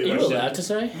really Are you allowed to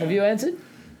say? Have you answered?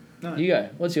 No. You go.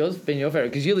 What's yours? Been your favourite?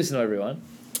 Because you listen to everyone.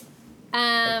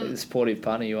 The supportive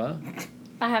partner you are.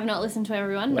 I have not listened to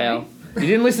everyone. Wow. You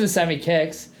didn't listen to Sammy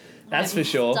Kex. That's for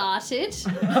sure. Started.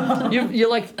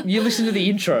 You listen to the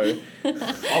intro.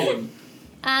 I wouldn't.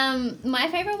 My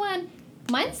favourite one,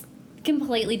 mine's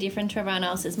completely different to everyone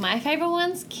else's. My favourite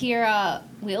one's Kira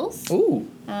Wills. Ooh.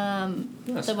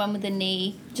 Nice. The one with the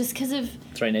knee, just because of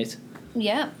 3 knees.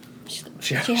 yeah. She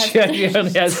only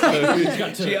has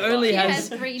 2. She only has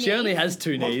 3 knees. She only has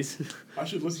 2 knees. I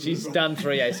should listen She's to this done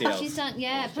 3 ACLs. She's done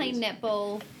playing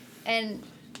netball, and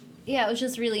yeah, it was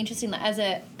just really interesting. Like,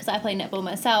 because I play netball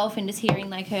myself, and just hearing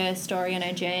like her story on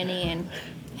her journey and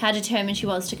how determined she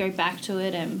was to go back to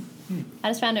it, and I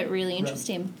just found it really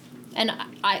interesting. And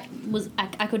I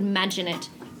could imagine it,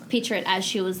 picture it as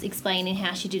she was explaining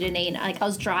how she did her knee, and like I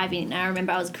was driving, and I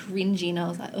remember I was cringing. I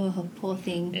was like, oh, poor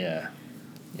thing. Yeah.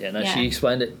 She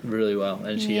explained it really well,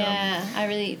 and she I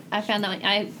found that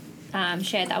one. I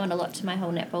shared that one a lot to my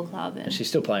whole netball club, and she's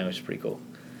still playing, which is pretty cool.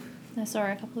 I saw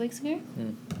her a couple of weeks ago.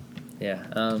 Yeah.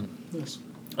 Nice.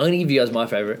 I'm going to give you guys my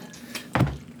favourite.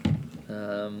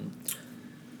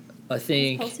 I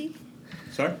think... Palsy?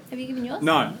 Sorry? Have you given yours?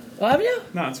 No. Oh, have you?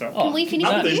 No, it's alright. Can we finish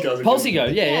None of with these you? guys are Palsy good.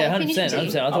 go. Yeah, finish 100%.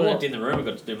 with you. 100%. I walked in the room and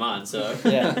got to do mine, so...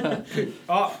 Yeah.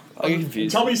 Oh, I get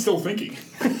confused. Tommy's still thinking.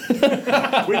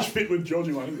 Which fit with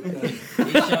Georgie one is it?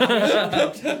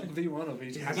 V1 or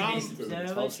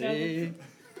V2? Palsy.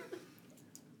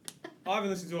 I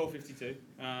haven't listened to all 52,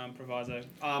 Proviso.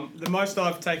 The most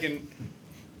I've taken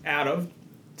out of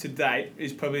to date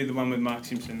is probably the one with Mark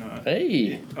Simpson.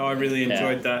 Hey. I really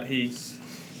enjoyed that. He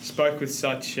spoke with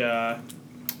such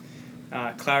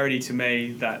clarity to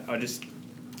me that I just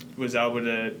was able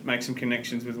to make some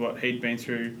connections with what he'd been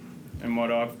through and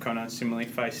what I've kind of similarly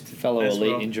faced. Fellow as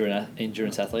elite well.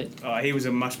 endurance athlete. He was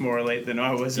a much more elite than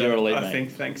I was. You're elite, I mate.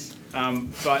 think. Thanks.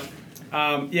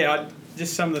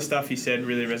 Just some of the stuff he said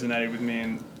really resonated with me,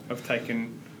 and I've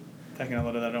taken a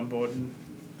lot of that on board. And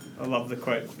I love the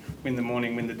quote, "Win the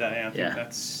morning, win the day." I think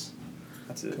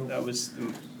that was.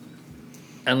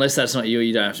 Unless that's not you,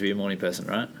 you don't have to be a morning person,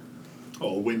 right?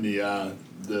 Or win the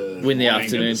morning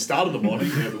afternoon. At the start of the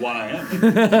morning, at 1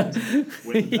 a.m.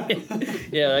 Win the day.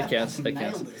 Yeah, that counts.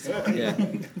 Yeah.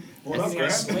 Well,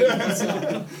 that's great.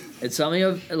 It's something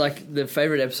of like the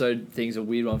favorite episode thing's a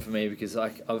weird one for me because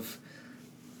like I've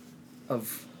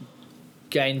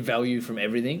gained value from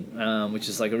everything, which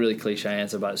is like a really cliche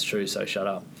answer, but it's true. So shut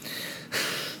up.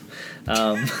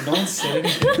 No one said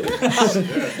anything.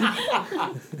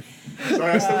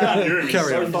 Sorry, I still can't hear him. He's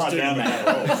so far down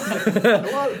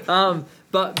that hole.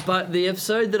 But the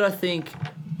episode that I think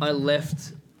I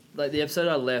left,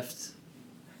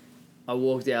 I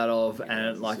walked out of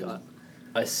and like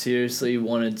I seriously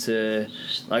wanted to,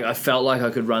 like I felt like I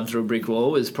could run through a brick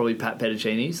wall was probably Pat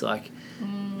Petticini's. Like,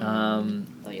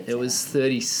 it was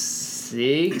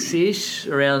 36-ish,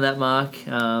 around that mark.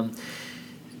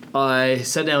 I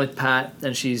sat down with Pat,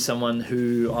 and she's someone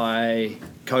who I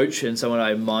coach and someone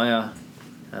I admire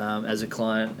as a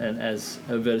client and as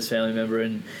a Virtus family member,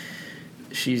 and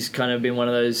she's kind of been one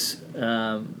of those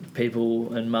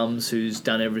people and mums who's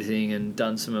done everything and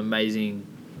done some amazing,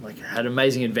 like had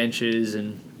amazing adventures,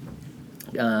 and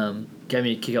gave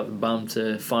me a kick up the bum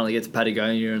to finally get to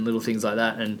Patagonia and little things like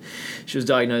that. And she was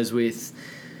diagnosed with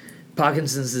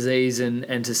Parkinson's disease,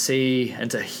 and to see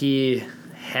and to hear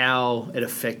how it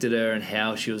affected her and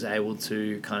how she was able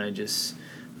to kind of just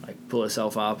like pull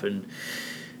herself up and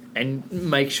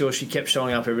make sure she kept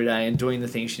showing up every day and doing the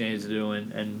things she needed to do,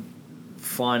 and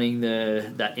finding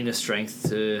that inner strength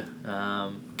to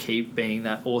keep being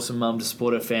that awesome mum to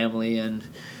support her family and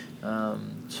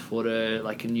support her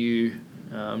like a new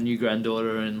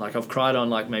granddaughter. And like I've cried on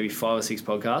like maybe 5 or 6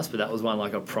 podcasts, but that was one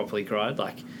like I properly cried.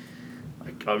 Like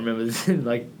I remember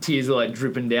like tears were like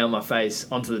dripping down my face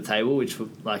onto the table, which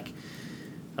like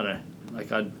I don't know,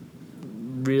 like I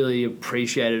really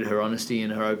appreciated her honesty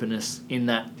and her openness in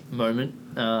that moment,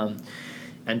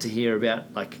 and to hear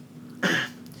about like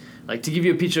like to give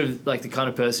you a picture of like the kind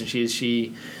of person she is.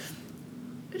 She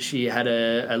had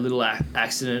a little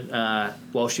accident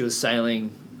while she was sailing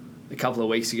a couple of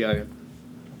weeks ago.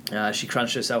 She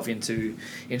crunched herself into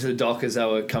the dock as they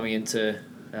were coming into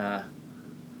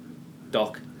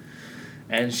dock,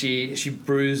 and she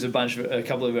bruised a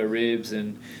couple of her ribs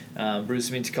and bruised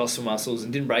some intercostal muscles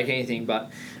and didn't break anything.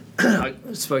 But I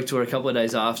spoke to her a couple of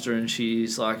days after, and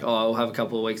she's like, "Oh, I'll have a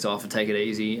couple of weeks off and take it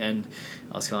easy." And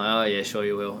I was kind of like, "Oh yeah, sure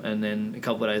you will." And then a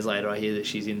couple of days later, I hear that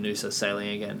she's in Noosa sailing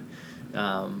again,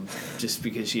 just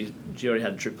because she already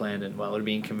had a trip planned, and well, it would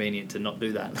be inconvenient to not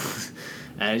do that.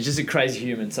 And it's just a crazy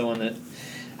human, someone that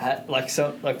like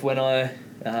when I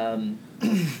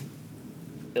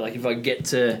like if I get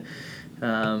to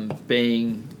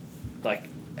being like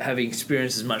having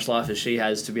experienced as much life as she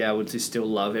has, to be able to still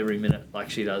love every minute like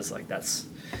she does, like that's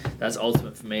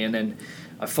ultimate for me. And then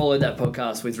I followed that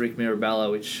podcast with Rick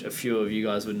Mirabella, which a few of you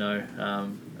guys would know,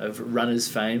 of runners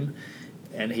fame,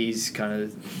 and he's kind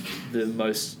of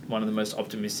one of the most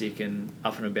optimistic and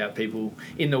up and about people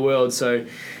in the world. So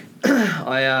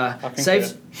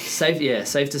safe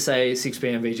to say 6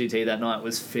 p.m. VGT that night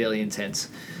was fairly intense.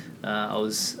 I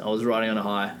was riding on a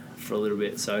high for a little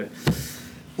bit. So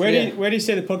where do you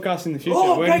see the podcast in the future?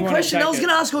 Oh, where great question! I was going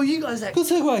to ask all you guys that. Good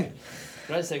segue.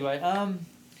 Great segue.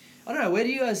 I don't know. Where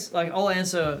do you guys like? I'll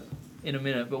answer in a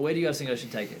minute, but where do you guys think I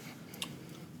should take it?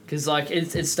 Because like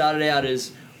it started out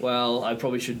as, well, I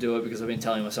probably should do it because I've been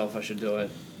telling myself I should do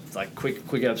it. It's like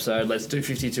quick episode. Let's do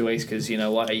 52 weeks because you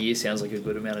know what, a year sounds like a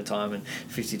good amount of time, and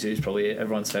 52 is probably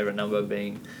everyone's favourite number,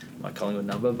 being my Collingwood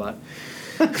number. But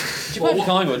did you play for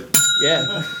Collingwood?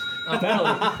 Yeah,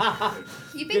 apparently.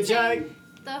 You've been saying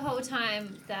the whole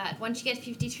time that once you get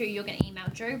to 52, you're going to email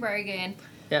Joe Rogan,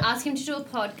 ask him to do a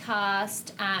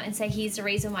podcast, and say here's the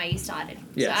reason why you started.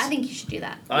 Yes. So I think you should do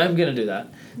that. I am going to do that.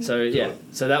 So yeah,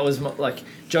 so that was like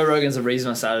Joe Rogan's the reason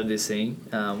I started this thing.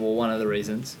 Well, one of the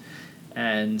reasons,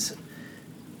 and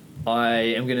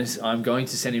I'm going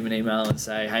to send him an email and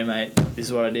say, hey mate, this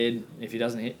is what I did. If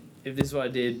this is what I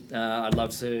did, I'd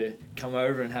love to come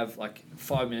over and have like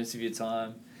 5 minutes of your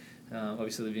time.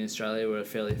 Obviously living in Australia, we're a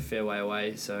fair way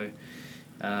away, so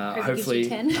hopefully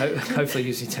hopefully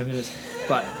gives you 10 minutes.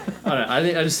 But I don't know,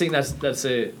 I just think that's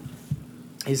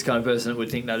he's the kind of person that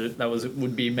would think that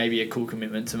would be maybe a cool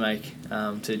commitment to make,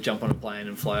 to jump on a plane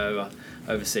and fly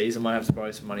overseas. I might have to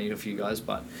borrow some money off you guys,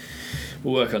 but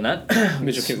we'll work on that.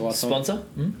 Mitchell keep the last sponsor.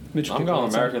 Mitchell I'm going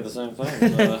to America at the same time.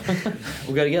 So.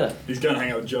 We'll go together. He's going to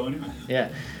hang out with Joe anyway. Yeah.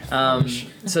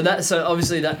 So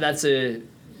obviously that's a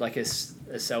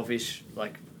selfish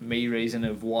like me reason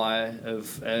of why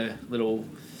of a little,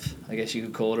 I guess you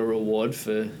could call it a reward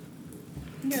for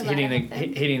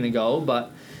hitting the goal.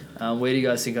 But where do you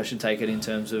guys think I should take it in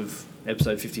terms of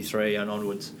episode 53 and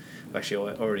onwards? I've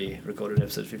actually already recorded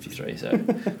episode 53, so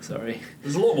sorry.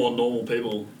 There's a lot more normal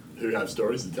people who have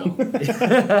stories to tell.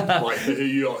 Like who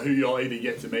you'll either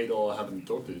get to meet or haven't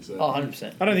talked to. So.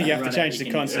 100%. I don't think you have to change the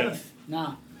concept.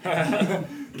 Nah.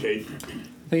 Keith.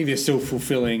 I think if you're still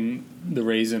fulfilling the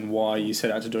reason why you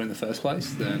set out to do it in the first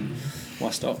place, then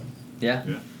why stop? Yeah.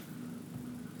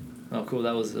 Oh, cool!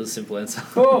 That was a simple answer.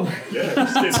 Oh. Yeah.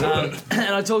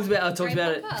 And I talked about it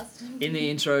podcast. in the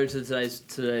intro to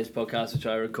today's podcast, which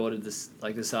I recorded the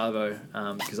Savo,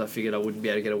 because I figured I wouldn't be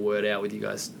able to get a word out with you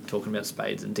guys talking about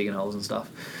spades and digging holes and stuff.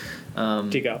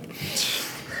 Dig up.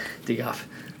 Dig up.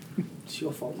 It's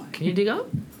your fault, mate. Can you dig up?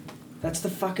 That's the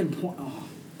fucking point. Oh.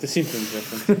 The Simpsons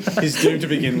reference. He's doomed to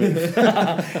begin with.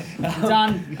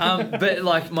 Done. But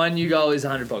like my new goal is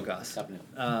 100 podcasts.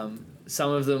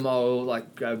 Some of them I'll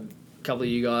like grab a couple of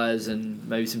you guys and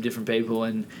maybe some different people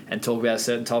and talk about a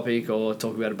certain topic or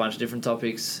talk about a bunch of different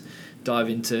topics, dive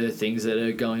into things that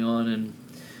are going on, and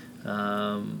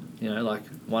like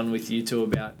one with you two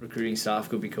about recruiting staff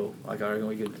could be cool. Like I reckon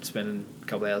we could spend a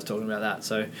couple of hours talking about that.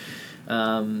 So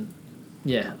I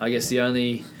guess the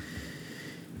only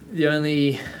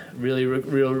really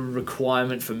real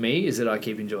requirement for me is that I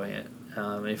keep enjoying it.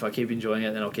 And if I keep enjoying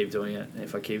it, then I'll keep doing it. And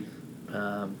if I keep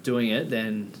doing it,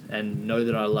 then and know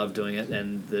that I love doing it,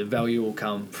 then the value will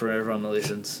come for everyone that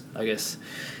listens. I guess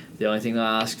the only thing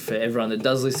I ask for everyone that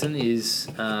does listen is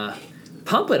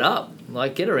pump it up.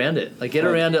 Like get around it. Like get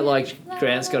around it like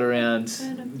Grant's got around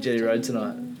Jetty Road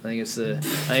tonight. I think it's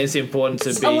important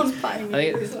to be. I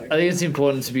think it's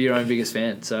important to be your own biggest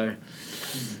fan. So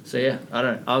yeah, I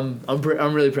don't know.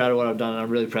 I'm really proud of what I've done. I'm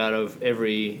really proud of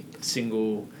every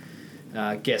single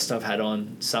guest I've had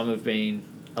on. Some have been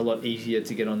a lot easier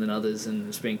to get on than others, and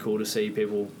it's been cool to see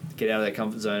people get out of their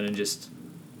comfort zone and just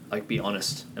like be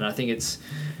honest. And I think it's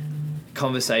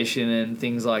conversation and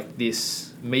things like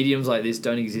this, mediums like this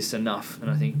don't exist enough. And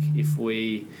I think if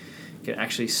we can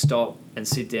actually stop and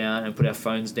sit down and put our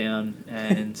phones down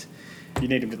and you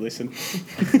need him to listen.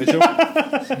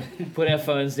 Put our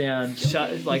phones down, shut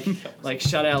our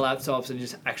laptops and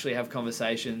just actually have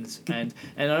conversations. And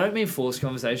I don't mean forced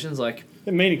conversations, like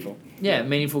they're meaningful. Yeah,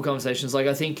 meaningful conversations. Like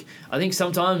I think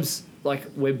sometimes like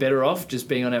we're better off just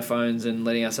being on our phones and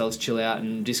letting ourselves chill out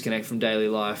and disconnect from daily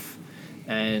life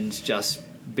and just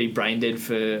be brain dead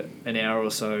for an hour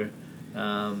or so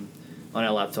on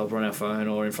our laptop or on our phone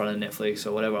or in front of Netflix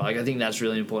or whatever. Like I think that's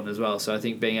really important as well. So I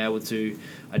think being able to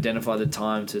identify the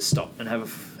time to stop and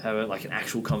have like an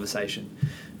actual conversation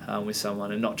with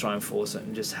someone and not try and force it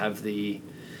and just have a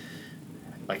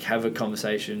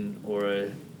conversation or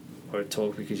a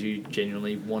talk because you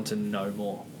genuinely want to know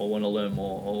more or want to learn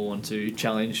more or want to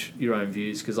challenge your own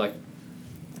views. Because like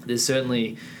there's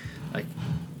certainly like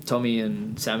Tommy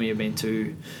and Sammy have been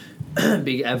two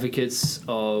big advocates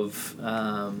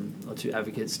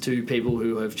two people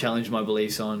who have challenged my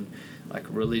beliefs on like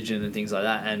religion and things like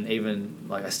that, and even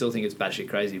like I still think it's batshit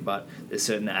crazy, but there's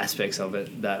certain aspects of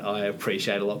it that I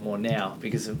appreciate a lot more now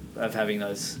because of having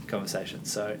those conversations.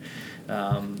 So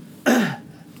like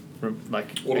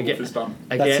again, that's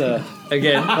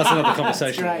another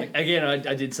conversation. Again,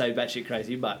 I did say batshit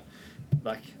crazy, but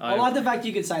like I like the fact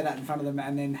you could say that in front of them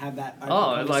and then have that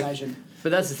open conversation. But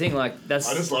that's the thing, like that's.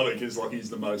 I just love it because like he's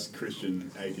the most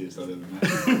Christian atheist I've ever met.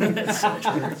 That's so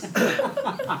true.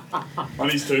 On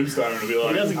his tombstone, it'll be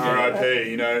like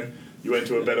R.I.P. You know, you went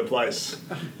to a better place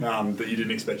that you didn't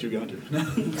expect you were going to.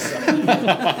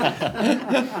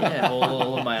 Yeah,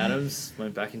 all of my atoms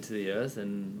went back into the earth,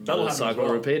 and the cycle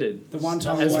repeated. The one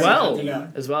time as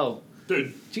well.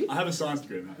 Dude, I have a science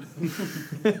degree, mate.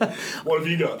 What have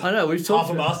you got? I know we've talked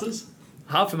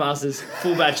half a master's,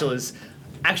 full bachelor's.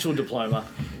 Actual diploma,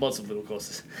 lots of little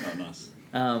courses. Oh, nice.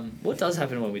 What does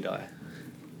happen when we die?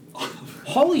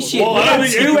 Holy shit, we're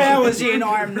 2 hours in,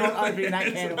 I am not opening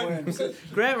that can of worms.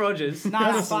 Grant Rogers.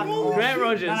 Grant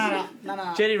Rogers.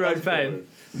 No. Jetty Road fame.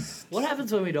 What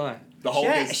happens when we die? The whole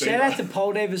shout out to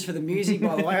Paul Devers for the music,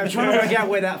 by the way. I was trying to work out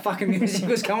where that fucking music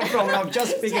was coming from, and I've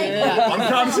just figured it out. I'm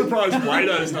kind of surprised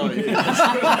Wado's not here.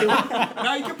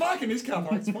 No, you can park in this car,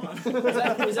 mate. It's fine. Was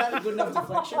that a good enough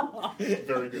deflection?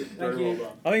 Very good. Very well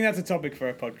done. I think that's a topic for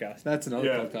a podcast. That's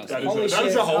another podcast. That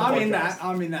is a whole podcast.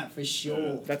 I'm in that for sure.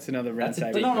 Yeah. That's another rant.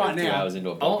 But not right now.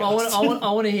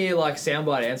 I want to hear like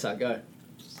soundbite answer. Go.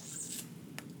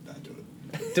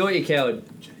 Do it, you coward.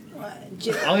 I'm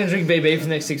going to drink BB for the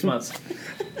next 6 months.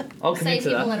 I'll commit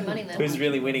Save to people a lot that. of money then. Who's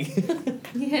really winning?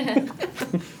 Yeah.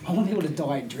 I want people to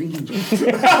die drinking.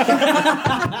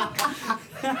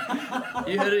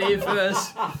 You heard it here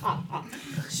first.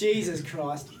 Jesus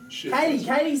Christ. Shit.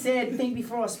 Katie said, think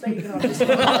before I speak. And I just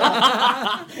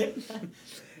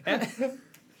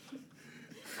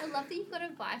I love that you got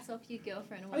advice off your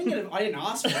girlfriend. I didn't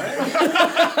ask for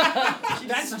it.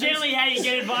 That's generally how you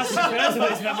get advice from first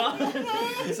place,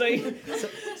 remember?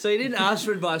 So you didn't ask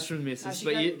for advice from the missus, She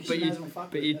but knows you I'm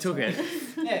but you took it.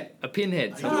 Yeah. A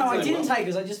pinhead. No, I didn't take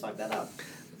because I just fucked that up.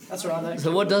 That's all right though.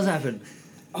 So what does happen?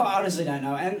 I honestly don't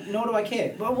know, and nor do I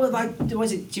care. Well, like,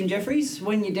 was it Jim Jeffries?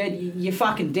 When you're dead, you're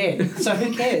fucking dead. So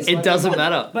who cares? It doesn't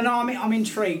matter. But no, I'm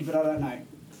intrigued, but I don't know.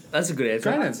 That's a good answer.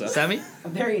 Great answer. Sammy?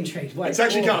 I'm very intrigued. Wait, It's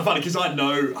actually kind of funny because I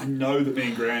know that me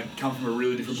and Grant come from a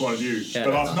really different point of view. Yeah.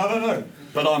 But no.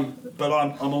 But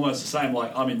I'm almost the same.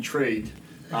 Like I'm intrigued,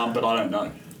 but I don't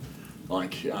know.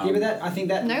 Like yeah, but I think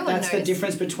No one that's the knows.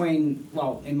 difference between.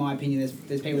 Well, in my opinion,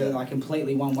 there's people that are like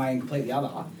completely one way and completely other.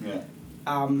 yeah.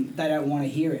 They don't want to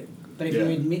hear it. But if Yeah.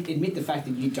 you admit the fact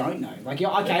that you don't know, like,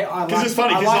 yeah, okay, I 'Cause it's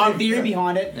funny, 'cause like I'm- the theory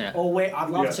behind it, Yeah. or where I'd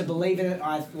love Yeah. to believe in it.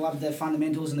 I love the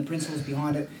fundamentals and the principles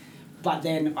behind it, but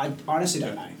then I honestly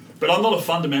don't know. But I'm not a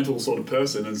fundamental sort of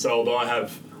person, and so although I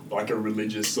have like a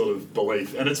religious sort of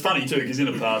belief, and it's funny too because in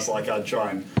the past, like I'd try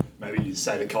and maybe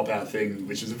say the cop out thing,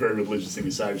 which is a very religious thing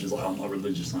to say, which is like I'm not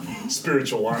religious, I'm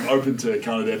spiritual, I'm open to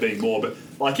kind of there being more, but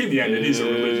like in the end, it is a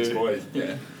religious belief.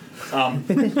 Yeah.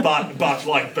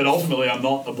 But ultimately, I'm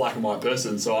not a black and white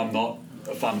person, so I'm not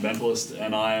a fundamentalist,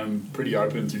 and I am pretty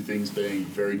open to things being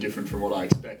very different from what I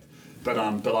expect. But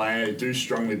I do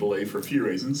strongly believe for a few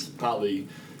reasons, partly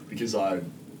because I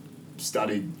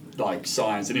studied like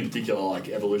science and in particular like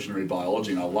evolutionary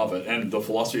biology, and I love it, and the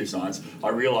philosophy of science. I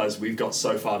realise we've got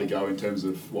so far to go in terms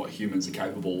of what humans are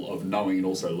capable of knowing and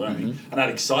also learning, and that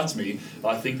excites me.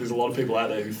 I think there's a lot of people out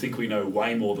there who think we know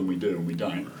way more than we do, and we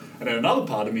don't. And then another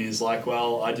part of me is like,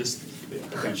 well, I just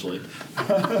potentially.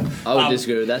 I would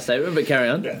disagree with that statement, but carry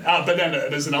on. Yeah. But then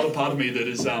there's another part of me that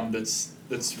is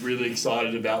that's really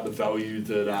excited about the value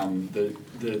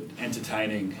that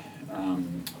entertaining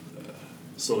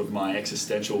sort of my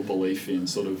existential belief in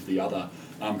sort of the other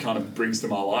kind of brings to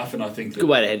my life, and I think that, Good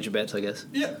way to hedge your bets, I guess.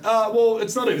 yeah. Well,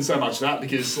 it's not even so much that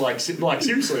because like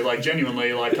seriously, like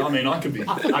genuinely, like I mean, I could be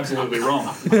absolutely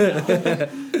wrong,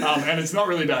 and it's not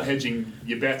really about hedging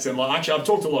your bets. And like actually, I've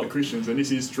talked to a lot of Christians, and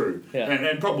this is true, Yeah.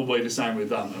 and probably the same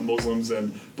with Muslims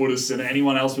and Buddhists and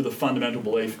anyone else with a fundamental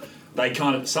belief. They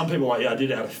kind of, some people are like, yeah, I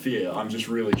did it out of fear. I'm just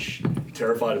really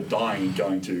terrified of dying and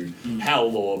going to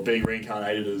hell or being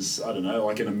reincarnated as, I don't know,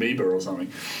 like an amoeba or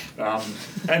something.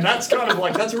 And that's kind of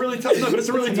like, that's a really tough, no, but it's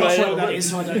a really tough way to live.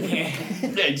 So I don't care.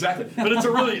 Yeah, exactly. But I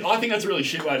think that's a really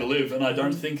shit way to live, and I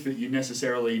don't think that you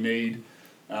necessarily need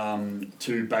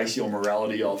to base your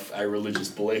morality off a religious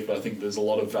belief, but I think there's a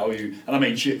lot of value, and I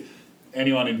mean, shit,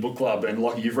 anyone in book club and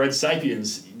like you've read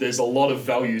 *Sapiens*, there's a lot of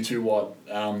value to what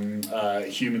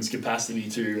humans' capacity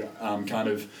to kind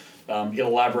of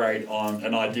elaborate on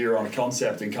an idea, on a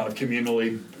concept, and kind of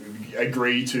communally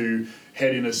agree to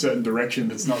head in a certain direction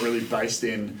that's not really based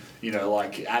in, you know,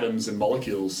 like atoms and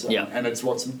molecules. Yeah. And it's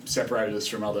what's separated us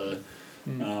from other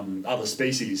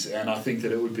species. And I think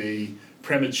that it would be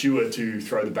premature to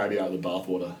throw the baby out of the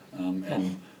bathwater.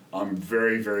 And I'm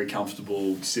very, very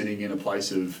comfortable sitting in a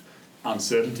place of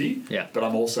uncertainty, but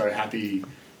I'm also happy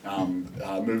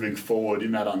moving forward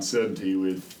in that uncertainty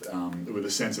with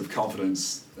a sense of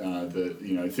confidence that,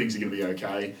 you know, things are going to be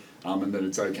okay, and that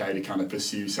it's okay to kind of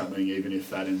pursue something even if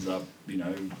that ends up, you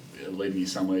know, leading you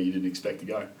somewhere you didn't expect to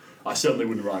go. I certainly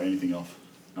wouldn't write anything off.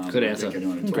 Good I answer. think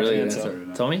anyone who talks Brilliant about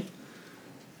answer. it, Tommy?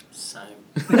 Same.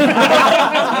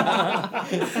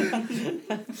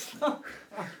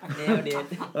 Nailed it.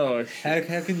 Oh, How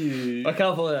can you? I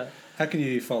can't follow that. How can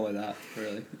you follow that?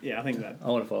 Really? Yeah, I think that. I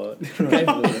want to follow it.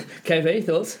 KP,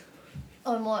 thoughts?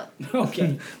 On what?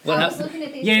 Okay. What I was happened? looking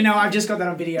at these. Yeah, no, I've just got that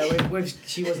on video.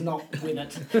 She was not with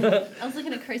it. I was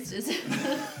looking at coasters.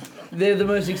 They're the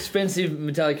most expensive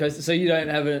metallic coasters, so you don't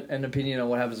have an opinion on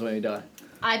what happens when you die?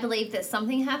 I believe that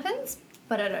something happens,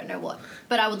 but I don't know what.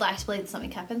 But I would like to believe that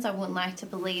something happens. I wouldn't like to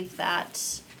believe that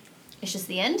it's just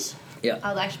the end. Yeah. I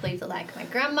would like to believe that like my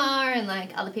grandma and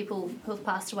like other people who have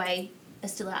passed away are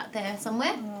still out there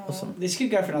somewhere. Awesome. This could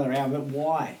go for another hour, but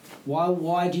why?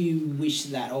 Why do you wish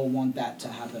that or want that to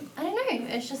happen? I don't know.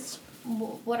 It's just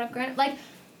what I've grown like.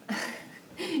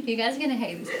 You guys are gonna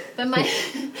hate this,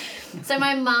 but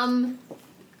my mum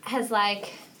has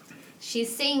like.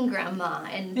 She's seen grandma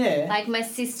and like my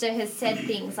sister has said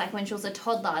things like when she was a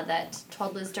toddler that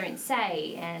toddlers don't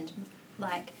say, and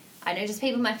like, I know just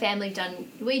people in my family have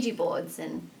done Ouija boards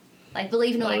and, like,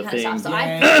 believe in all that kind of stuff. So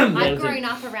Yeah. I've grown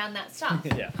up around that stuff.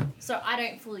 Yeah. So I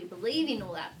don't fully believe in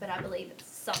all that, but I believe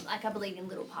it's I believe in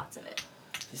little parts of it.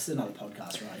 This is another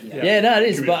podcast right here. Yeah, no, it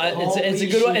is, but it's a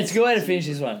good way, it's a good way to finish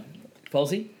this one.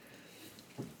 Palsy?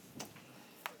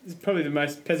 It's probably the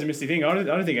most pessimistic thing. I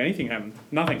don't think anything happened.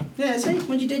 Nothing. Yeah, see,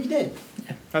 when you're dead, you're dead.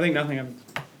 I think nothing happened.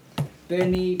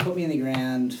 Burn me, put me in the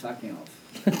ground, fuck me off.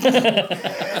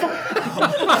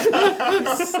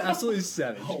 Absolutely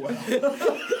savage. Oh, wow.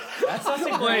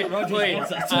 Wait.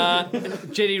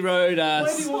 Jenny Road.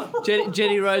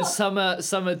 Jenny Road summer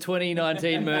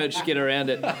 2019 merch. Get around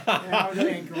it. Yeah, I'm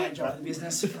doing a great job in the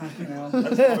business. Fucking hell.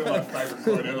 That's probably my favourite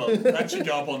quote ever. That should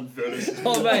go up on Vertis.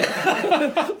 Oh mate,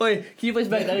 wait, can you please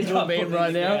make that into a meme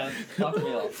right now? Fuck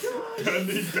me off. Burn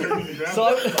me the ground.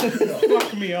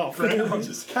 Fuck me off.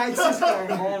 Kate's just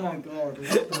going, oh my god.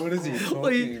 What is he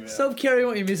talking about? Stop caring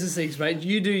what your missus thinks, mate.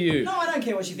 You do you. No, I don't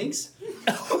care what she thinks.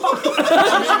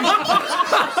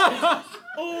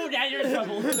 Oh, now you're in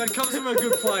trouble. That comes from a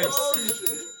good place.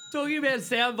 Talking about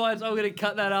sound bites, I'm going to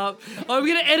cut that up. I'm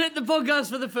going to edit the podcast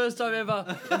for the first time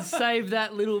ever and save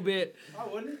that little bit. I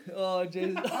wouldn't. Oh,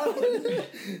 jeez.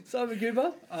 Simon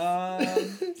Cooper?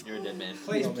 You're a dead man.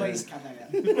 Please cut that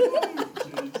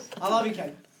out. I love you,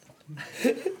 Kate.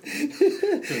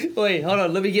 Wait, hold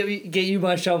on. Let me get you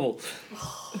my shovel.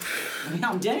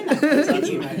 I'm dead in that place, aren't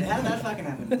you, mate? How did that fucking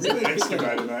happen? Really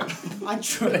Excavator, mate. I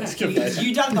tried.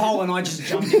 You dug the hole and I just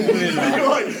jumped in. You're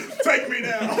like, take me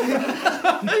now.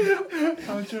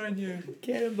 I'll join you.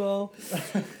 Cannonball.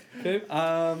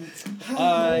 I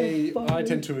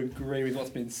tend to agree with what's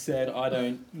been said. I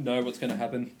don't know what's going to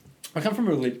happen. I come from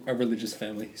a religious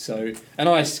family, and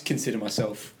I consider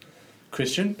myself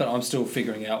Christian, but I'm still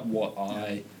figuring out what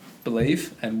I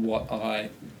believe and what I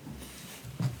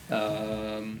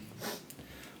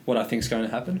think's going to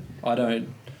happen.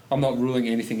 I'm not ruling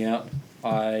anything out.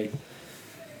 I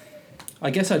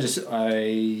guess I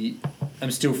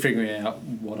am still figuring out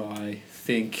what I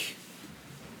think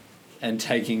and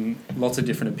taking lots of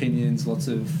different opinions, lots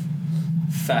of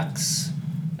facts,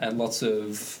 and lots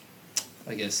of,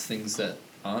 I guess, things that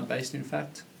aren't based in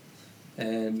fact.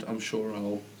 And I'm sure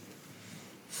I'll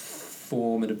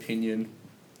form an opinion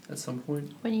at some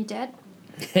point. When you're dead?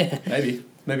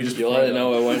 Maybe just You'll either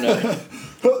know or won't know.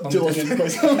 Dylan,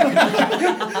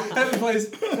 please.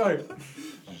 Go.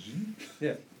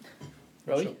 Yeah.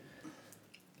 Robbie?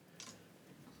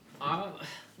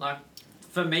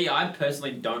 For me, I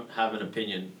personally don't have an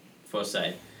opinion, for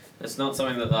say. It's not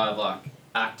something that I've,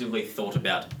 actively thought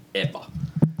about ever.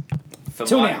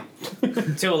 Till now.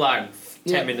 Till,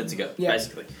 10 minutes ago,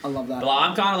 basically. I love that. But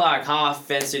I'm kind of half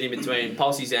fenced in between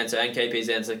Pulsey's answer and KP's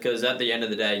answer, because at the end of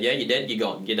the day, yeah, you're dead, you're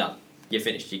gone, you're done. You're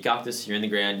finished. You're cactus, you're in the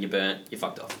ground, you're burnt, you're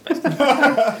fucked off, basically.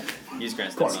 Use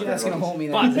grand stuff. That's going to haunt me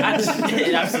then. But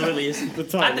it absolutely is.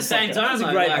 At the same time, That's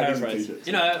a great paraphrase.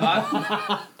 You know,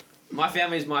 my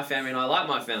family is my family, and I like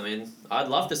my family, and I'd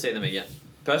love to see them again,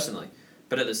 personally.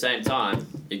 But at the same time,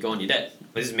 you're gone, you're dead.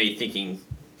 This is me thinking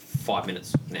 5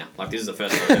 minutes now. This is the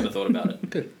first time I've ever thought about it.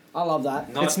 Good. I love that.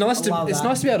 It's nice to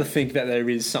be able to think that there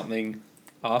is something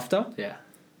after. Yeah.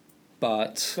 But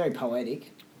It's very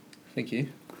poetic. thank you.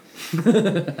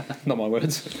 Not my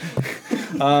words.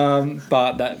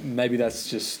 But maybe that's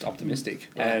just optimistic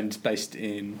and based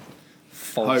in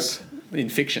false in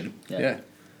fiction. Yeah.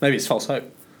 Maybe it's false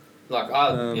hope. Like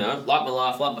my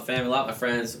life, like my family, like my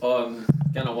friends. I'm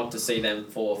gonna want to see them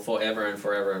for forever and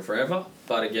forever and forever.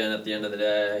 But again, at the end of the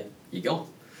day, you're gone.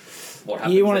 What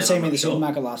happens? You want to then, see I'm me not the sure.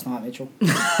 supermarket last night, Mitchell?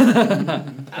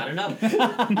 I don't know.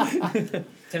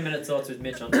 10-minute thoughts with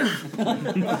Mitch on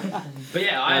that. But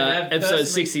yeah, I have episode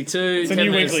 62. It's a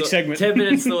new weekly segment. 10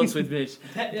 minutes thoughts with Mitch.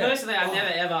 Personally, I've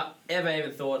never ever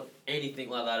even thought anything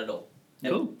like that at all.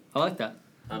 Ever. Cool. I like that.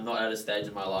 I'm not at a stage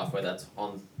in my life where that's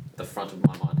on the front of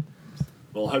my mind.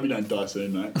 Well, I hope you don't die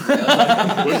soon, mate. We've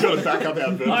got to back up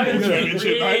our virtual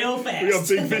championship, mate. We've got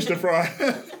big fish to fry.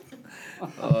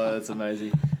 Oh, that's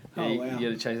amazing. Oh, you wow. got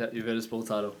to chase up your Vertisport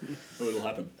title. Oh, it'll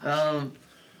happen.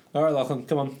 All right, Lachlan,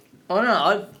 come on. I don't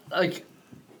know.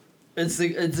 It's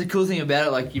the cool thing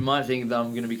about it. You might think that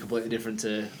I'm going to be completely different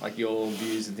to your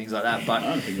views and things like that. But I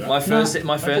don't think that. my first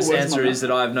words in answer my is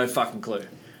that I have no fucking clue,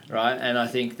 right? And I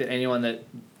think that anyone that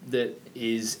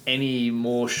is any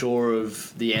more sure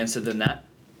of the answer than that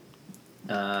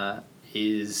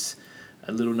is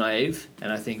a little naive.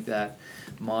 And I think that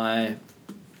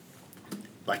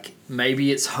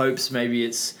maybe it's hopes, maybe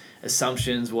it's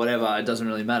assumptions, whatever, it doesn't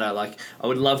really matter. I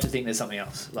would love to think there's something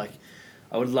else.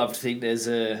 I would love to think there's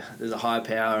a higher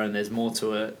power and there's more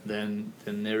to it than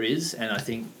there is. And I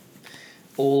think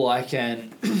all I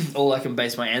can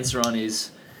base my answer on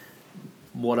is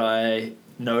what I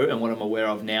know and what I'm aware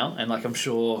of now. And like I'm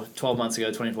sure 12 months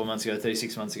ago, 24 months ago,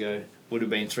 36 months ago would have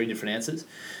been 3 different answers.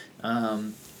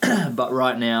 But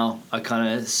right now I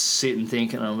kind of sit and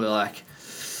think and I'm like,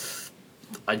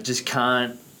 I just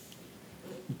can't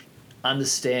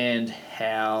understand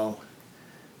how,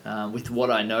 with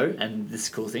what I know, and this is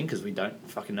a cool thing because we don't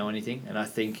fucking know anything, and I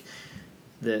think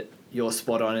that you're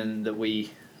spot on in that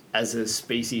we as a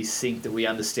species think that we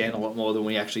understand a lot more than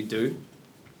we actually do.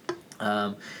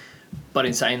 But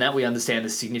in saying that, we understand it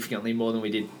significantly more than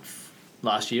we did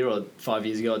last year or 5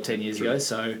 years ago or 10 years ago.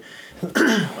 So,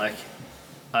 like,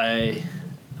 I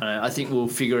think we'll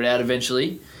figure it out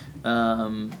eventually.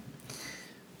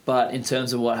 But in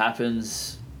terms of what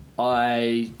happens,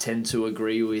 I tend to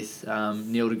agree with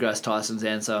Neil deGrasse Tyson's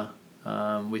answer,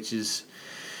 which is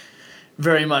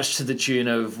very much to the tune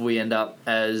of we end up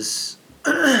as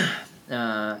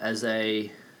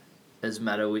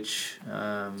matter which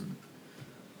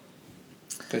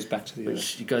goes back to the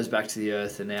earth. It goes back to the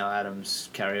earth, and our atoms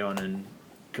carry on and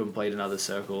complete another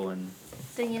circle and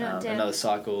then you're not dead. Another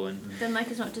cycle. And then like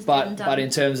it's not just dead and done. But in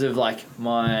terms of like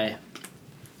my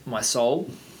soul,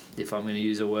 if I'm going to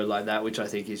use a word like that, which I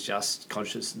think is just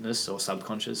consciousness or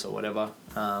subconscious or whatever,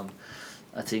 I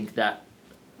think that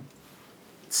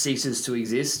ceases to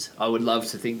exist. I would love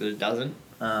to think that it doesn't.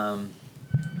 But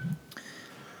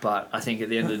I think at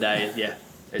the end of the day, yeah,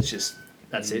 it's just,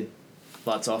 that's it.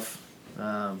 Lights off.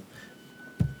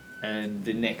 And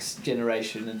the next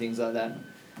generation and things like that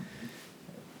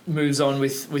moves on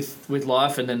with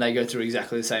life, and then they go through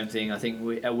exactly the same thing. I think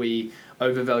we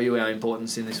overvalue our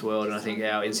importance in this world, and I think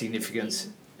our insignificance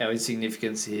is our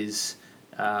insignificance is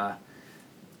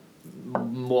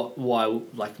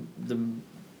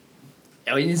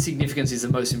the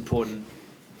most important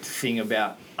thing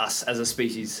about us as a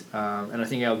species, and I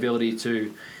think our ability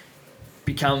to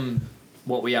become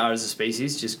what we are as a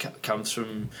species just comes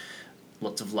from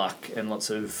lots of luck and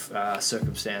lots of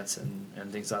circumstance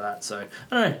and things like that. So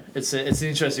I don't know, it's an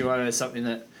interesting one, and it's something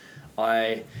that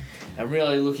I am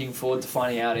really looking forward to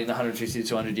finding out in 150 to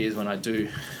 200 years when I do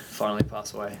finally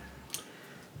pass away.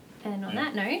 And on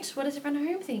that note, what does everyone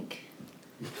at home think?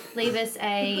 Leave us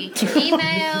a email.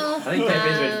 I think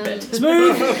Pepe's ready for bed.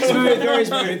 Smooth, very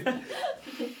smooth.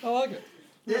 I like it.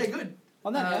 Yeah, good.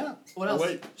 On that note, what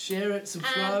else? Share it,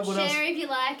 subscribe. What else? Share if you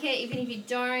like it, even if you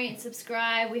don't,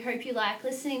 subscribe. We hope you like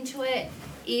listening to it.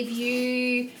 If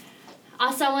you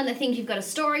are someone that thinks you've got a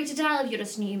story to tell, if you're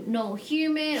just a normal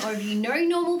human, or if you know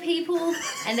normal people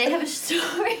and they have a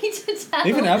story to tell.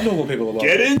 Even abnormal people are welcome.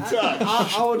 Get in touch.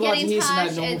 I would like to hear some Get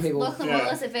in touch. abnormal It's people.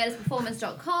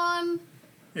 LachlanWallace@VetusPerformance.com.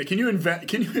 Yeah, can you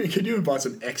invite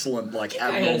some excellent, like,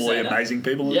 abnormally amazing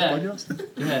people on this podcast?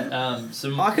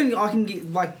 Yeah, I can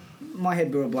get, like, my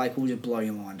head builder Blake will just blow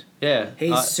your mind. Yeah,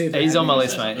 He's super. He's on my abnormal.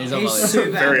 list, mate. He's on my He's list.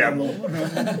 super Very abnormal.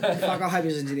 Fuck, I hope he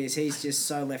listens to this. He's just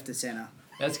so left of centre.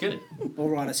 That's good. Or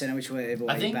right of centre, whichever way you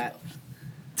bat.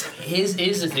 Here's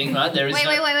the thing, right? There is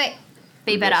Wait.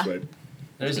 Be better.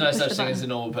 There is no such thing as a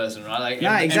normal person, right? Like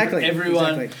No, exactly.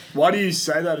 Everyone. Exactly. Why do you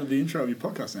say that at the intro of your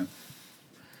podcast then?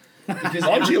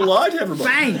 Why would you lie to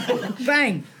everybody?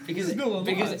 Bang! Because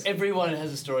everyone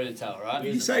has a story to tell, right?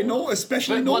 You say normal,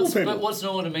 especially normal people. But what's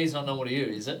normal to me is not normal to you,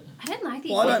 is it? I don't like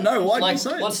these. Well, I don't know. Why do you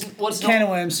say it? What's Can of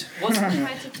worms.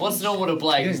 What's normal to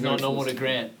Blake is not normal to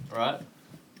Grant, right?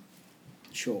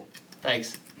 Sure.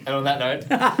 Thanks. And on that note,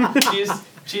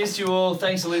 cheers to you all.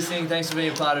 Thanks for listening. Thanks for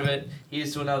being a part of it.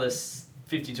 Here's to another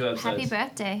 52 episodes. Happy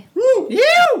birthday. Woo!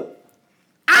 You!